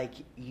is like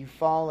you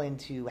fall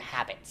into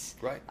habits.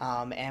 Right.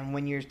 And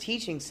when you're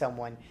teaching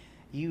someone,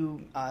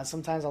 you,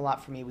 sometimes a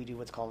lot for me, we do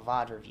what's called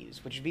VOD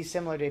reviews, which would be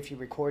similar to if you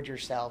record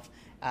yourself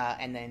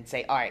and then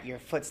say, all right, your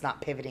foot's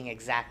not pivoting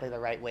exactly the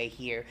right way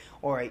here,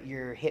 or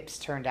your hips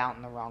turned out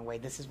in the wrong way.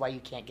 This is why you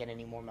can't get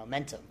any more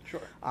momentum.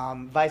 Sure.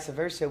 Vice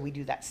versa, we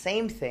do that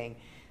same thing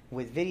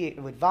with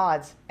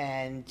VODs,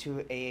 and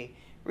to a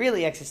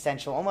really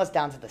existential, almost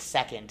down to the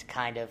second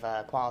kind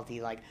of quality,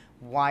 like,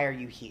 why are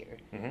you here?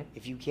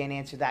 If you can't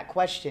answer that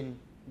question,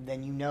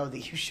 then you know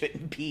that you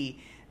shouldn't be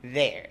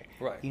there.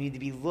 Right. You need to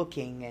be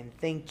looking and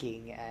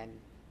thinking and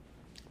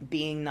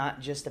being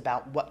not just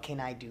about what can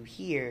I do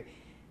here,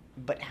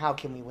 but how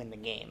can we win the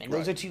game? And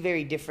those are two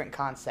very different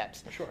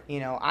concepts. Sure.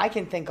 I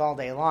can think all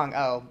day long,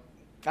 all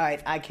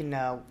right, I can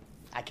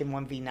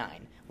 1v9.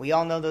 We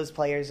all know those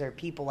players are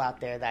people out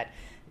there that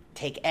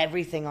take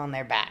everything on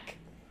their back.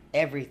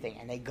 Everything,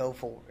 and they go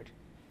forward.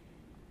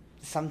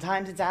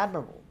 Sometimes it's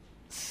admirable.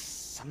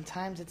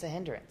 Sometimes it's a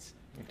hindrance.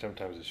 And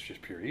sometimes it's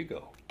just pure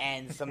ego.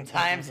 And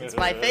sometimes it's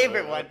my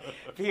favorite one,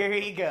 pure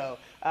ego.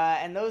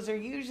 And those are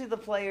usually the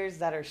players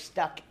that are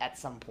stuck at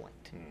some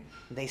point.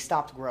 They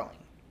stopped growing.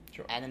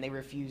 Sure. And then they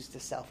refuse to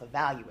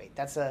self-evaluate.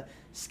 That's a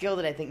skill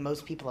that I think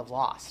most people have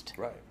lost.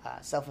 Right.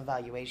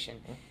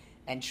 Self-evaluation.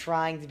 And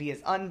trying to be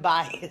as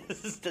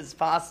unbiased as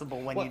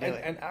possible when you do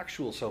it. And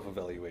actual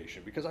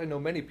self-evaluation, because I know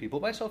many people,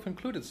 myself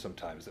included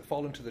sometimes, that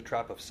fall into the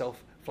trap of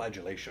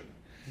self-flagellation.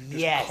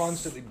 Just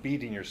constantly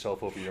beating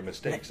yourself over your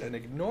mistakes and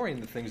ignoring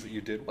the things that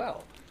you did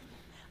well.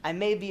 I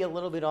may be a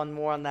little bit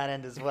more on that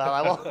end as well.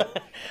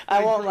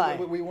 I won't lie.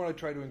 We want to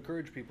try to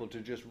encourage people to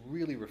just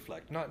really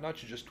reflect, not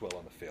to just dwell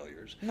on the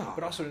failures, No.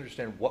 but also to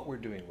understand what we're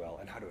doing well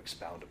and how to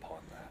expound upon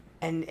that.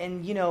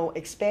 And you know,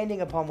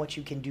 expanding upon what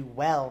you can do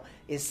well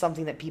is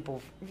something that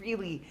people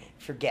really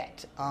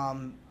forget.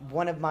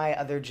 One of my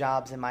other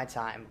jobs in my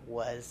time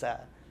was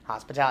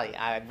hospitality.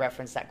 I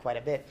referenced that quite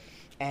a bit.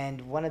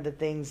 And one of the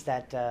things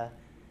that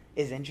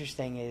is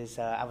interesting is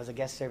I was a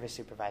guest service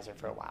supervisor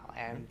for a while,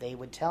 and they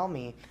would tell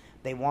me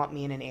they want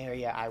me in an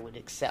area I would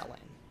excel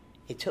in.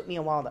 It took me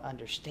a while to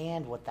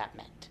understand what that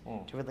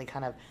meant, to really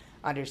kind of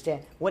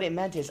understand. What it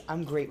meant is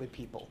I'm great with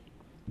people.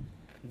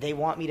 They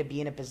want me to be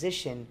in a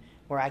position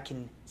where I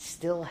can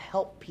still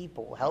help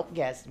people, help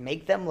guests,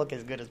 make them look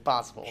as good as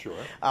possible. Sure.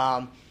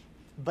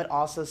 But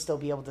also still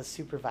be able to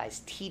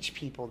supervise, teach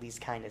people these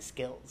kind of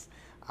skills,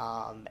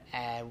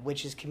 and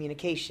which is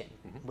communication,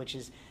 which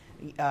is,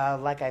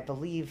 like I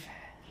believe,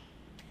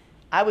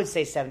 I would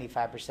say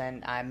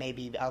 75%, I may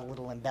be a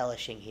little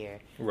embellishing here,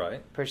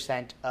 Right.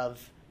 percent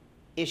of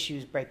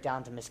issues break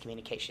down to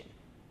miscommunication.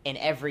 In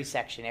every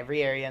section,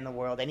 every area in the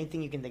world,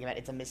 anything you can think about,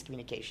 it's a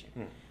miscommunication.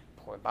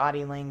 Poor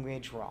body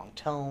language, wrong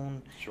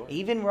tone, Sure.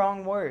 even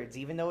wrong words.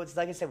 Even though it's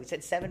like I said, we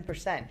said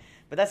 7%,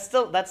 but that's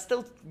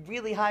still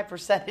really high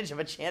percentage of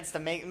a chance to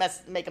make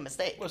a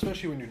mistake. Well,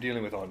 especially when you're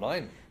dealing with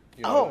online.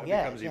 It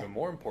becomes even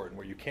more important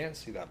where you can't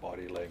see that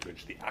body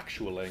language. The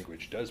actual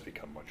language does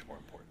become much more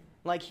important.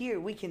 Like here,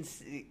 we can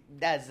see,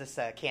 as this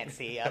can't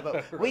see,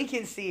 but we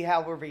can see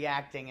how we're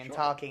reacting and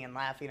talking and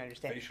laughing and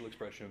understanding. Facial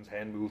expressions,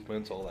 hand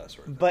movements, all that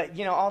sort of thing. But,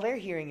 you know, all they're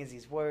hearing is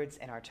these words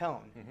and our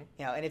tone.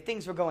 You know, and if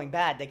things were going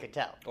bad, they could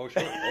tell. Oh,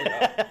 sure. Oh,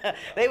 yeah.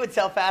 They would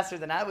tell faster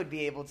than I would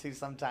be able to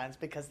sometimes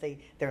because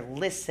they're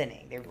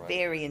listening. They're Right.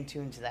 very in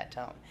tune to that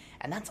tone.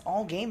 And that's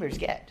all gamers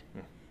get.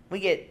 We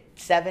get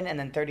 7 and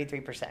then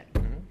 33%.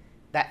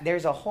 That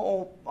there's a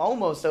whole,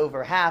 almost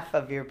over half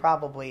of your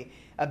probably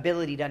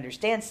ability to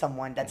understand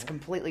someone that's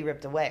completely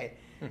ripped away.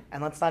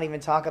 And let's not even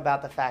talk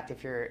about the fact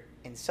if you're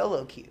in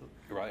solo queue.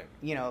 Right.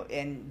 You know,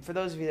 and for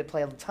those of you that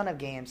play a ton of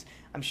games,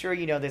 I'm sure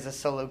you know there's a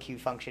solo queue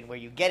function where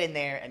you get in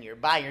there and you're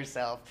by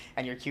yourself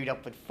and you're queued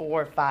up with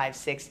 4, 5,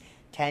 6,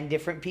 10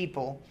 different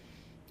people.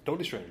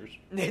 Totally strangers.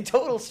 They're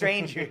total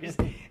strangers,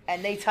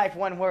 and they type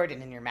one word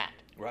and then you're mad.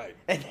 Right.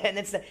 And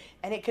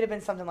it could have been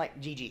something like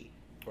GG.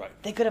 Right.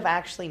 They could have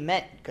actually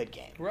meant good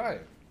game.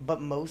 Right.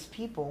 But most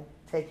people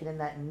take it in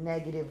that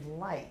negative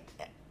light.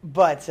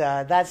 But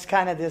that's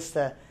kind of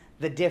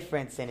the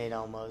difference in it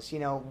almost. You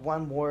know,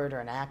 one word or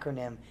an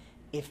acronym,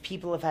 if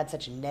people have had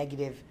such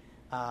negative,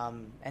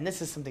 and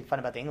this is something fun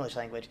about the English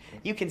language,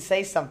 you can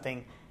say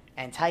something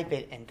and type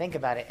it and think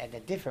about it in a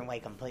different way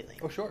completely.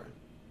 Oh, sure.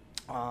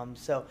 And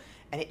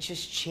it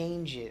just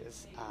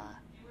changes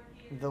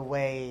the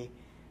way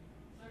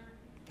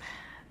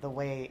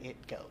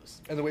it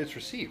goes. And the way it's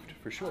received,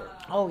 for sure.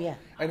 Oh, yeah.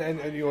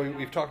 And you know,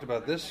 we've talked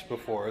about this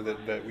before,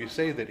 that we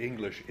say that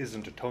English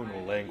isn't a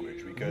tonal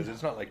language because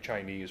it's not like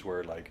Chinese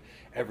where like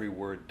every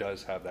word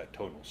does have that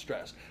tonal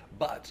stress.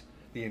 But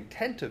the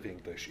intent of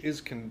English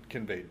is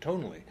conveyed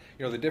tonally.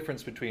 You know, the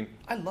difference between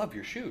I love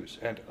your shoes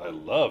and I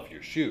love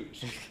your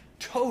shoes.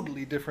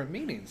 Totally different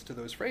meanings to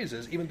those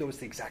phrases, even though it's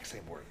the exact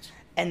same words.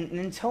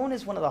 And tone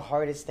is one of the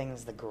hardest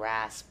things to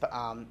grasp.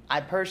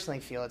 I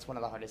personally feel it's one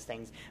of the hardest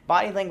things.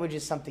 Body language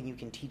is something you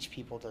can teach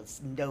people to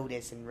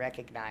notice and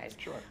recognize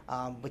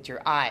with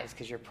your eyes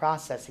because you're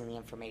processing the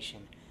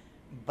information.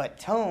 But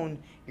tone,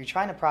 you're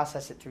trying to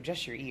process it through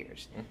just your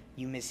ears.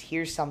 You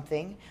mishear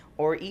something,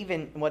 or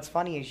even what's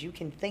funny is you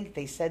can think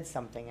they said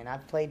something, and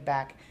I've played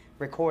back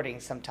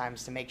recordings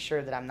sometimes to make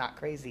sure that I'm not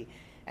crazy,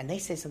 and they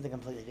say something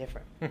completely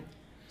different.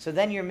 So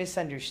then you're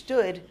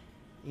misunderstood.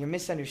 Your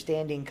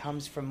misunderstanding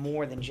comes from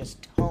more than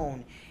just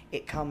tone.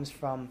 It comes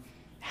from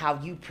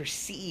how you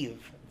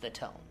perceive the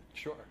tone.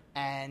 Sure.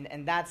 And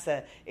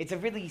it's a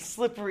really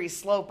slippery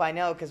slope, I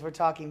know, because we're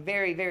talking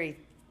very, very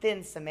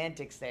thin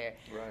semantics there.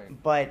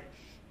 Right. But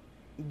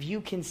you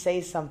can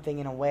say something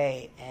in a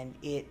way, and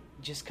it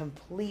just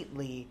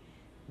completely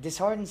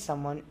disheartens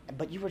someone,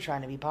 but you were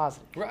trying to be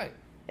positive. Right.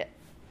 Yeah.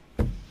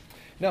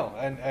 No,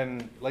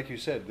 and like you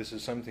said, this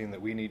is something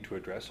that we need to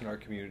address in our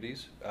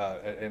communities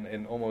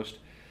and almost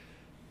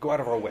go out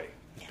of our way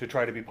to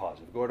try to be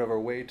positive. Go out of our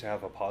way to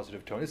have a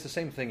positive tone. It's the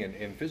same thing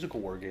in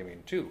physical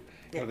wargaming, too.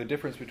 You know, the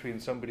difference between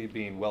somebody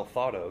being well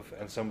thought of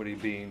and somebody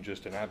being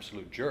just an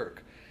absolute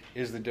jerk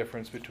is the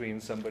difference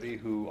between somebody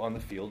who on the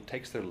field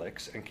takes their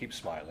licks and keeps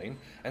smiling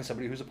and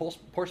somebody who's a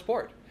poor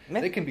sport.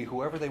 They can be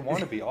whoever they want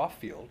to be off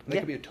field. They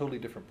can be a totally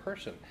different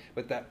person.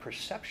 But that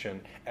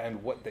perception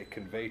and what they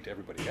convey to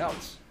everybody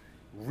else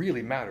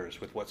really matters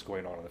with what's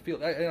going on the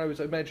field. I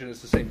imagine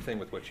it's the same thing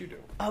with what you do.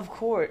 Of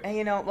course.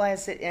 And, like I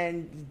said,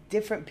 and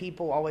different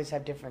people always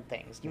have different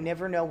things. You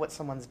never know what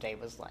someone's day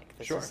was like.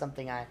 This is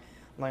something I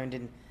learned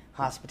in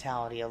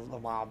hospitality a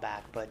while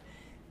back, but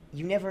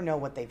you never know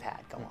what they've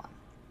had go on.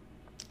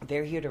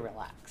 They're here to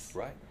relax.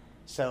 Right.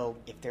 So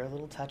if they're a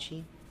little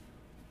touchy,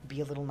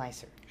 be a little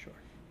nicer. Sure.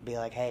 Be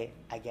like, hey,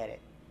 I get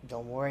it.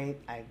 Don't worry.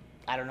 I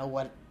don't know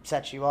what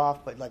set you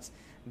off, but let's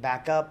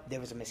back up. There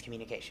was a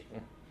miscommunication.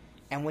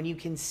 And when you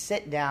can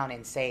sit down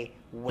and say,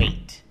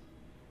 wait,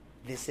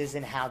 this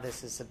isn't how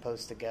this is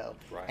supposed to go.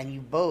 Right. And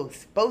you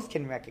both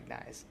can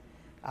recognize.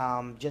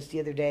 Just the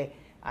other day,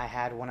 I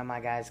had one of my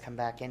guys come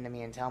back into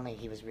me and tell me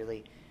he was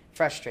really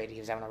frustrated. He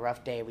was having a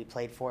rough day. We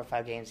played 4 or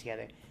 5 games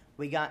together.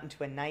 We got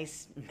into a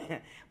nice,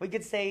 we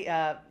could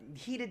say,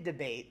 heated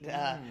debate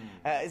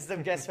is the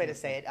best way to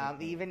say it.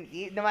 Even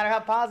no matter how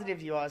positive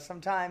you are,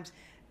 sometimes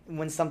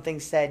when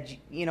something's said,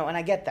 and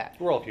I get that.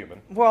 We're all human.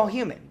 We're all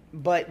human.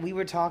 But we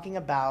were talking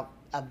about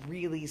a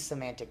really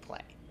semantic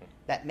play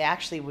that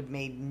actually would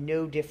made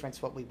no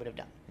difference what we would have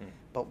done.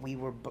 But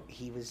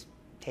he was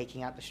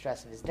taking out the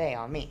stress of his day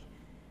on me.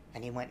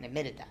 And he went and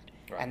admitted that.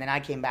 Right. And then I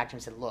came back to him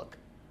and said, look,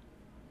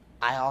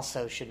 I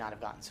also should not have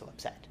gotten so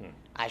upset.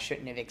 I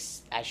shouldn't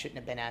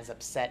have been as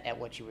upset at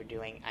what you were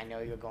doing. I know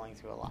you're going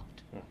through a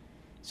lot.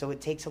 So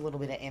it takes a little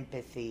bit of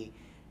empathy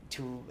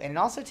and it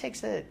also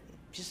takes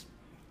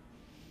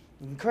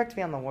correct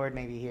me on the word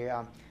maybe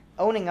here.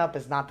 Owning up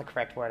is not the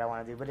correct word I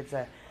want to do, but it's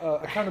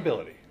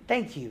accountability.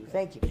 Thank you.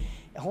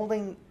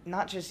 Holding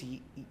not just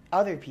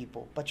other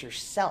people, but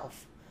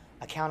yourself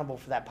accountable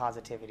for that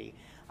positivity.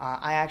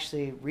 I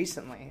actually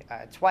recently,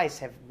 twice,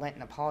 have went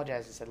and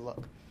apologized and said,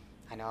 look,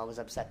 I know I was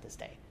upset this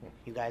day.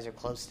 You guys are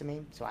close to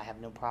me, so I have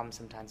no problem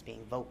sometimes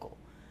being vocal.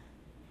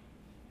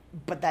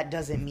 But that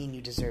doesn't mean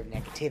you deserve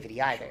negativity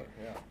either.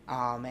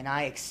 And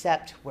I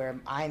accept where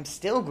I'm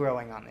still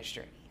growing on this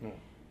journey.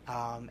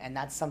 And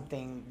that's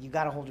something you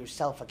got to hold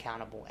yourself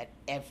accountable at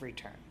every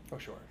turn. Oh,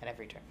 sure. At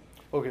every turn.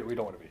 Okay, we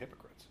don't want to be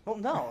hypocrites. Well,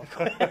 no.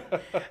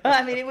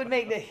 I mean, it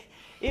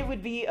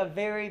would be a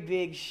very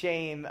big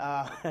shame.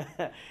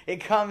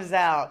 It comes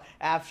out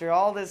after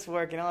all this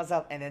work and all this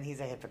stuff, and then he's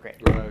a hypocrite.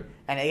 Right.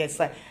 And it's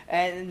like,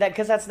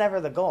 because that's never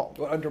the goal.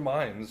 Well, it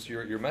undermines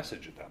your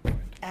message at that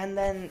point. And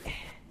then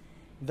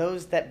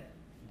those that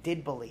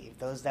did believe,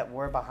 those that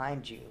were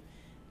behind you,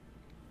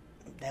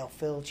 they'll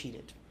feel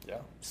cheated.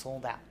 Yeah.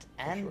 Sold out.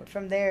 And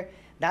from there,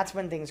 that's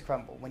when things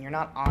crumble. When you're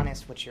not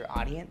honest with your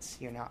audience,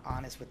 you're not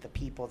honest with the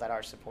people that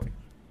are supporting.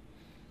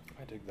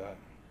 I dig that.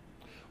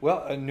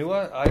 Well,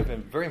 Nua, I've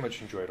very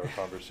much enjoyed our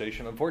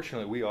conversation.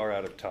 Unfortunately, we are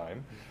out of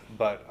time,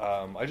 but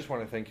I just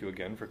want to thank you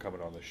again for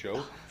coming on the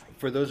show.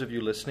 For those of you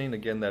listening,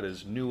 again, that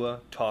is Nua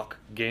Talk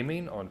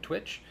Gaming on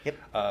Twitch. Yep.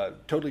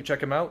 Totally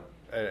check him out.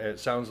 It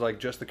sounds like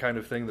just the kind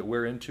of thing that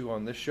we're into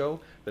on this show,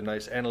 the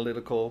nice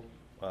analytical,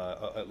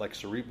 like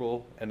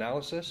cerebral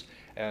analysis.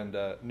 And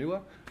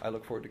Nua, I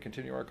look forward to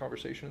continue our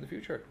conversation in the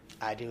future.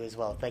 I do as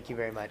well. Thank you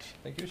very much.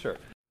 Thank you, sir.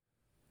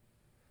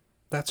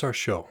 That's our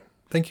show.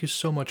 Thank you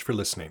so much for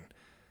listening.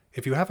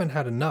 If you haven't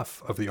had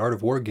enough of the art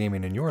of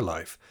wargaming in your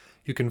life,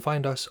 you can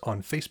find us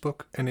on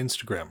Facebook and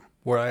Instagram,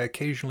 where I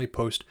occasionally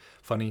post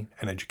funny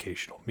and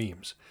educational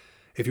memes.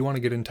 If you want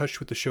to get in touch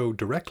with the show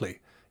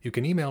directly, you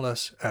can email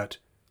us at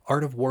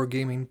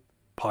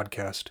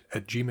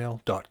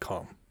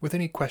artofwargamingpodcast@gmail.com with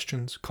any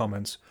questions,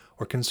 comments,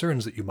 or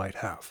concerns that you might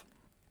have.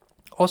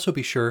 Also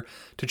be sure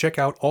to check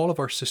out all of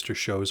our sister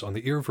shows on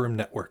the Earworm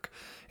Network,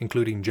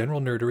 including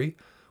General Nerdery,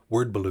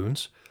 Word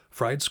Balloons,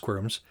 Fried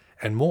Squirms,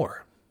 and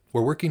more.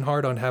 We're working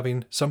hard on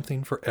having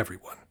something for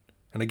everyone.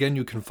 And again,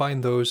 you can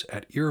find those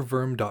at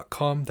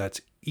earworm.com.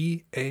 That's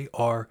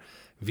EARVVYRM.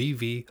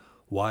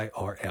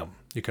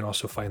 You can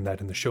also find that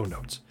in the show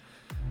notes.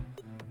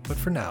 But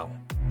for now,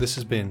 this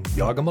has been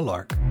Yaga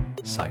Malark,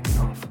 signing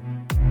off.